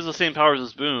 Like, he has the same powers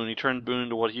as Boone. He turned Boone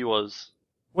into what he was.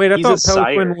 Wait, I thought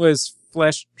Pelican was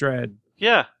Flesh Dread.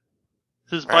 Yeah.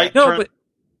 His bite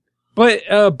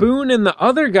But Boone and the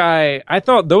other guy, I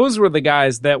thought those were the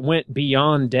guys that went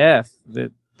beyond death.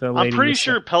 I'm pretty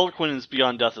sure Pelican is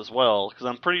beyond death as well, because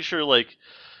I'm pretty sure, like,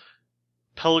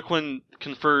 Pelican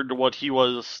conferred what he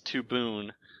was to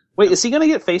Boone. Wait, is he gonna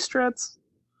get face dreads?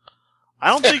 I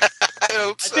don't think... I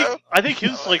hope so. I think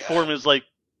his, like, form is, like,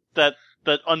 that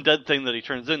undead thing that he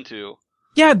turns into.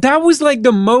 Yeah, that was, like,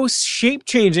 the most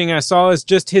shape-changing I saw, is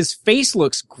just his face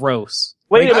looks gross.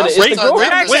 Wait a minute,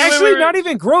 actually, not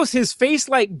even gross. His face,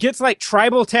 like, gets, like,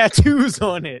 tribal tattoos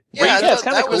on it. Yeah,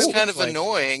 that was kind of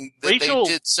annoying that they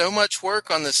did so much work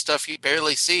on this stuff you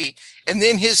barely see, and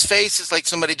then his face is like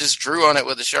somebody just drew on it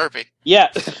with a Sharpie. Yeah,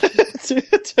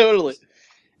 totally.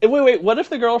 Wait, what if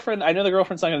the girlfriend, I know the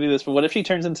girlfriend's not going to do this, but what if she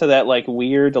turns into that, like,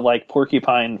 weird, like,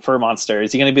 porcupine fur monster?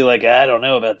 Is he going to be like, I don't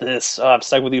know about this. Oh, I'm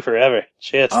stuck with you forever.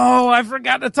 Shit. Oh, I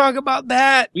forgot to talk about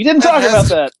that. We didn't talk about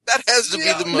that. That has to be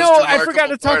the most No, I forgot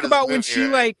to talk about when she,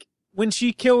 like, when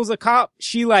she kills a cop,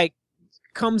 she, like,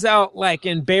 comes out, like,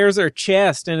 and bares her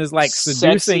chest and is, like,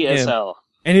 seducing him. As hell.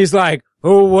 And he's like,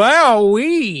 oh, wow,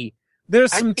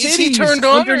 there's some titties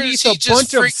underneath a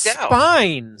bunch of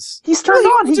spines. He's turned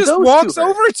on. He just walks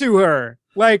over to her.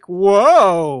 Like,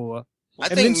 whoa. I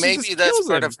think maybe that's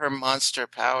part of her monster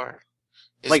power.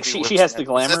 Like, she has the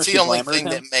glamour. That's the only thing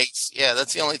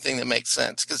that makes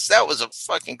sense. Because that was a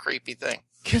fucking creepy thing.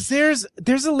 Because there's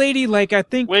a lady, like, I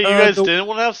think... Wait, you guys didn't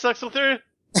want to have sex with her?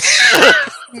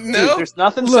 No. Dude, there's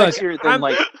nothing sexier than,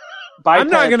 like... I'm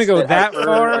not going to go that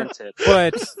far,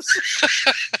 but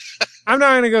I'm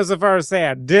not going to go so far as to say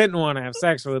I didn't want to have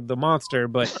sex with the monster,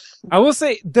 but I will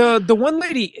say the one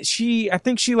lady, I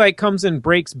think she like comes and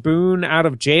breaks Boone out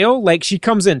of jail. Like she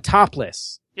comes in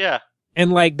topless. Yeah.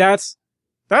 And like, that's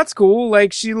cool.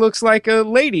 Like she looks like a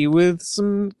lady with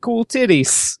some cool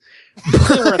titties. They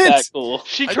weren't that cool.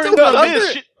 She turned into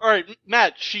Miz. Alright,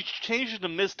 Matt, she changed into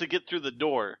Miz to get through the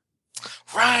door.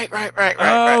 Right.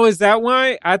 Oh, is that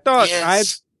why? I thought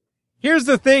here's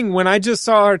the thing. When I just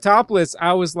saw her topless,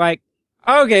 I was like,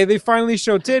 okay, they finally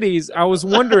show titties. I was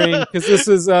wondering, because this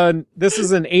is an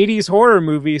 80s horror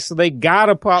movie, so they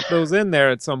gotta pop those in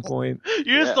there at some point.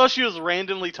 You just thought she was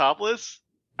randomly topless?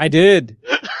 I did.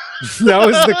 That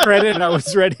was the credit I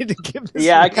was ready to give this.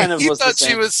 Yeah, I kind of was. You thought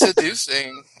she was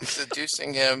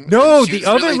seducing him. No, the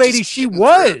other lady, she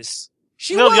was.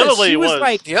 The other lady was.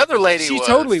 Like, the other lady she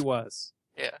totally was.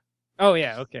 Yeah. Oh,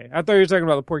 yeah, okay. I thought you were talking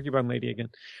about the porcupine lady again.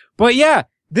 But yeah,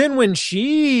 then when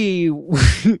she's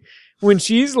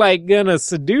like gonna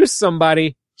seduce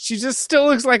somebody, she just still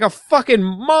looks like a fucking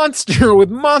monster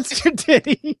with monster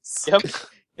titties. Yep.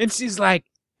 And she's like,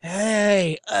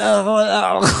 hey,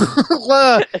 and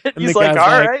he's like,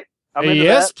 all right.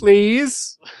 Yes,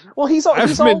 please. Well,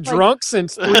 I've been drunk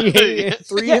since 3 in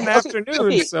the afternoon.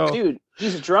 Okay, so, dude,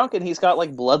 he's drunk and he's got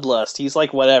like bloodlust. He's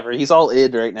like whatever. He's all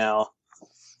id right now.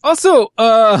 Also,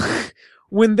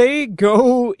 when they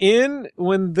go in,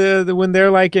 when their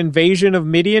like invasion of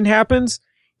Midian happens,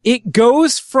 it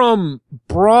goes from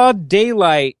broad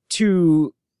daylight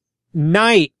to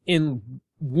night in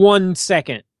 1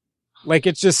 second. Like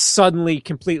it's just suddenly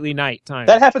completely nighttime.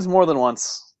 That happens more than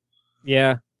once.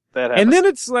 Yeah. That happens. And then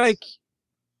it's like,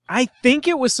 I think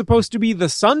it was supposed to be the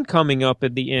sun coming up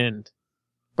at the end,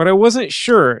 but I wasn't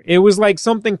sure. It was like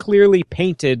something clearly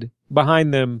painted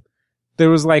behind them. There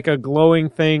was like a glowing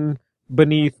thing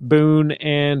beneath Boone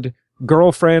and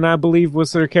girlfriend, I believe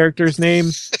was her character's name.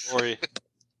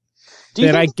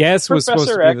 That I guess was supposed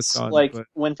to be the sun. Like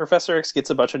when Professor X gets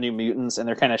a bunch of new mutants and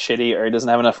they're kind of shitty or he doesn't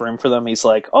have enough room for them, he's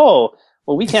like, oh,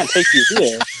 well, we can't take you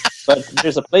here, but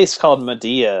there's a place called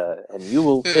Medea and you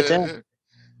will fit in.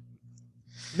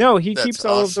 No, he keeps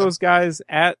all of those guys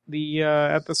at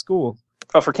the school.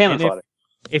 Oh, for cannon fodder.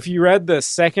 If you read the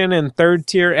second and third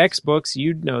tier X books,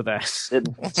 you'd know that.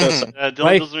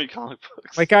 Dylan doesn't read comic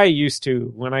books. Like I used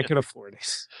to when I could afford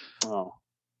it. Oh.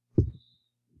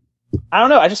 I don't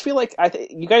know. I just feel like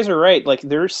you guys are right. Like,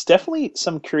 there's definitely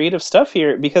some creative stuff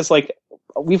here because, like,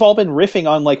 we've all been riffing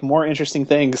on like more interesting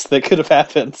things that could have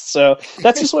happened. So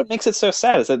that's just what makes it so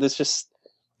sad. Is that this just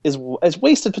is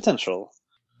wasted potential.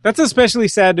 That's especially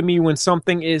sad to me when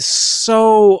something is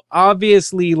so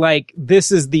obviously like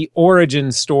this is the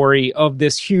origin story of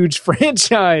this huge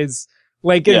franchise.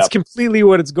 Like it's completely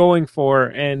what it's going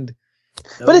for,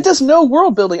 but it does no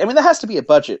world building. I mean, that has to be a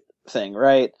budget thing,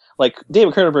 right? Like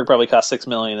David Cronenberg probably cost $6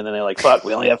 million, and then they're like, "Fuck,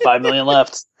 we only have $5 million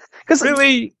left." Because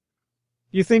really,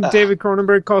 You think David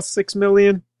Cronenberg cost $6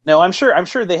 million? No, I'm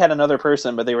sure they had another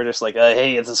person, but they were just like,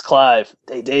 hey, it's this Clive.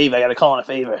 Hey, Dave, I got to call in a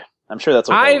favor. I'm sure that's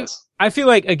what that was. I feel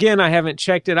like, again, I haven't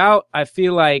checked it out. I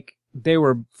feel like they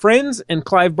were friends, and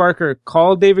Clive Barker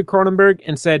called David Cronenberg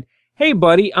and said, hey,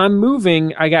 buddy, I'm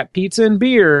moving. I got pizza and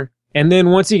beer. And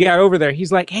then once he got over there,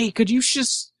 he's like, hey, could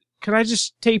I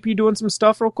just tape you doing some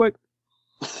stuff real quick?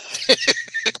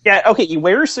 Yeah, okay, you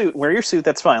wear your suit. Wear your suit,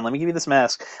 that's fine. Let me give you this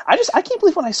mask. I can't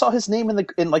believe when I saw his name in the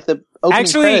opening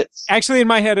credits. Actually, in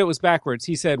my head, it was backwards.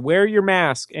 He said, wear your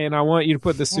mask, and I want you to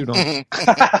put the suit on.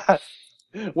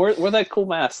 Wear that cool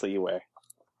mask that you wear.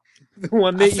 The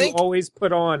one that you always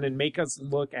put on and make us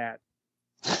look at.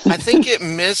 I think it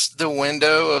missed the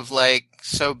window of, like,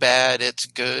 so bad it's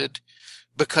good,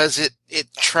 because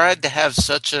it tried to have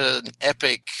such an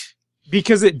epic...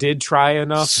 Because it did try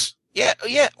enough? Yeah,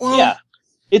 well... Yeah.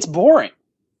 It's boring.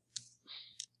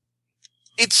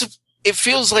 It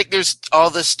feels like there's all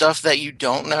this stuff that you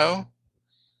don't know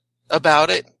about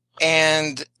it,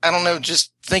 and I don't know,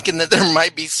 just thinking that there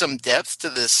might be some depth to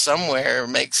this somewhere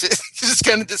makes it just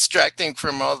kind of distracting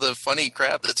from all the funny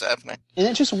crap that's happening. And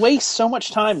it just wastes so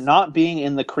much time not being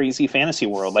in the crazy fantasy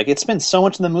world. Like, it spends so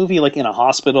much in the movie, like, in a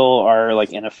hospital or,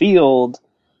 like, in a field,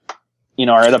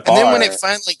 or at a bar. And then when it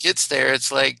finally gets there,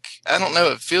 it's like, I don't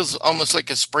know, it feels almost like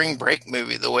a spring break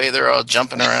movie, the way they're all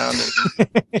jumping around.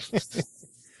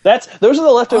 Those are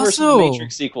the leftovers from the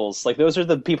Matrix sequels. Like, those are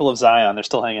the people of Zion. They're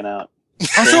still hanging out.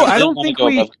 Also, I don't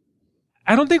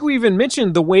think we even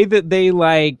mentioned the way that they,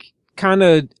 like, kind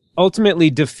of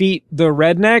ultimately defeat the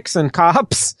rednecks and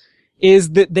cops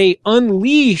is that they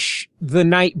unleash the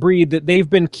Nightbreed that they've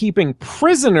been keeping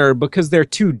prisoner because they're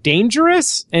too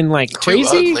dangerous and, like,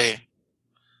 crazy. Too ugly.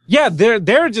 Yeah,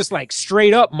 they're just, like,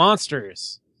 straight up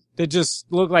monsters. They just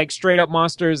look like straight up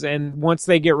monsters, and once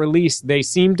they get released, they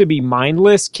seem to be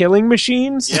mindless killing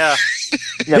machines. Yeah.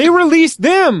 They released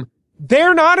them.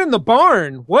 They're not in the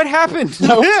barn. What happened to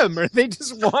them? Are they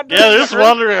just wandering? Yeah, they're just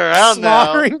wandering around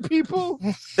slaughtering people?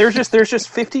 There's just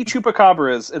 50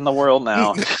 chupacabras in the world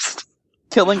now.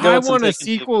 Killing goats. I want a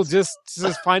sequel just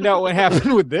to find out what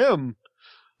happened with them.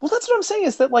 Well, that's what I'm saying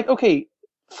is that, like, okay,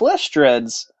 Flesh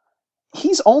Dreads, he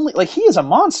is a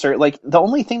monster. Like, the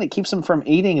only thing that keeps him from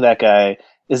eating that guy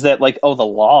is that, like, the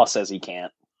law says he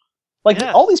can't. Like,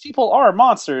 all these people are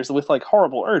monsters with, like,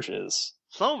 horrible urges.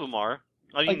 Some of them are.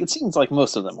 I mean, it seems like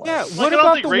most of them were. Yeah, what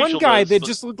about the one guy that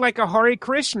just looked like a Hare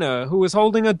Krishna who was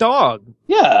holding a dog?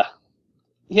 Yeah.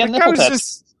 He had nipple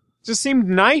tats. Just seemed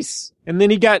nice. And then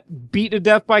he got beat to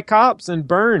death by cops and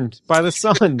burned by the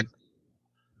sun.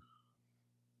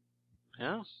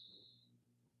 Yeah.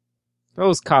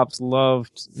 Those cops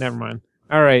loved... Never mind.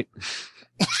 All right.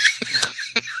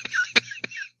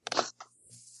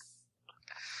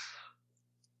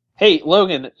 Hey,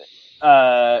 Logan,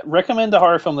 recommend a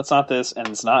horror film that's not this and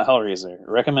it's not Hellraiser.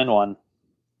 Recommend one.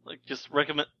 Like, just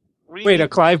recommend... Wait, a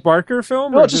Clive Barker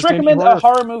film? No, just recommend a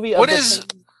horror movie.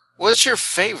 What's your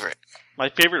favorite? My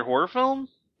favorite horror film?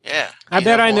 Yeah. I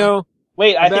bet I know.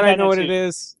 Wait, I bet I know what it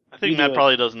is. I think Matt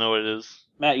probably doesn't know what it is.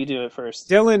 Matt, you do it first.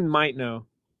 Dylan might know.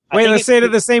 Wait, let's say it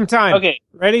at the same time. Okay.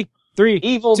 Ready? 3,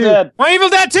 Evil 2. Dead. My Evil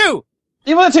Dead 2!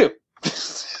 Evil Dead 2!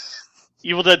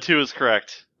 Evil Dead 2 is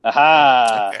correct.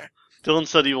 Aha! Okay. Dylan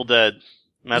said Evil Dead.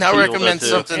 Matt now said recommend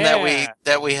something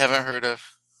that we haven't heard of.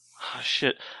 Oh,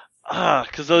 shit.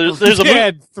 Because there's a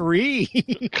movie.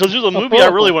 3. Because there's a movie I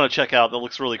really want to check out that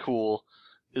looks really cool.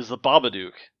 Is The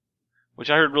Babadook, which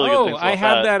I heard really good things about. I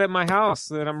have that at my house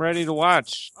that I'm ready to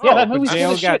watch. Yeah, that movie's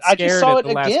Dale got I just saw scared it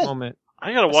at the again. last moment.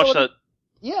 I gotta watch that.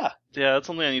 Yeah. Yeah, that's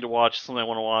something I need to watch. Something I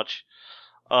want to watch.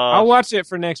 I'll watch it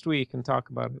for next week and talk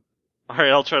about it. All right,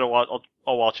 I'll try to watch.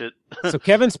 I'll watch it. So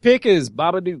Kevin's pick is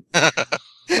Babadook.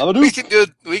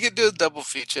 Babadook. We could do a double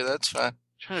feature. That's fine.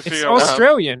 It's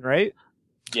Australian, right?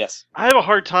 Yes. I have a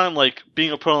hard time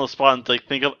being put on the spot and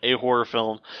think of a horror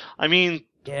film. I mean,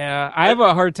 yeah, I have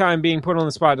a hard time being put on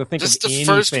the spot to think just of the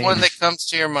anything. first one that comes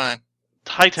to your mind.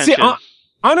 High Tension. See,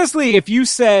 honestly, if you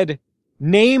said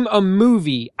name a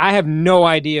movie, I have no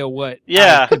idea what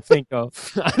I could think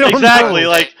of. I don't exactly. know.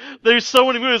 Like, there's so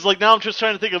many movies. Like, now I'm just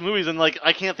trying to think of movies, and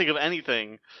I can't think of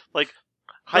anything. Like,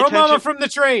 High Tension. Mama from the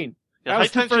Train. Yeah, High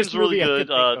Tension's really good.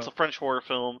 It's a French horror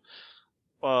film.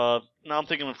 Now I'm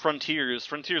thinking of Frontiers.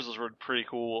 Frontiers was pretty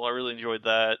cool. I really enjoyed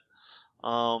that.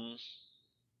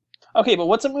 Okay, but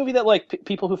what's a movie that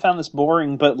people who found this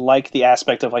boring but like the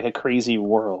aspect of a crazy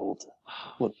world?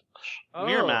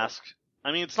 Mirror Mask.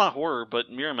 I mean, it's not horror,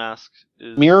 but Mirror Mask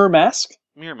is... Mirror Mask?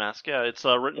 Mirror Mask, yeah. It's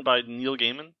written by Neil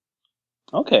Gaiman.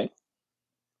 Okay.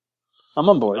 I'm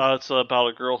on board. It's about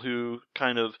a girl who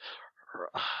kind of...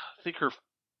 I think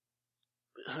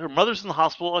her mother's in the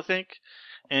hospital, I think,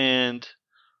 and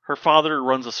her father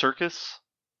runs a circus,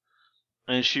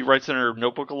 and she writes in her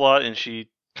notebook a lot, and she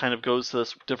kind of goes to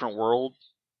this different world,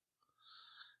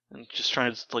 and just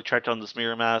trying to like track down this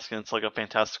mirror mask, and it's like a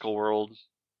fantastical world.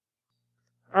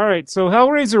 All right, so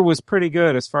Hellraiser was pretty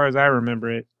good as far as I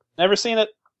remember it. Never seen it.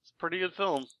 It's a pretty good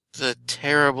film. It's a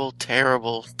terrible,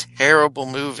 terrible, terrible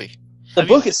movie. The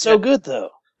book is so good, though.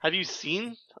 Have you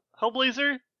seen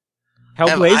Hellblazer?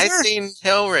 Hellblazer? Have I seen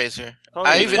Hellraiser? Oh,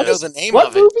 I yeah. even know the name What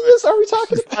of it. movies are we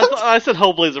talking about? I said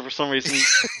Hellblazer for some reason.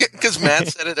 Because Matt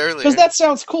said it earlier. Because that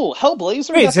sounds cool.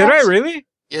 Hellblazer? Wait, That did I sounds- really?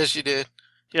 Yes, you did.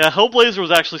 Yeah, Hellblazer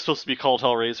was actually supposed to be called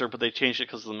Hellraiser, but they changed it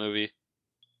because of the movie.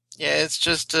 Yeah, it's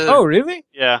just Oh, really?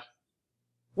 Yeah.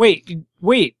 Wait.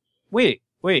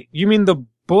 You mean the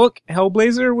book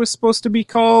Hellblazer was supposed to be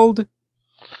called?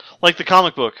 Like the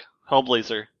comic book,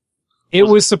 Hellblazer. It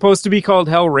was supposed to be called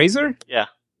Hellraiser? Yeah.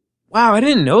 Wow, I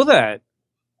didn't know that.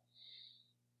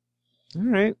 All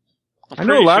right. I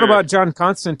know a lot about John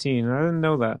Constantine. I didn't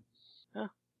know that. I'm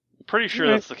pretty sure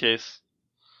All right. that's the case.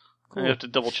 Cool. I have to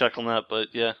double check on that, but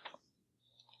yeah.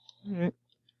 All right.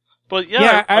 But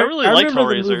yeah, I really like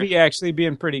remember Hellraiser. the movie actually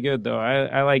being pretty good, though.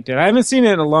 I liked it. I haven't seen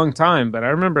it in a long time, but I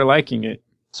remember liking it.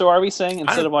 So are we saying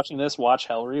instead of watching this, watch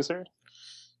Hellraiser?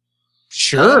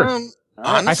 Sure.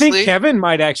 Honestly, I think Kevin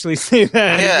might actually say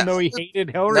that, Yeah. even though he hated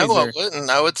Hellraiser. No, I wouldn't.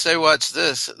 I would say watch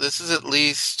this. This is at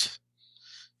least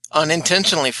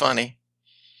unintentionally funny.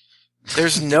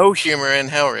 There's no humor in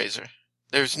Hellraiser.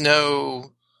 There's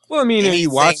no... Well, I mean, are you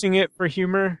anything- watching it for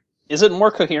humor? Is it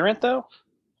more coherent, though?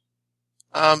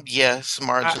 Yes,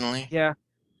 marginally. Yeah.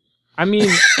 I mean,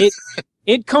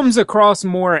 it comes across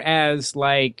more as,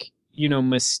 like,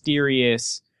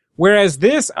 mysterious. Whereas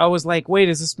this, I was like, wait,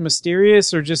 is this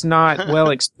mysterious or just not well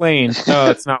explained? Oh,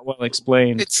 it's not well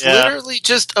explained. It's literally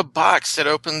just a box that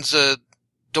opens a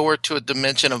door to a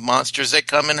dimension of monsters that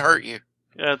come and hurt you.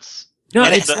 Yeah, it's No,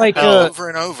 And it's it like happens a, over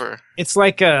and over. it's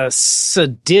like a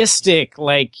sadistic,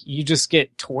 like you just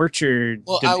get tortured.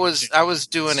 Well, dimension. I was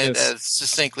doing It's it just- as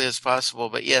succinctly as possible,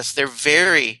 but yes, they're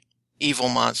very evil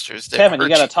monsters. That Kevin, you hurt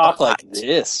gotta a talk lot. like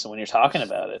this when you're talking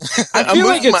about it. I'm feel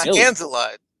like moving my it's- hands a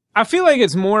lot. I feel like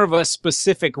it's more of a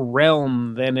specific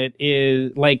realm than it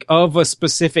is like of a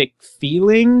specific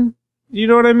feeling. You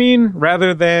know what I mean?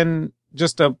 Rather than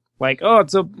just a like, oh,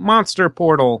 it's a monster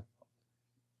portal.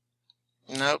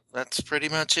 Nope, that's pretty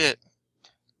much it.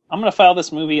 I'm gonna file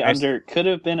this movie Nice. under could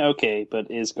have been okay,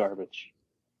 but is garbage.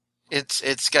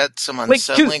 It's got some Like, 'cause-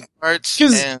 unsettling parts.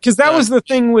 Because that was the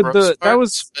thing with gross the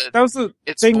that was the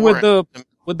it's thing with boring.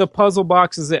 the puzzle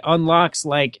boxes. It unlocks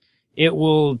like it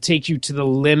will take you to the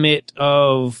limit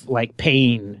of like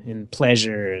pain and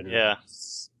pleasure and yeah.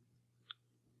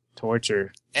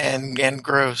 torture. and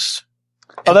gross.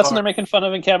 Oh, that's when they're making fun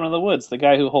of in Cabin in the Woods, the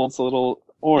guy who holds the little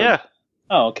orb. Yeah.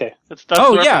 Oh, okay. That's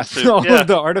Oh the yeah, reference to. all Yeah. of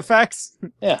the artifacts,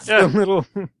 Yeah. the little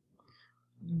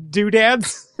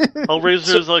doodads.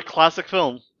 Hellraiser is a classic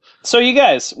film. So you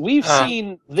guys, we've Uh,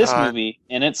 seen this uh, movie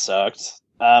and it sucked.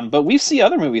 But we see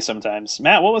other movies sometimes.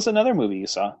 Matt, what was another movie you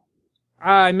saw?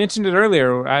 I mentioned it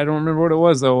earlier. I don't remember what it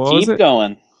was though. What was Keep it?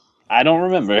 going. I don't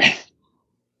remember.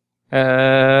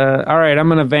 All right, I'm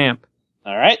gonna vamp.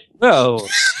 All right. So,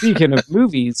 speaking of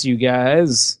movies, you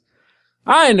guys,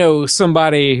 I know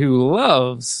somebody who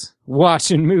loves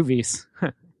watching movies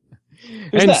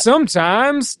and that?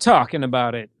 sometimes talking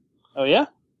about it. Oh yeah.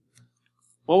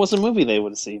 What was a movie they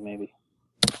would see? Maybe.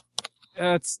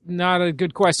 That's not a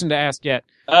good question to ask yet.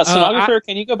 Sonographer,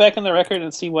 can you go back in the record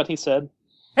and see what he said?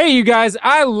 Hey, you guys,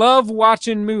 I love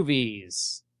watching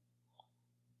movies.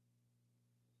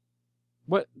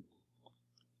 What?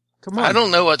 Come on. I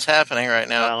don't know what's happening right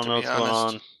now. I don't know to what's be going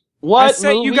honest. on. What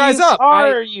set you movies guys up.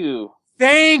 are you?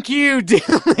 Thank you,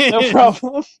 Dylan. No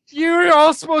problem. You're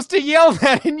all supposed to yell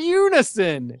that in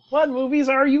unison. What movies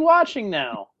are you watching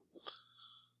now?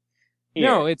 Here.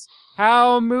 No, it's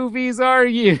how movies are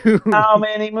you? How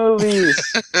many movies?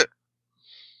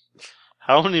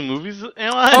 How many movies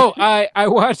am I? Oh, I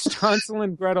watched Hansel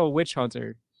and Gretel Witch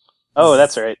Hunter. Oh,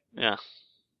 that's right. Yeah.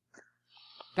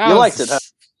 That You was- liked it, huh?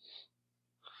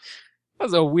 That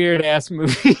was a weird ass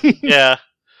movie. Yeah.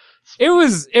 It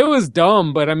was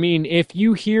dumb, but I mean, if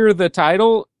you hear the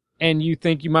title and you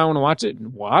think you might want to watch it,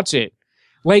 watch it.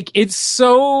 Like it's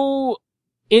so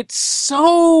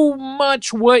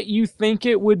much what you think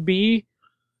it would be.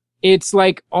 It's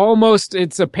like almost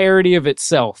it's a parody of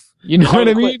itself. You know what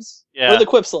I mean? Quips. Yeah. What are the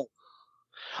quips like?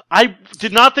 I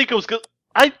did not think it was good.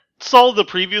 I saw the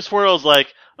previews for it. I was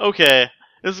like, okay,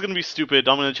 this is gonna be stupid.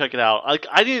 I'm gonna check it out. Like,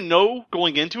 I didn't know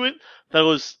going into it that it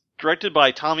was directed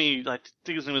by Tommy. I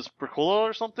think his name is Bricola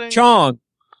or something. Chong.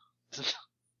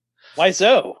 Why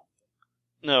so?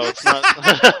 No, it's not.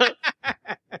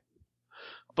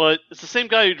 But it's the same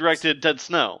guy who directed Dead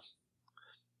Snow.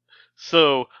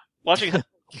 So watching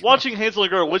Hansel and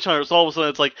Gretel Witch Hunters, all of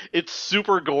a sudden it's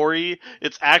super gory,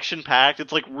 it's action packed,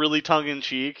 it's like really tongue in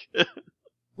cheek.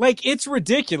 Like, it's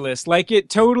ridiculous. Like, it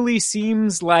totally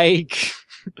seems like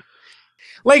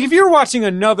like if you're watching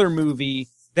another movie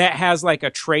that has like a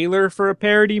trailer for a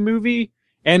parody movie,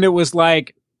 and it was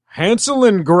like Hansel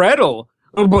and Gretel,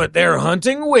 but they're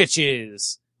hunting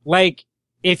witches. Like,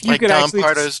 if you like could Don actually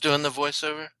Pardo's doing the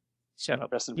voiceover. Shut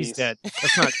up. Rest in He's peace. dead.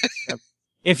 That's not.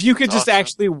 If you could It's just awesome.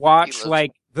 actually watch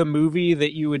like the movie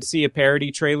that you would see a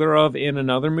parody trailer of in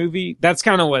another movie, that's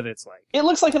kind of what it's like. It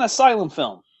looks like an asylum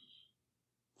film.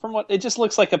 From what it just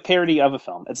looks like a parody of a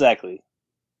film. Exactly.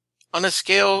 On a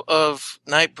scale of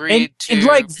Nightbreed to and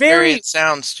like Variant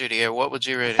Sound Studio, what would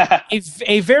you rate it?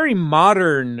 A very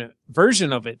modern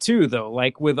version of it too, though,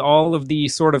 like with all of the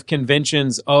sort of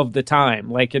conventions of the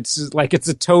time. Like it's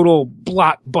a total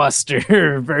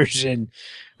blockbuster version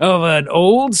of an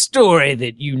old story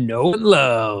that you know and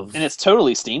love. And it's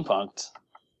totally steampunked.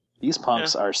 These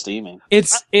punks are steaming.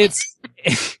 It's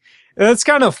that's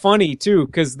kind of funny too,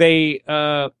 because they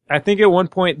I think at one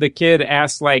point the kid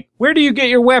asked like, "Where do you get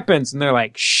your weapons?" And they're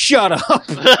like, "Shut up."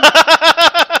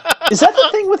 Is that the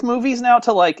thing with movies now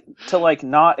to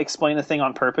not explain a thing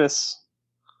on purpose?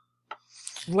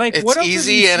 Like, It's what else have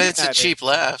easy you and seen it's a at cheap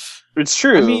laugh. It's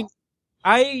true. I mean,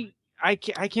 I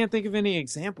can't think of any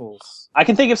examples. I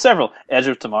can think of several. Edge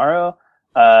of Tomorrow.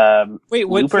 Wait,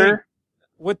 what Looper. thing?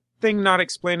 What thing not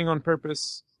explaining on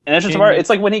purpose? And Edge of Tomorrow, it's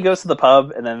like when he goes to the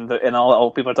pub and then and all the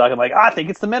old people are talking like, I think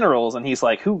it's the minerals, and he's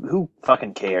like, who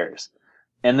fucking cares?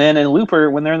 And then in Looper,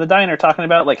 when they're in the diner talking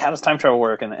about like how does time travel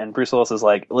work, and Bruce Willis is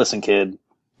like, listen, kid,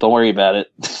 don't worry about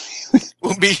it.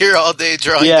 We'll be here all day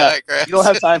drawing diagrams. You don't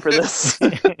have time for this.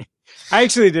 I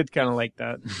actually did kind of like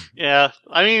that. Yeah,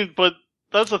 I mean, but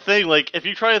that's the thing. Like, if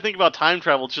you try to think about time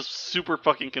travel, it's just super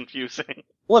fucking confusing.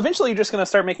 Well, eventually you're just going to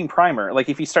start making Primer. Like,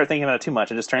 if you start thinking about it too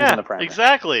much, it just turns into Primer.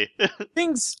 Exactly.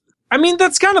 I mean,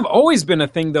 that's kind of always been a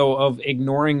thing, though, of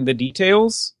ignoring the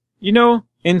details, you know,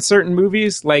 in certain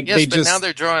movies. Like, Yes, but now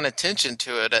they're drawing attention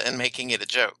to it and making it a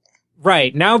joke.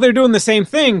 Right. Now they're doing the same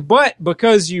thing, but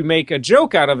because you make a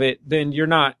joke out of it, then you're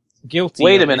not guilty.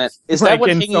 Wait a minute. Is that what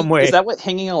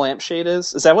hanging a lampshade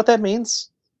is? Is that what that means?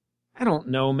 I don't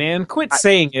know, man. Quit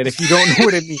saying it if you don't know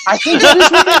what it means. I think that is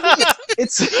what it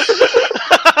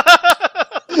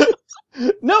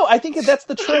means. No, I think that's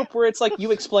the trope where it's like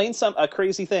you explain a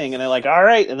crazy thing and they're like, all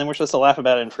right, and then we're supposed to laugh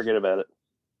about it and forget about it.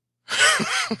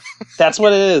 That's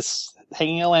what it is.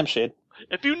 Hanging a lampshade.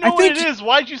 If you know what it is,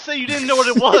 why'd you say you didn't know what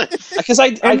it was? Because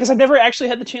I've never actually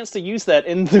had the chance to use that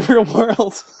in the real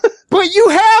world. But you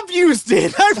have used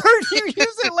it. I've heard you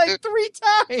use it like 3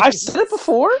 times. I've said it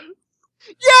before.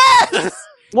 Yes.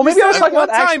 Well, maybe I was talking about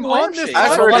one time actual on this. lampshades. I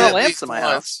have a heard lot it of at lamps least in my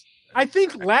once. house. I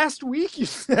think last week you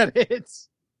said it.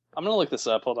 I'm gonna look this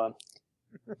up. Hold on.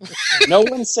 No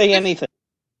one say anything.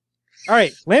 All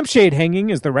right, lampshade hanging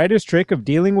is the writer's trick of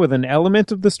dealing with an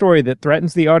element of the story that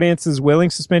threatens the audience's willing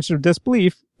suspension of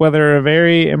disbelief, whether a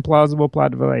very implausible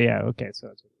plot development. Yeah, okay,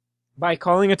 so by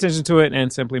calling attention to it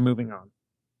and simply moving on.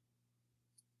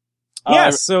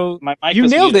 So you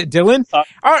nailed it, Dylan. All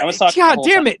right, God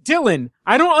damn it, Dylan.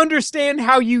 I don't understand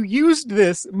how you used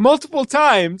this multiple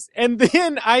times, and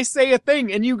then I say a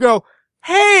thing, and you go,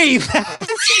 hey,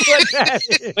 that's what that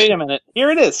is. Wait a minute. Here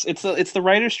it is. It's the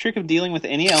writer's trick of dealing with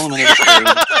any element of the story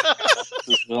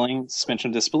with willing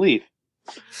suspension of disbelief,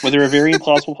 whether a very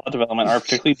implausible plot development or a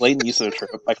particularly blatant use of a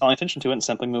trope, by calling attention to it and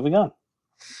simply moving on.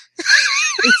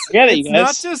 It's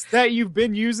not just that you've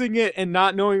been using it and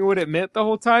not knowing what it meant the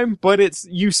whole time, but it's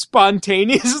you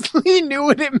spontaneously knew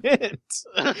what it meant.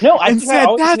 No, I said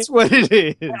that's what it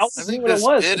is. I think this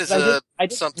bit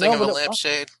is something of a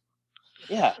lampshade.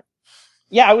 Yeah.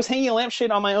 Yeah, I was hanging a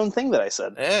lampshade on my own thing that I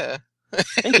said. Yeah.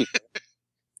 Thank you.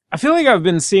 I feel like I've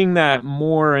been seeing that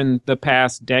more in the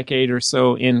past decade or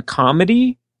so in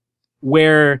comedy,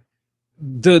 where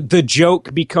the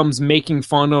joke becomes making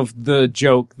fun of the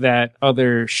joke that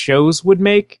other shows would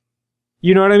make.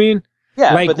 You know what I mean?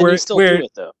 Yeah, like, but then you still do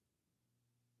it, though.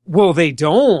 Well, they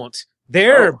don't.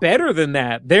 They're better than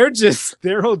that.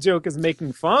 Their whole joke is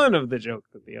making fun of the joke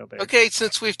that the other. Okay,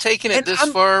 since we've taken it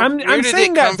far, I'm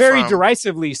saying that very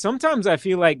derisively. Sometimes I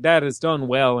feel like that is done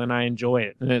well, and I enjoy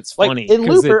it, and it's funny. In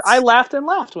Looper, I laughed and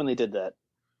laughed when they did that.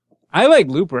 I like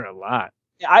Looper a lot.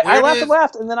 I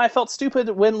laughed, and then I felt stupid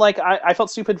when, like, I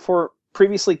felt stupid for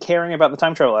previously caring about the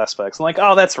time travel aspects. I'm like,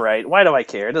 oh, that's right. Why do I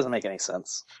care? It doesn't make any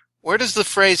sense. Where does the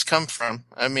phrase come from?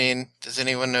 I mean, does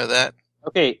anyone know that?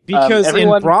 Okay, because in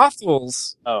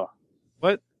brothels. Oh,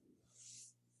 what?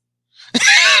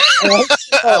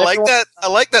 I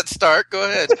like that start. Go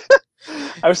ahead.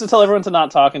 I was to tell everyone to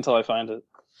not talk until I find it.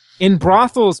 In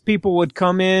brothels, people would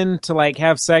come in to like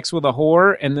have sex with a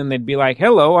whore, and then they'd be like,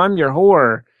 "Hello, I'm your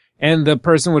whore," and the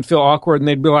person would feel awkward, and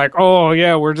they'd be like, "Oh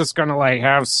yeah, we're just gonna like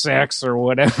have sex or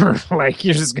whatever. Like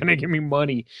you're just gonna give me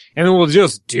money, and then we'll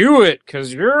just do it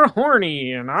because you're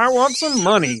horny and I want some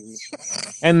money."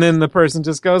 And then the person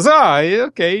just goes,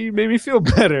 okay, you made me feel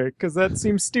better because that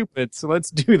seems stupid, so let's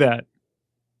do that.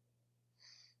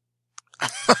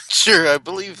 Sure, I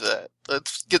believe that.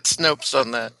 Let's get Snopes on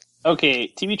that. Okay,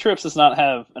 TV Tropes does not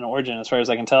have an origin as far as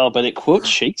I can tell, but it quotes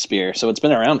Shakespeare, so it's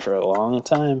been around for a long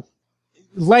time.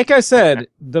 Like I said,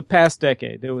 the past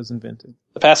decade it was invented.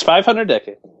 The past 500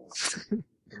 decades.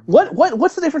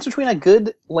 What's the difference between a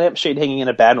good lampshade hanging and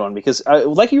a bad one? Because,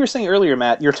 like you were saying earlier,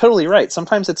 Matt, you're totally right.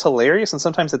 Sometimes it's hilarious, and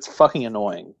sometimes it's fucking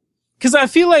annoying. Because I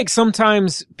feel like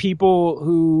sometimes people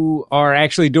who are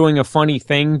actually doing a funny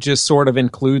thing just sort of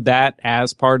include that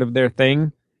as part of their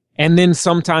thing. And then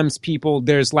sometimes people,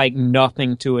 there's like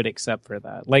nothing to it except for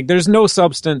that. Like there's no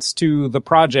substance to the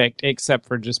project except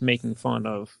for just making fun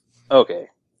of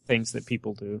things that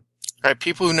people do. All right,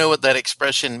 people who know what that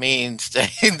expression means,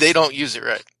 they don't use it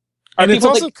right. And it's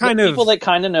also people that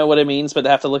kind of know what it means, but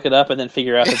they have to look it up and then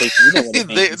figure out that they do know what it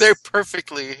means. They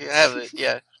perfectly have it,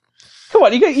 yeah. Come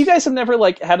on, you guys have never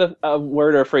like had a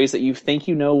word or a phrase that you think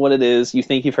you know what it is, you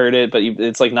think you've heard it, but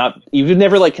it's like not. You've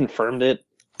never like confirmed it.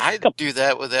 I do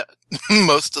that with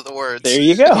most of the words. There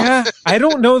you go. Yeah, I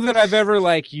don't know that I've ever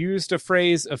like used a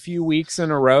phrase a few weeks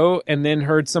in a row and then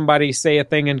heard somebody say a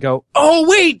thing and go, "Oh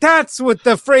wait, that's what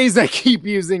the phrase I keep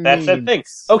using means." That's the thing.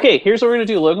 Okay, here's what we're gonna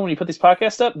do, Logan. When you put these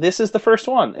podcasts up, this is the first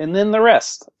one, and then the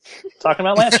rest. Talking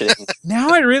about lampshades.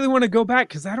 Now I really want to go back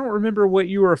because I don't remember what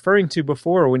you were referring to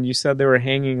before when you said they were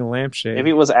hanging a lampshade. Maybe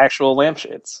it was actual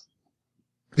lampshades.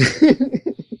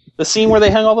 The scene where they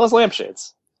hung all those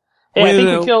lampshades. Hey,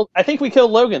 I think we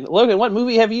killed Logan. Logan, what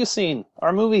movie have you seen?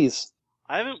 Our movies.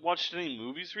 I haven't watched any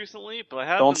movies recently, but I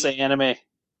have. Don't say anime.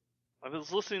 I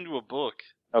was listening to a book.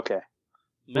 Okay.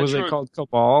 Was it called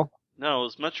Cabal? No, it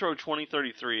was Metro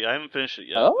 2033. I haven't finished it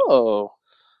yet. Oh.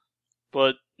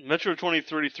 But Metro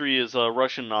 2033 is a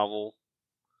Russian novel.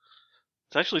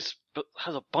 It actually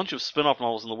has a bunch of spin-off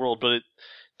novels in the world, but it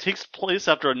takes place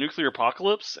after a nuclear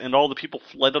apocalypse, and all the people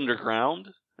fled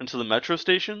underground into the metro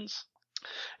stations.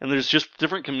 And there's just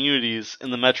different communities in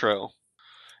the metro.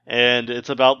 And it's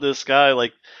about this guy,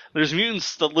 like, there's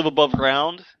mutants that live above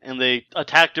ground, and they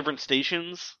attack different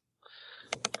stations.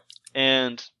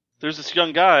 And there's this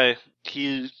young guy,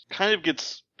 he kind of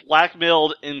gets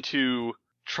blackmailed into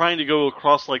trying to go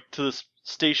across, like, to this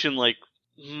station, like,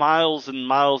 miles and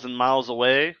miles and miles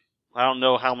away. I don't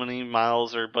know how many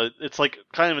miles, but it's like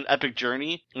kind of an epic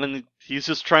journey. And he's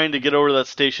just trying to get over to that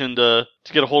station to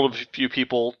get a hold of a few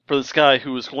people for this guy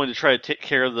who was going to try to take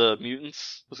care of the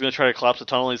mutants. Was going to try to collapse the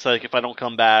tunnel. He's like, if I don't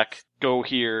come back, go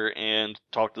here and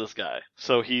talk to this guy.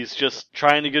 So he's just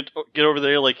trying to get over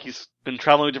there. Like he's been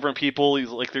traveling with different people. He's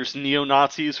like, there's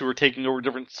neo-Nazis who are taking over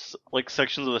different like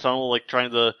sections of the tunnel, like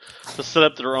trying to set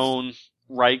up their own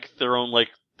Reich, their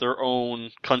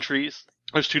own countries.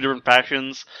 There's two different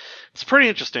factions. It's pretty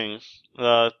interesting.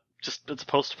 It's a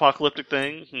post-apocalyptic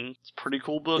thing. And it's a pretty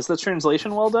cool book. Is the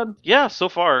translation well done? Yeah, so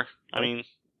far. I mean,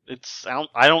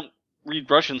 I don't read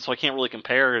Russian, so I can't really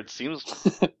compare. It seems.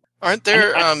 Aren't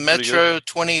there Metro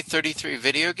 2033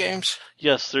 video games?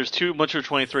 Yes, there's two Metro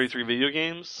 2033 video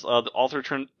games. The author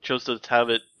chose to have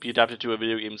it be adapted to a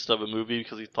video game instead of a movie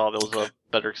because he thought that was a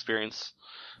better experience.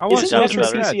 Isn't Metro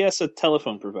CCS a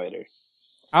telephone provider?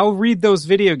 I'll read those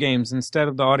video games instead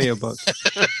of the audiobook.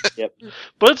 Yep.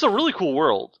 But it's a really cool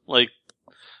world. Like,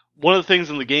 one of the things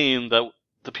in the game that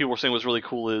the people were saying was really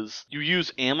cool is you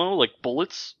use ammo, like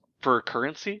bullets, for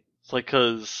currency. It's like,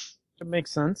 cause... That makes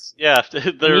sense. Yeah.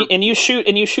 And you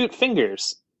shoot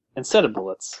fingers instead of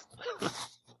bullets.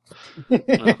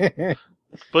 No.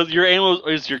 But your ammo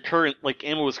is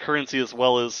ammo is currency as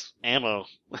well as ammo.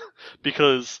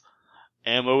 Because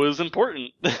ammo is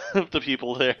important to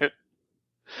people there.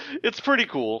 It's pretty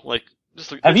cool.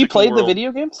 Have you played the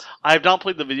video games? I have not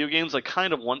played the video games. I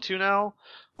kind of want to now.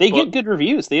 They get good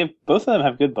reviews. Both of them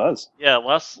have good buzz. Yeah,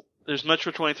 there's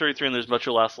Metro 2033 and there's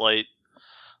Metro Last Light.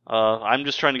 I'm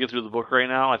just trying to get through the book right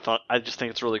now. I just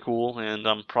think it's really cool, and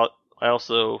I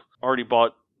also already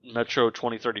bought Metro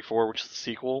 2034, which is the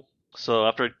sequel. So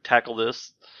after I tackle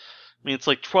this, I mean, it's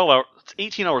like 12 hours. It's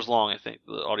 18 hours long, I think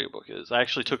the audiobook is. I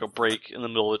actually took a break in the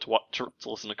middle of it to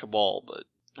listen to Cabal, but.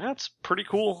 That's pretty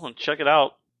cool. Check it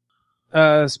out.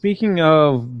 Speaking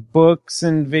of books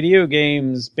and video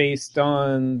games based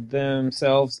on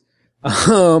themselves,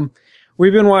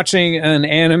 We've been watching an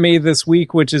anime this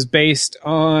week, which is based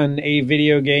on a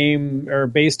video game, or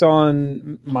based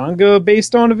on manga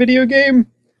based on a video game.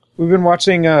 We've been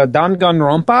watching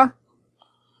Danganronpa.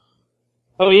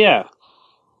 Oh, yeah.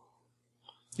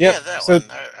 Yep. Yeah, that so one.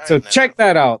 so check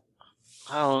that out.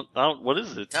 I don't. What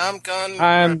is it?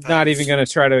 I'm not even going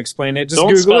to try to explain it. Just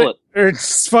Don't Google spell it. Or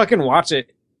just fucking watch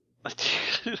it.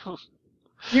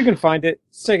 You can find it.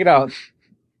 Just check it out.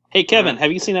 Hey, Kevin,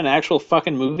 have you seen an actual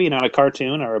fucking movie, not a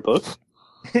cartoon or a book?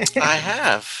 I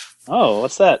have. Oh,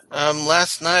 what's that?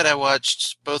 Last night I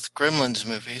watched both Gremlins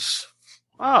movies.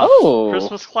 Oh.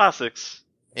 Christmas classics.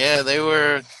 Yeah,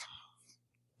 they're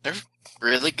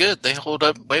really good. They hold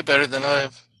up way better than I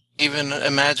even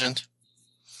imagined.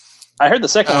 I heard the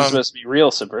second one's supposed to be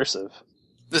real subversive.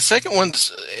 The second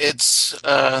it's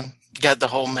got the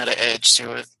whole meta edge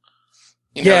to it.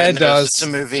 It does. It's a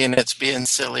movie and it's being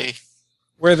silly.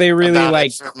 Where they really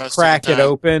crack it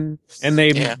open, and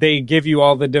they give you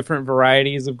all the different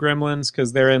varieties of gremlins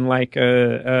because they're in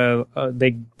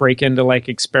they break into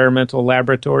experimental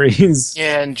laboratories.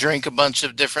 Yeah, and drink a bunch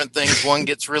of different things. One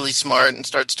gets really smart and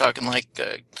starts talking like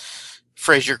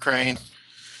Fraser Crane,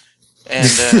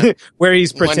 and where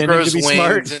he's pretending to be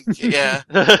smart. Yeah,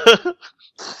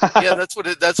 that's what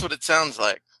it sounds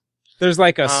like. There's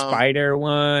a spider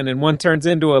one, and one turns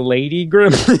into a lady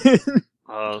gremlin.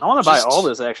 I want to buy all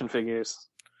those action figures.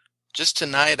 Just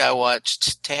tonight, I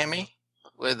watched Tammy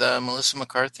with Melissa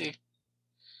McCarthy.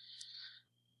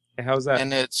 How's that?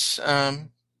 And it's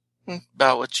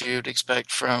about what you'd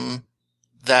expect from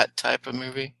that type of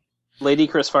movie. Lady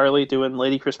Chris Farley doing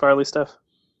Lady Chris Farley stuff?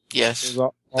 Yes.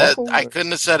 I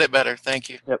couldn't have said it better. Thank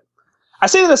you. Yep. I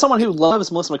say that as someone who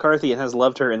loves Melissa McCarthy and has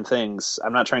loved her in things.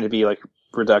 I'm not trying to be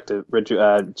reductive,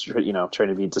 trying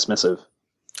to be dismissive.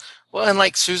 Well,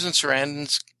 and Susan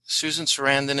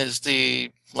Sarandon is the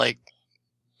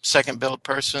second build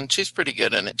person. She's pretty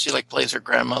good in it. She plays her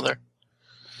grandmother.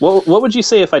 What would you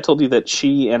say if I told you that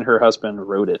she and her husband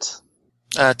wrote it?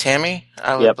 Tammy,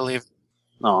 I would believe.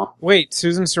 Oh, wait,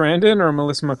 Susan Sarandon or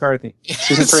Melissa McCarthy?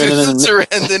 Susan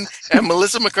Sarandon and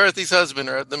Melissa McCarthy's husband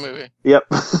wrote the movie. Yep.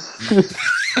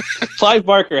 Clive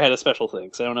Barker had a special thing,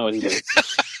 so I don't know what he did.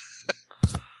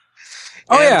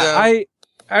 I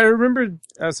remember.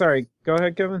 Sorry, go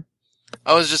ahead, Kevin.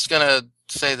 I was just gonna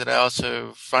say that I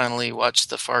also finally watched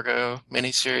the Fargo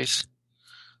miniseries,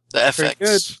 the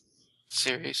FX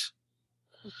series.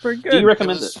 Pretty good. Do you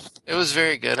recommend it? It was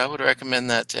very good. I would recommend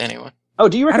that to anyone. Oh,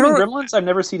 do you recommend Gremlins? I've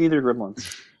never seen either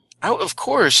Gremlins. Oh, of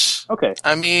course. Okay.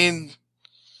 I mean,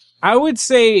 I would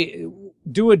say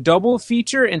do a double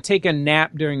feature and take a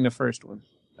nap during the first one.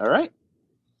 All right.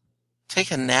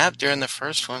 Take a nap during the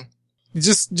first one.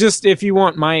 Just if you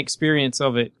want my experience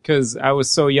of it, because I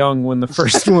was so young when the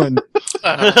first one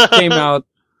came out.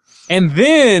 And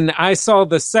then I saw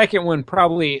the second one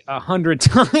probably 100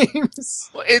 times.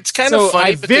 Well, it's kind of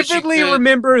funny. I vividly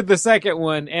remember the second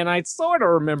one, and I sort of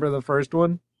remember the first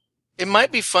one. It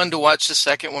might be fun to watch the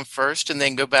second one first and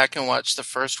then go back and watch the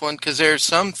first one, because there are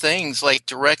some things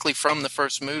directly from the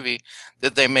first movie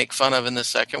that they make fun of in the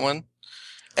second one.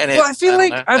 And I feel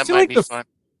like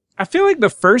the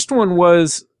first one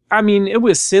was, it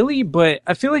was silly, but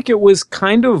I feel like it was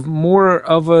kind of more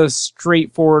of a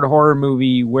straightforward horror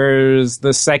movie, whereas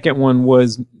the second one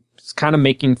was kind of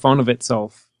making fun of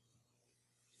itself.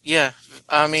 Yeah.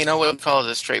 I wouldn't call it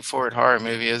a straightforward horror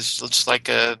movie. It's just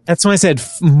That's why I said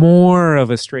more of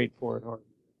a straightforward horror.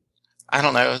 I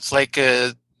don't know. It's like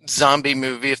a zombie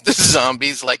movie if the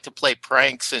zombies like to play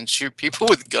pranks and shoot people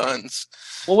with guns.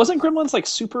 Well, wasn't Gremlins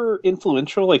super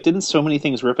influential? Didn't so many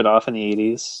things rip it off in the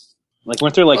 80s?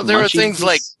 Weren't there there were things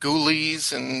like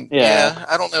Ghoulies and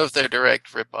I don't know if they're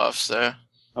direct rip-offs though.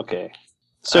 Okay.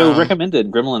 So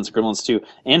recommended Gremlins 2,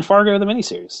 and Fargo the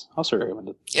miniseries also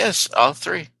recommended. Yes, all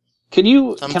three. Can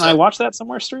I watch that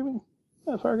somewhere streaming?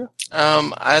 Fargo.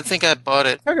 I think I bought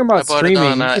it. Talking about streaming,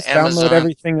 on, you just Amazon. download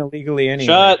everything illegally anyway.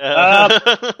 Shut up.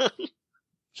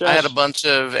 I had a bunch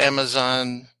of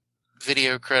Amazon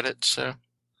video credits, so.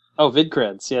 Oh,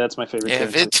 VidCreds. Yeah, that's my favorite. Yeah,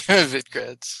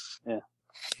 VidCreds. Yeah.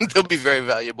 They'll be very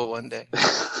valuable one day.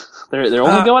 they're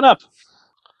only going up.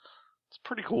 It's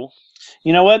pretty cool.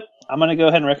 You know what? I'm going to go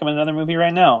ahead and recommend another movie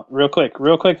right now. Real quick. I'm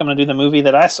going to do the movie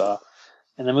that I saw.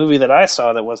 And the movie that I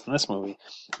saw that wasn't this movie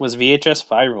was VHS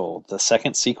Viral, the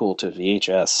second sequel to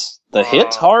VHS. The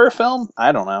hit horror film?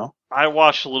 I don't know. I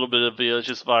watched a little bit of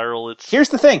VHS Viral. Here's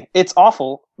the thing. It's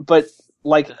awful, but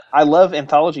I love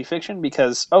anthology fiction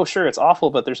because, sure, it's awful,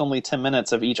 but there's only 10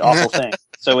 minutes of each awful thing.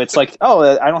 So it's I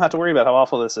don't have to worry about how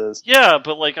awful this is. Yeah,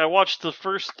 but I watched the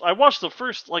first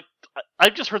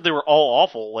I've just heard they were all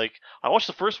awful. Like, I watched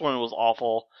the first one, it was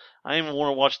awful. I didn't even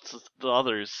want to watch the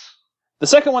others. The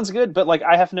second one's good, but like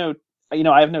I have no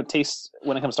taste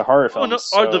when it comes to horror films. No,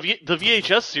 so... the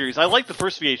VHS series. I like the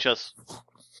first VHS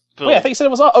film. Wait, I think you said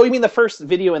it was all... Oh, you mean the first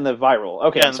video in the viral?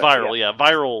 Okay, yeah,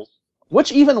 viral.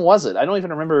 Which even was it? I don't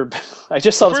even remember. I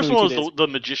just saw the this first one was the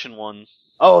magician one.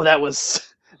 Oh, that was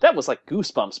like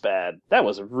Goosebumps bad. That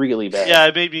was really bad. Yeah,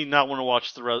 it made me not want to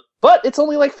watch the rest. But it's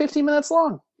only like 15 minutes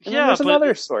long. And yeah, there's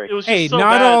another story. It was hey, so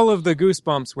not bad. all of the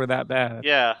Goosebumps were that bad.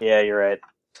 Yeah. Yeah, you're right.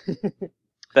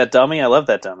 That dummy, I love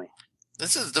that dummy.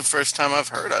 This is the first time I've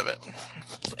heard of it.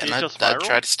 And I VHS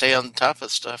try to stay on top of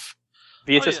stuff.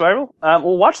 VHS Viral?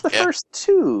 We'll watch the first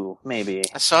two, maybe.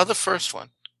 I saw the first one.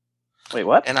 Wait,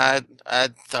 what? And I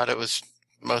thought it was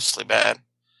mostly bad.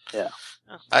 Yeah.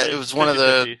 It was one of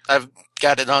the... I've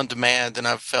got it on demand, and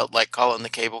I've felt like calling the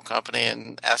cable company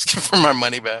and asking for my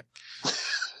money back.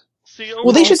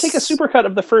 Well, they should take a supercut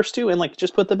of the first two and like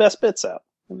just put the best bits out.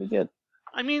 That'd be good.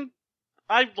 I mean,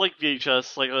 I like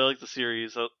VHS. Like, I like the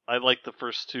series. I like the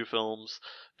first two films.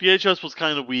 VHS was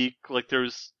kind of weak. Like, it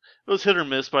was hit or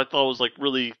miss, but I thought it was like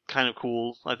really kind of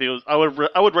cool. I think it was.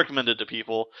 I would recommend it to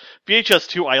people. VHS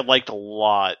 2 I liked a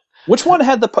lot. Which one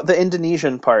had the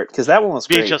Indonesian part? Because that one was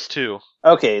great. VHS 2.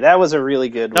 Okay, that was a really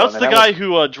good one. That was the guy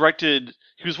who directed.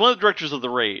 He was one of the directors of The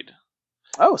Raid.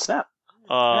 Oh, snap!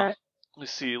 Right.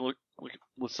 Let's see. Look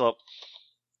what's up.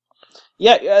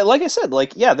 Yeah, like I said,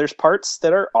 there's parts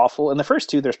that are awful. In the first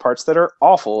two, there's parts that are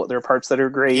awful. There are parts that are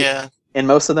great. Yeah. And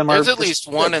most of them There's at least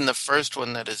one in the first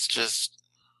one that is just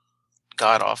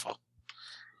god-awful.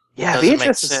 Yeah, doesn't VHS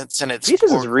make sense, and it's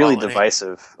VHS is really quality.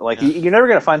 divisive. Like, you're never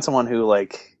going to find someone who,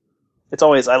 like, it's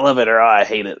always, I love it or I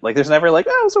hate it. Like, there's never, like,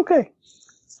 it's okay.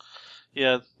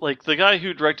 Yeah, like, the guy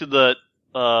who directed the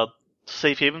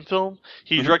Safe Haven film,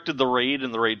 he directed The Raid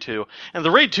and The Raid 2. And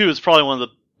The Raid 2 is probably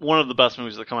one of the best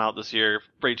movies that come out this year.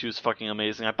 Raid 2 is fucking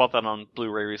amazing. I bought that on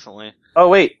Blu-ray recently. Oh,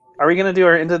 wait. Are we going to do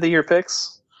our end of the year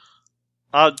picks?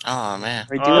 Oh, man. Are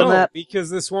we doing that? Because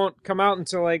this won't come out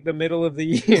until, like, the middle of the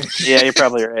year. Yeah, you're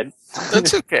probably right.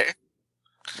 That's okay.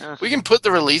 We can put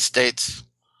the release dates.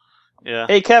 Yeah.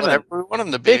 Hey, Kevin. Whatever we want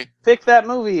them to be. Pick that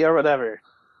movie or whatever.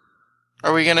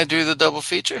 Are we going to do the double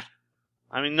feature?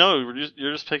 I mean, no,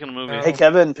 you're just picking a movie. Hey,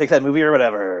 Kevin, pick that movie or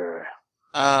whatever.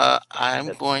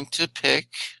 I'm going to pick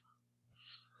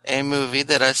a movie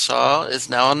that I saw is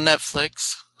now on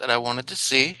Netflix that I wanted to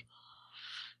see.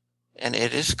 And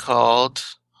it is called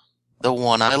The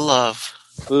One I Love.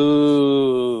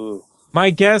 Boo. My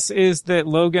guess is that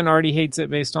Logan already hates it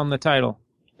based on the title.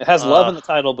 It has love in the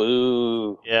title.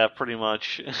 Boo. Yeah, pretty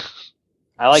much.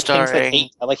 I like things that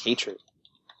hate. I like hatred.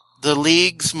 The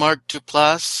League's Mark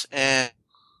Duplass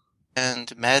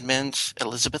and Mad Men's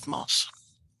Elizabeth Moss.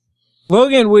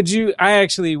 Logan, I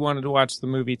actually wanted to watch the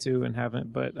movie too and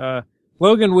haven't, but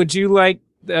Logan, would you like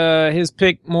his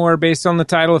pick more based on the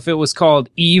title if it was called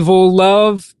Evil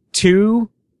Love 2?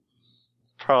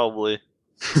 Probably.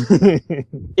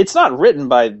 It's not written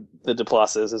by the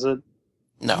Duplasses, is it?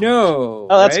 No.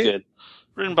 Oh, that's right? good.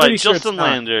 Written by Justin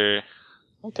Lander.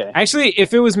 Okay. Actually,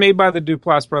 if it was made by the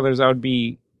Duplass brothers, I would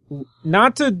be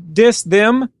not to diss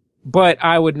them, but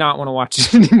I would not want to watch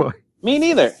it anymore. Me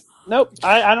neither. Nope.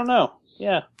 I don't know.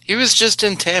 Yeah. He was just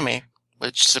in Tammy,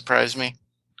 which surprised me.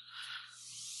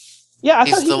 Yeah, I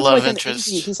He's thought he the was love like interest.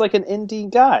 An indie. He's like an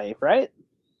indie guy, right?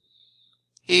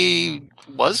 He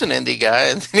was an indie guy,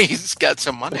 and then he's got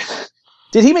some money.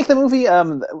 Did he make the movie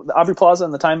Aubrey Plaza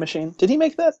and the Time Machine? Did he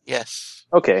make that? Yes.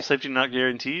 Okay. Safety not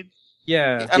guaranteed?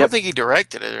 Yeah. I don't think he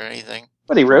directed it or anything.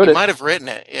 But he wrote He it. might have written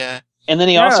it, yeah. And then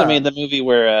he also made the movie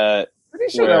where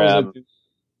Pretty sure that was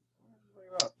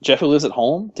Jeff Who Lives at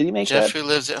Home. Did he make Jeff that? Who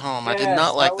Lives at Home. I did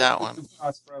not like that one.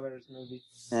 Duplass Brothers movie.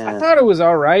 Yeah. I thought it was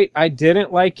all right. I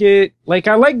didn't like it. Like,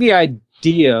 I like the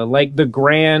idea, like the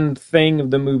grand thing of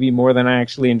the movie more than I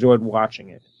actually enjoyed watching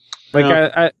it. Like,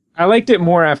 I liked it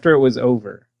more after it was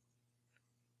over.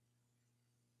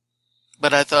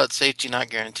 But I thought Safety Not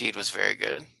Guaranteed was very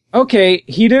good. Okay,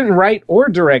 he didn't write or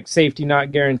direct Safety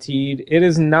Not Guaranteed. It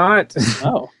is not.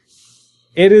 Oh.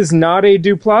 It is not a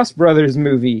Duplass Brothers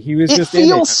movie. He was just in it. It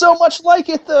feels so much like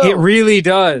it, though. It really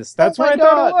does. That's what I God.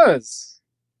 thought it was.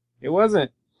 It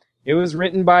wasn't. It was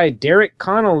written by Derek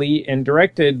Connolly and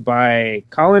directed by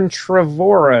Colin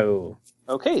Trevorrow.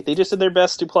 Okay, they just did their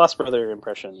best Duplass brother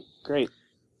impression. Great.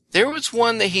 There was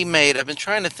one that he made. I've been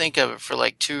trying to think of it for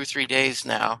like 2 or 3 days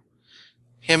now.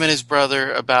 Him and his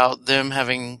brother, about them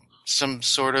having some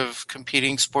sort of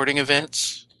competing sporting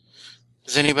events.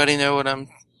 Does anybody know what I'm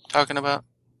talking about?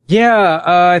 Yeah,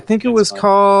 I think it was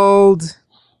called...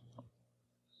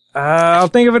 I'll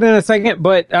think of it in a second,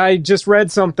 but I just read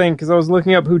something because I was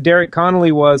looking up who Derek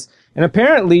Connolly was, and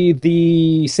apparently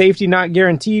the safety not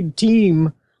guaranteed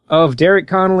team of Derek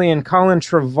Connolly and Colin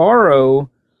Trevorrow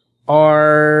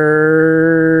are...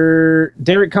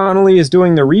 Derek Connolly is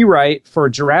doing the rewrite for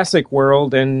Jurassic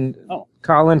World, and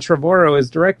Colin Trevorrow is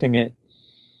directing it.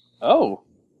 Oh,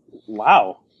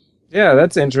 wow. Yeah,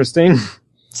 that's interesting.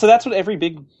 So that's what every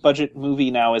big budget movie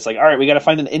now is like. All right, we got to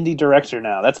find an indie director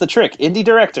now. That's the trick. Indie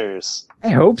directors. I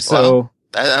hope so.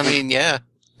 Well, I mean, yeah.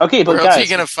 Okay, but where guys, else are you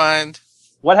gonna find?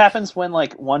 What happens when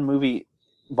like one movie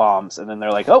bombs and then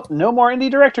they're like, oh, no more indie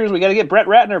directors. We got to get Brett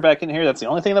Ratner back in here. That's the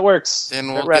only thing that works.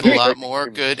 Then we'll get a lot more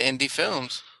good indie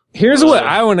films. Here's what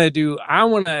I want to do. I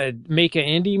want to make an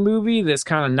indie movie that's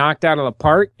kind of knocked out of the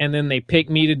park, and then they pick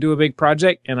me to do a big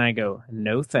project, and I go,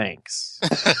 no thanks.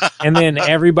 And then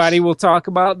everybody will talk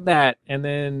about that, and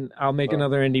then I'll make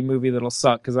another indie movie that'll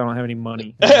suck because I don't have any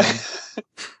money.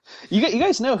 You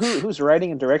guys know who's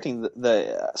writing and directing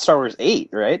the Star Wars 8,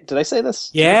 right? Did I say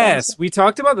this? Yes, we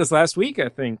talked about this last week, I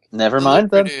think. Never mind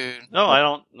then. No, I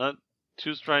don't. Not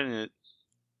who's writing it.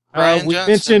 We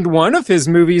mentioned one of his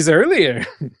movies earlier.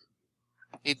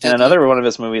 And another one of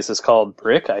his movies is called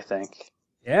Brick, I think.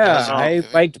 Yeah, I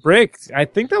liked Brick. I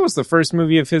think that was the first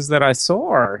movie of his that I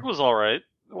saw. It was all right.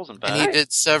 It wasn't bad. And he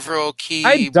did several key.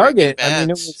 I dug it. Bads. I mean,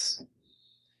 it was.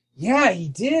 Yeah, he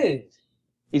did.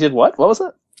 He did what? What was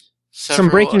it? Some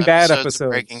Breaking Bad episodes.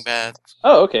 Breaking Bad.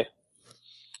 Oh, okay.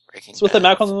 It's with the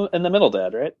Malcolm in the Middle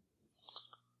dad, right?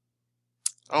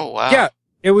 Oh wow. Yeah,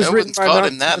 it was no written one's by called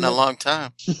Malcolm him that in a long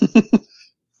time.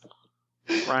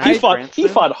 He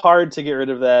fought hard to get rid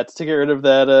of that.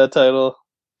 Title.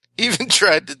 He even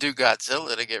tried to do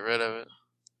Godzilla to get rid of it.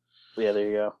 Yeah, there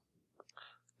you go.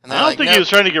 And I don't think he was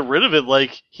trying to get rid of it.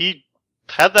 Like he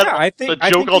had that the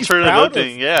joke alternative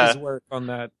thing. Yeah, his work on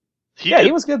that.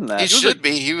 He was good in that. He should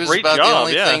be. He was about the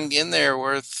only thing in there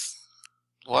worth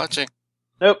watching.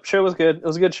 Nope, show was good. It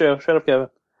was a good show. Shut up, Kevin.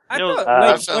 I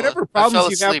thought, whatever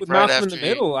problems you have with Malcolm in the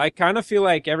Middle, I kind of feel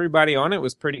like everybody on it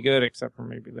was pretty good, except for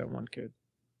maybe that one kid.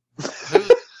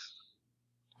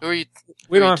 Who are you?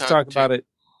 We don't have to talk about it.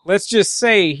 Let's just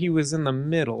say he was in the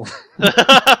middle.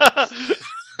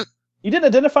 You didn't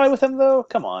identify with him, though?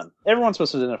 Come on. Everyone's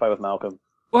supposed to identify with Malcolm.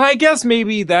 Well, I guess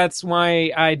maybe that's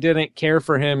why I didn't care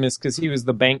for him, is because he was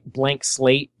the blank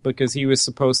slate, because he was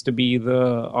supposed to be the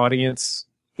audience.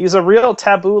 He's a real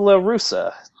tabula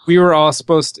rusa. We were all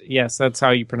supposed to... Yes, that's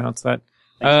how you pronounce that.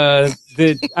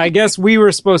 I guess we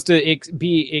were supposed to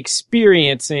be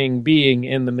experiencing being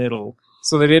in the middle,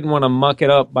 so they didn't want to muck it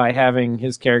up by having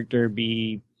his character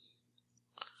be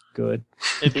good.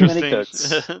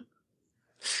 Interesting.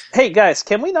 Hey, guys,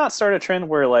 can we not start a trend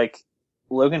where, like,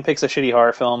 Logan picks a shitty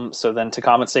horror film, so then to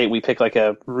compensate, we pick, like,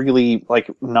 a really, like,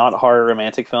 not horror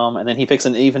romantic film, and then he picks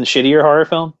an even shittier horror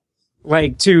film?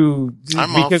 Like,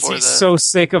 because he's so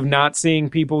sick of not seeing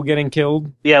people getting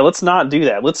killed? Yeah, let's not do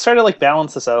that. Let's try to, like,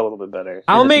 balance this out a little bit better.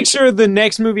 I'll make sure the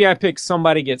next movie I pick,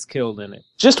 somebody gets killed in it.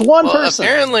 Just one person!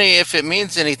 Apparently, if it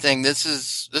means anything,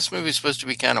 this movie's supposed to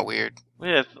be kind of weird.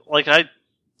 Yeah, like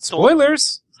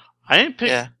Spoilers! I didn't pick...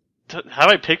 Yeah. Have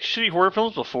I picked shitty horror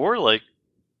films before? Like,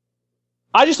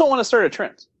 I just don't want to start a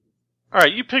trend. All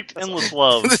right, you picked Endless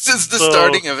Love. This is the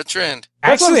starting of a trend.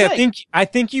 Actually, I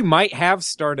think you might have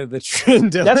started the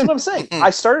trend. Dylan. That's what I'm saying. I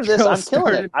started this. I'm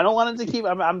killing it. I don't want it to keep.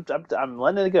 I'm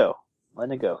letting it go.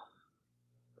 Letting it go.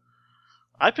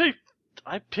 I picked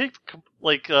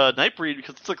like Nightbreed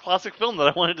because it's a classic film that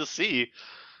I wanted to see.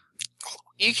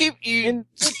 You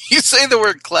say the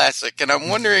word classic, and I'm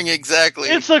wondering exactly.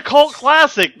 It's a cult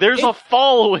classic. There's a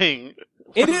following.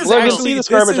 It is actually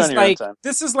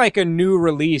this is like a new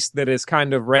release that is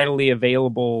kind of readily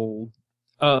available.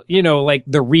 Like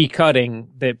the recutting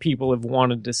that people have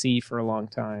wanted to see for a long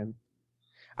time.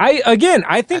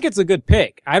 I think it's a good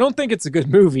pick. I don't think it's a good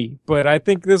movie, but I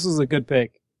think this was a good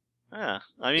pick. Yeah,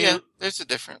 I mean, there's a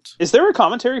difference. Is there a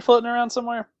commentary floating around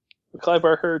somewhere? Clive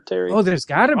Barker, Terry? Oh, there's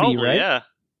got to be, right? Yeah.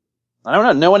 I don't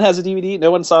know. No one has a DVD. No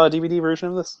one saw a DVD version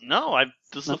of this. No,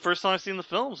 this is the first time I've seen the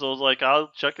film, so I was like, I'll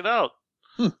check it out.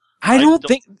 I don't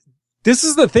think this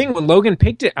is the thing. When Logan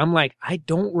picked it, I'm like, I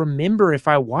don't remember if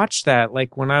I watched that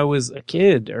like when I was a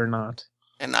kid or not.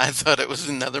 And I thought it was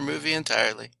another movie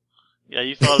entirely. Yeah,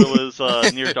 you thought it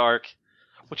was Near Dark,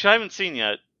 which I haven't seen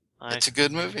yet. It's a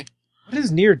good movie. What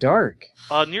is Near Dark?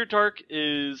 Near Dark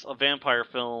is a vampire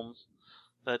film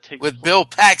that takes with Bill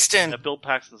Paxton. Yeah, Bill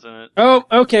Paxton's in it. Oh,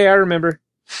 okay, I remember.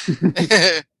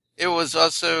 It was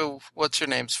also what's her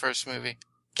name's first movie,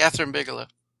 Catherine Bigelow.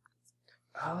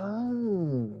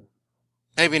 Oh.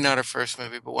 Maybe not her first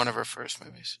movie, but one of her first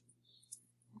movies.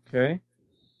 Okay.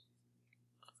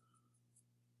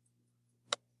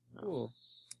 Cool.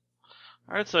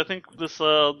 All right, so I think this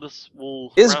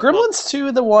will. Is Gremlins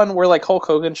 2 the one where like Hulk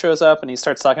Hogan shows up and he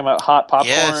starts talking about hot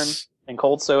popcorn and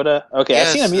cold soda? Okay,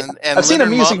 yes, I've seen a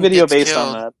music video based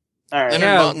on that. All right,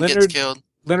 Leonard Maltin gets killed.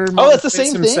 Leonard Maltin that's the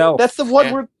same himself. thing. That's the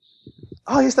one where.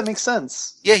 Oh, yes, that makes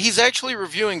sense. Yeah, he's actually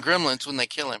reviewing Gremlins when they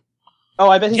kill him. Oh,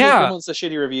 I bet he gave Gremlins a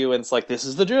shitty review, and it's like, this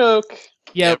is the joke.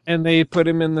 Yep, and they put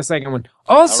him in the second one.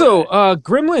 Also,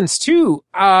 Gremlins 2,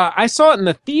 I saw it in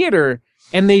the theater,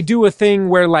 and they do a thing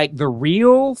where, like, the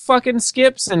reel fucking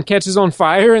skips and catches on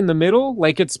fire in the middle.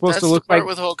 Like, it's supposed to look like...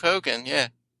 with Hulk Hogan, yeah.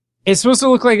 It's supposed to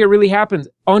look like it really happens.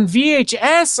 On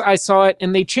VHS, I saw it,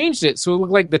 and they changed it, so it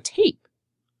looked like the tape.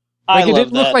 Like, it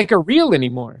didn't look like a reel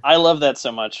anymore. I love that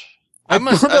so much. I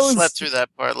slept through that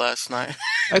part last night.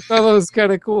 I thought that was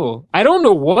kind of cool. I don't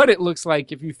know what it looks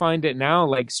like if you find it now,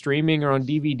 like streaming or on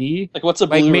DVD. Like, what's a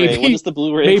Blu-ray? What is the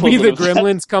Blu-ray? Maybe the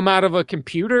Gremlins come out of a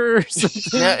computer or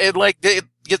something. Yeah, it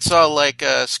gets all like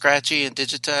scratchy and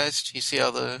digitized. You see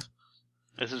all the.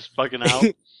 This is bugging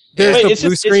out. There's the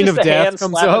blue screen of death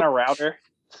comes up. A router.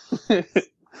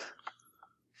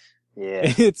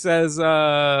 Yeah.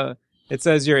 It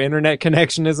says your internet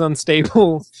connection is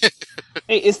unstable.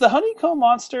 Hey, is the honeycomb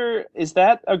monster, is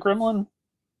that a gremlin?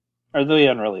 Or are they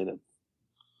unrelated?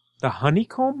 The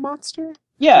honeycomb monster?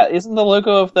 Yeah, isn't the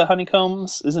logo of the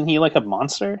honeycombs, isn't he like a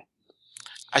monster?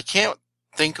 I can't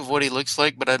think of what he looks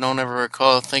like, but I don't ever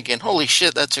recall thinking, holy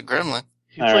shit, that's a gremlin.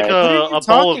 He's like a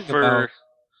ball of fur.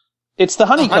 It's the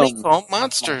honeycomb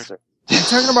monster. Are you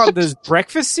talking about this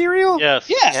breakfast cereal? Yes.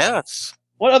 Yeah. Yes.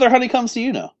 What other honeycombs do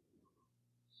you know?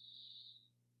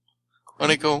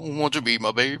 Honeycomb, won't you be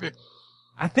my baby?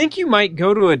 I think you might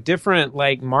go to a different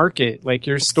like market. Like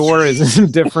your store is in a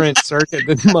different circuit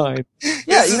than mine.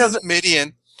 Yeah, you know the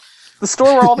Midian. The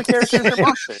store where all the characters are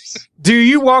monsters. Do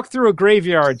you walk through a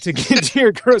graveyard to get to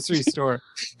your grocery store?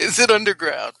 Is it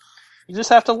underground? You just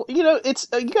have to, it's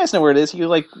you guys know where it is. You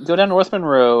like go down North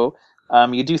Monroe.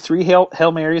 You do 3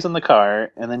 Hail Marys in the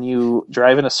car, and then you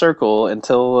drive in a circle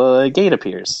until a gate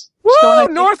appears. Woo!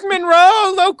 North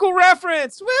Monroe, local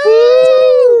reference.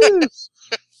 Woo!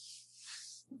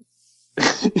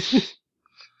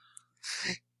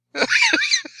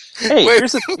 Hey,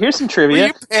 wait, here's some trivia. Were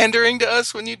you pandering to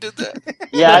us when you did that?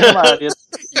 Yeah, I know my audience.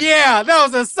 Yeah, that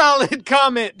was a solid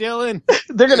comment, Dylan.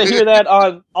 They're gonna hear that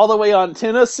all the way on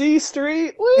Tennessee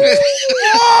Street. Woo!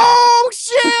 Oh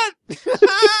shit!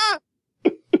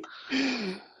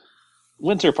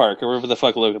 Winter Park, or wherever the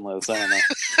fuck Logan lives. I don't know.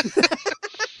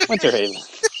 Winter Haven.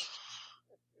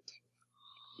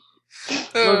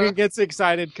 Logan gets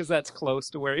excited because that's close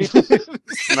to where he lives.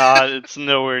 It's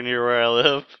nowhere near where I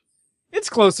live. It's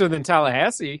closer than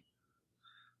Tallahassee.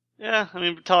 Yeah, I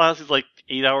mean, Tallahassee's like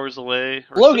 8 hours away.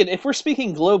 Logan, if we're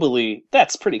speaking globally,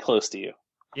 that's pretty close to you.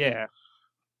 Yeah.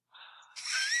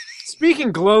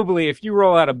 Speaking globally, if you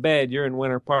roll out of bed, you're in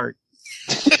Winter Park.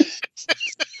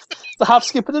 The hop,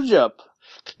 skip, and a jump.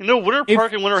 Winter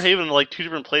Park and Winter Haven are like 2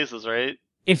 different places, right?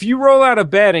 If you roll out of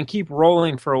bed and keep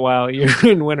rolling for a while, you're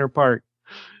in Winter Park.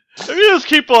 If you just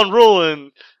keep on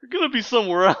rolling, you're gonna be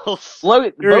somewhere else.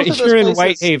 Logan, you're in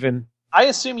Whitehaven. I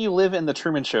assume you live in the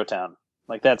Truman Show town.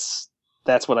 Like that's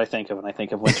what I think of when I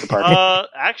think of Winter Park.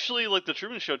 Actually, like the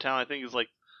Truman Show town, I think is like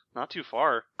not too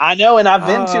far. I know, and I've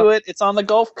been to it. It's on the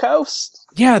Gulf Coast.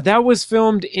 Yeah, that was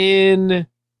filmed in.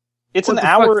 It's an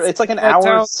hour. It's like an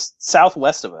hour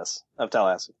southwest of us, of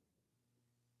Tallahassee.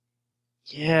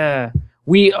 Yeah,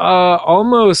 we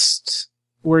almost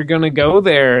were gonna go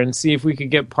there and see if we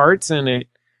could get parts in it.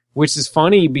 Which is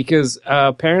funny because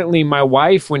apparently my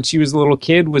wife, when she was a little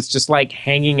kid, was just like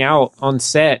hanging out on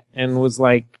set and was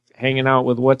like hanging out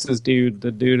with the dude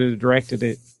who directed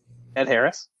it. Ed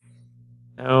Harris?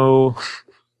 No.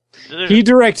 He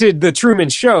directed The Truman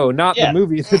Show, not the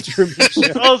movie The Truman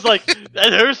Show. I was like,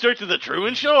 Ed Harris directed The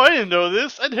Truman Show? I didn't know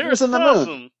this. Ed Harris is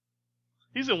awesome.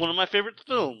 He's in one of my favorite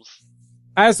films.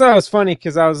 I just thought it was funny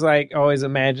because I was like always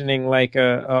imagining like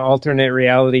a alternate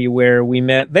reality where we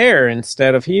met there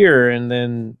instead of here, and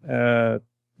then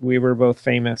we were both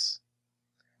famous.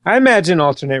 I imagine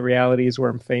alternate realities where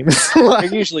I'm famous. You're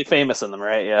usually famous in them,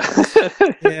 right?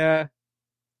 Yeah. Yeah.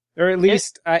 Or at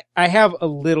least I have a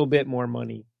little bit more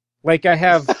money. Like I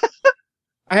have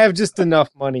just enough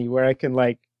money where I can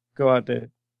like go out to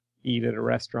eat at a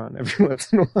restaurant every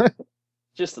once in a while.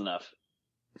 Just enough.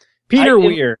 Peter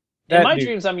Weir. In my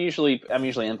dreams, I'm usually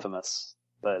infamous.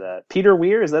 But Peter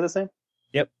Weir, is that his name?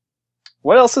 Yep.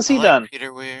 What else has he done?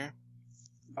 Peter Weir.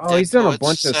 Oh, he's done a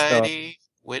bunch of stuff.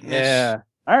 Witness. Yeah.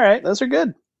 All right, those are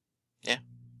good. Yeah.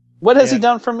 What has he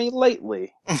done for me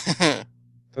lately?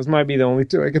 Those might be the only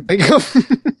 2 I could think of.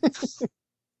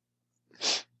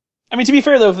 I mean, to be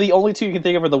fair though, if the only two you can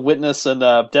think of are The Witness and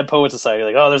Dead Poets Society,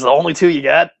 like, oh, there's the only two you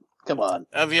got. Come on.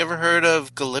 Have you ever heard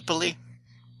of Gallipoli?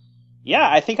 Yeah,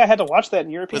 I think I had to watch that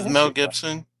in European with Mel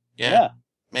Gibson. Yeah,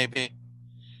 maybe.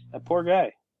 That poor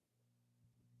guy.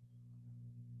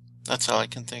 That's all I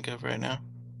can think of right now.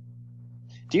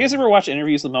 Do you guys ever watch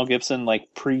interviews with Mel Gibson,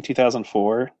 like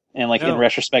pre-2004? And like in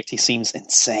retrospect, he seems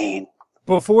insane.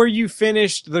 Before you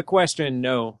finished the question,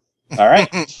 no. All right.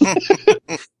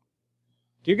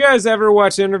 Do you guys ever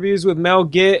watch interviews with Mel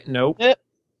Gibson? Nope.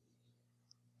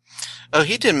 Oh,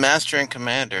 he did Master and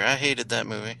Commander. I hated that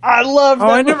movie. I love that.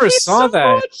 Oh, I never saw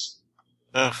that.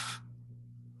 Ugh.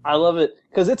 I love it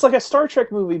because it's like a Star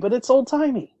Trek movie, but it's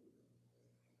old-timey.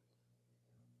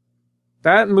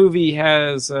 That movie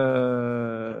has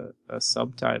a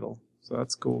subtitle, so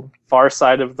that's cool. Far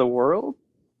Side of the World?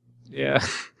 Yeah.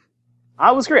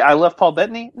 I was great. I love Paul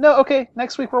Bettany. No, okay.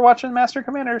 Next week we're watching Master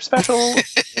Commander Special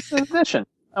Edition.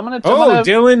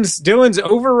 Dylan's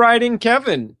overriding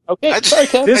Kevin. Okay, I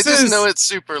just know it's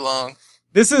super long.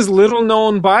 This is little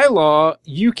known bylaw.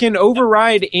 You can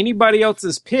override anybody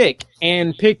else's pick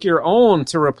and pick your own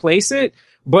to replace it,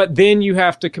 but then you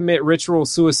have to commit ritual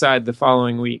suicide the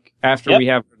following week after we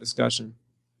have the discussion.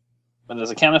 But does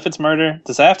it count if it's murder?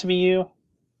 Does it have to be you?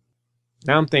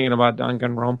 Now I'm thinking about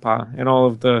Danganronpa and all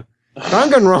of the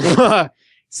Danganronpa.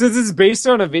 Since it's based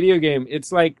on a video game,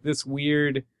 it's like this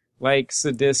weird, like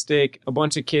sadistic. A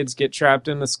bunch of kids get trapped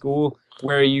in the school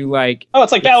where you like. Oh,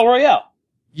 it's like Battle Royale.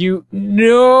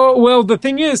 Well, the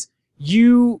thing is,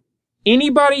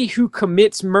 anybody who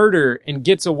commits murder and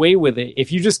gets away with it,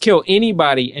 if you just kill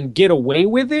anybody and get away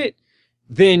with it,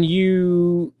 then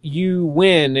you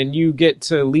win and you get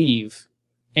to leave.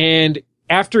 And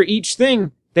after each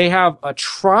thing, they have a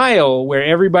trial where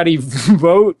everybody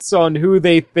votes on who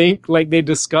they think, like they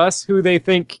discuss who they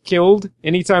think killed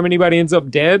anytime anybody ends up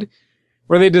dead,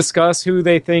 where they discuss who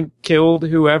they think killed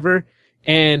whoever.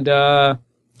 And,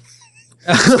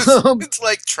 it's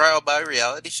like trial by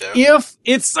reality show.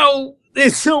 It's so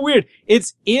weird.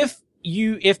 It's if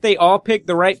they all pick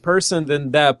the right person,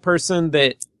 then the person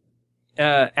that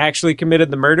actually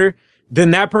committed the murder,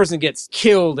 then that person gets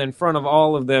killed in front of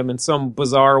all of them in some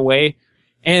bizarre way.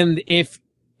 And if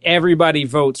everybody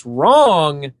votes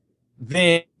wrong,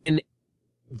 then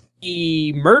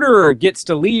the murderer gets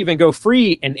to leave and go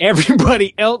free, and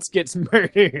everybody else gets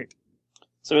murdered.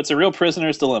 So it's a real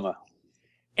prisoner's dilemma.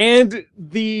 And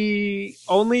the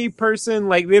only person,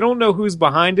 like, they don't know who's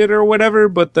behind it or whatever,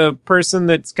 but the person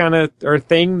that's or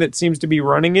thing that seems to be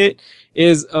running it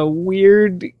is a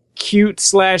weird, cute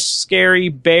 / scary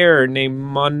bear named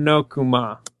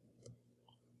Monokuma.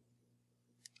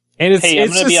 And I'm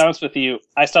going to be honest with you.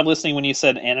 I stopped listening when you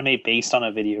said anime based on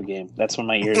a video game. That's when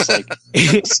my ears like...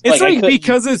 it's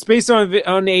because it's based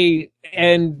on a...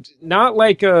 And not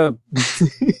like a...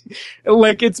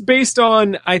 like, it's based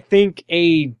on, I think,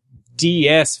 a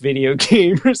DS video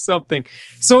game or something.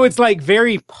 So it's like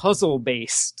very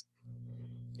puzzle-based.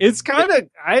 It's kind of...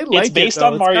 I like it. It's based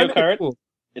on Mario Kart. Cool.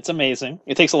 It's amazing.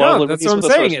 It takes a lot of liberties. That's what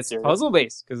I'm saying. It's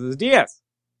puzzle-based because it's DS.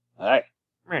 All right.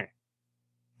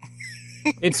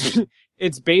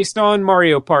 It's based on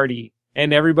Mario Party,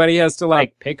 and everybody has to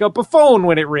like pick up a phone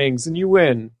when it rings, and you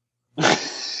win.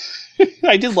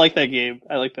 I did like that game.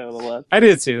 I liked that a lot. I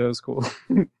did too. That was cool.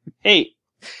 Hey,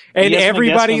 and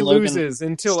everybody loses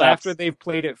until after they've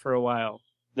played it for a while.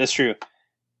 That's true.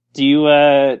 Do you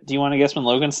want to guess when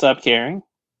Logan stopped caring?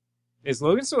 Is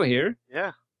Logan still here?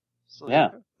 Yeah.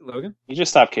 Logan? He just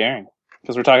stopped caring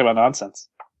because we're talking about nonsense.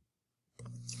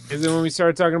 Is it when we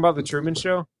started talking about the Truman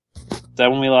Show? Is that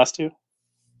when we lost you?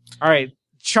 All right.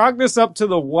 Chalk this up to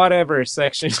the whatever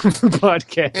section of the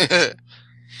podcast.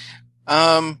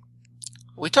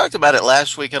 We talked about it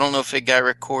last week. I don't know if it got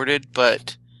recorded,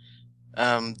 but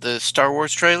the Star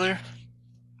Wars trailer.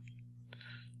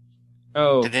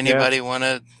 Oh, did anybody want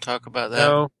to talk about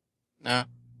that?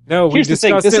 No, we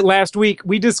discussed it last week.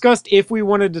 We discussed if we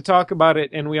wanted to talk about it,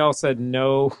 and we all said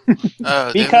no.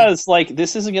 Because,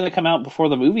 this isn't going to come out before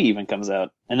the movie even comes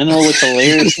out. And then it'll look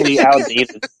hilariously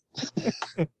outdated.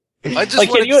 I just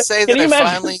wanted to say that I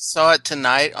finally saw it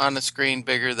tonight on a screen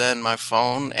bigger than my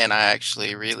phone, and I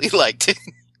actually really liked it.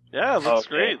 Yeah, it looks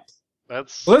great.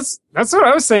 That's what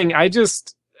I was saying.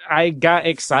 I got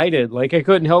excited. Like, I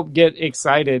couldn't help get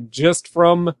excited just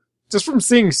from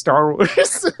seeing Star Wars on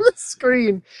the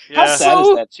screen. Yeah. How sad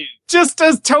is that too?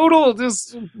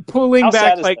 Just pulling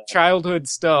back childhood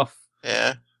stuff.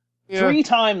 Yeah. 3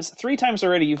 times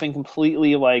already you've been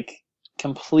completely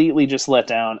completely just let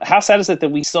down. How sad is it that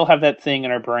we still have that thing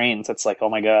in our brains that's like, oh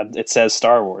my god, it says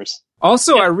Star Wars.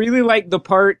 Also, I really like the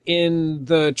part in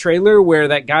the trailer where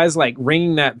that guy's like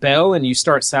ringing that bell and you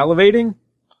start salivating.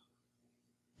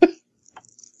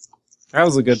 That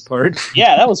was a good part.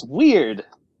 Yeah, that was weird.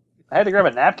 I had to grab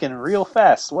a napkin real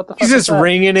fast. What the fuck? He's just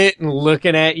ringing it and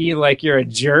looking at you like you're a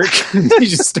jerk. You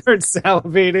just start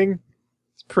salivating.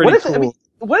 It's pretty cool.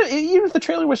 Even if the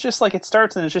trailer was just like it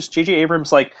starts and it's just J.J.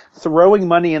 Abrams like throwing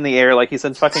money in the air like he's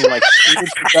in fucking like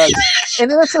and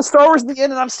then it's a Star Wars at the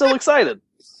end and I'm still excited.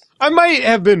 I might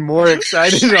have been more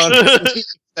excited on it.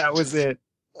 That was it.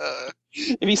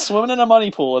 If he's swimming in a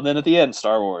money pool and then at the end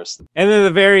Star Wars. And then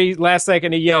the very last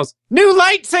second he yells, "New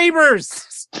lightsabers!"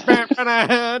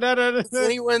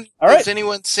 Has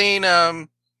anyone seen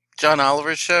John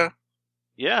Oliver's show?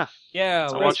 Yeah. Yeah.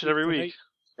 I watch it every week.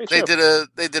 They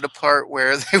did a part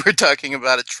where they were talking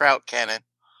about a trout cannon,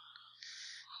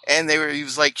 and he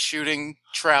was like shooting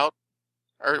trout,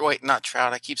 or wait, not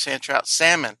trout. I keep saying trout,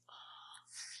 salmon.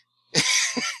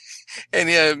 And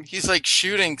he's like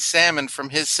shooting salmon from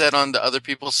his set onto other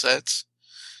people's sets,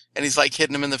 and he's like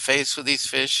hitting them in the face with these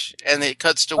fish. And it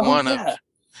cuts to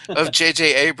of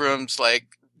J.J. Abrams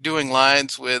like doing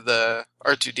lines with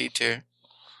R2-D2.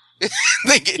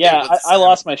 I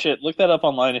lost my shit. Look that up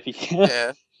online if you can.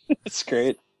 Yeah. It's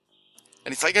great.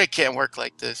 And he's like, I can't work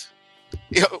like this.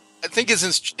 I think his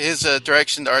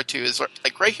direction to R2 is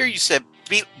like right here you said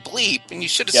bleep, and you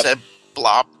should have said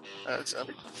blop.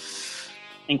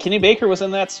 And Kenny Baker was in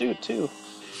that suit, too.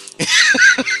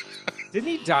 Didn't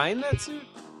he die in that suit?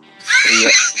 Yeah.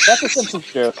 That's a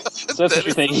Simpsons joke. So that's what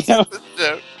you're thinking of.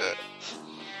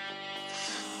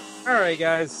 Alright,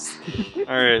 guys.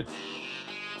 Alright,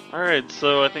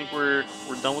 so I think we're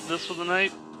done with this for the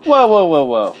night.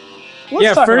 Whoa.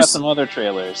 Let's talk about some other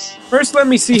trailers. First, let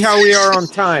me see how we are on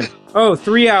time. Oh,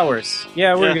 3 hours.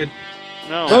 Yeah, we're good.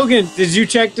 No. Logan, did you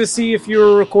check to see if you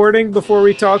were recording before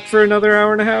we talked for another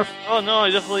hour and a half? Oh, no,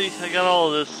 I got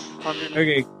all of this.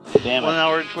 Okay. Damn it. 1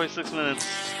 hour and 26 minutes.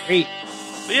 Great.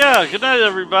 But yeah, good night,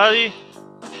 everybody.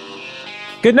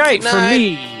 Good night from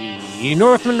me,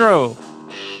 North Monroe.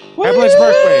 Avalanche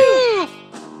Parkway.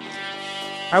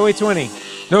 Highway 20.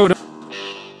 No.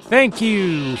 Thank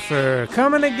you for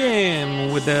coming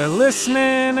again with the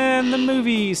Listening and the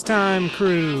Movies Time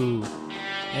crew.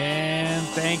 And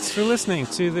thanks for listening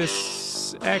to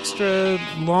this extra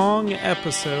long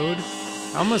episode.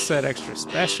 I almost said extra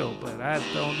special, but I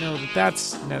don't know that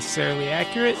that's necessarily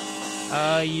accurate.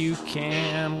 You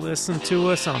can listen to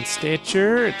us on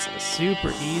Stitcher. It's a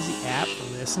super easy app to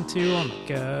listen to on the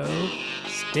go.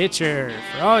 Stitcher,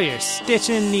 for all your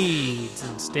stitching needs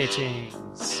and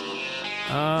stitchings.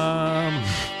 You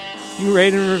can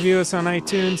rate and review us on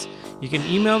iTunes. You can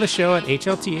email the show at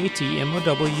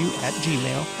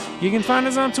hltatmow@gmail. You can find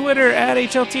us on Twitter at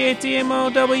hltatmow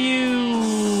on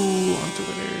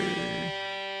Twitter.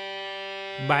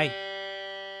 Bye.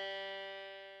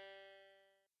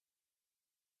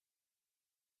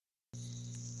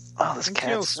 Oh, this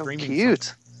cat's so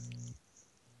cute.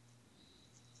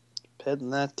 Petting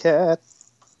that cat.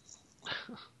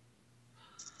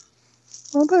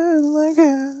 I'm petting that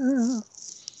cat.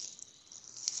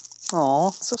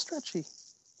 Aw, so stretchy.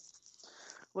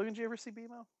 Logan, did you ever see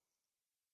BMO?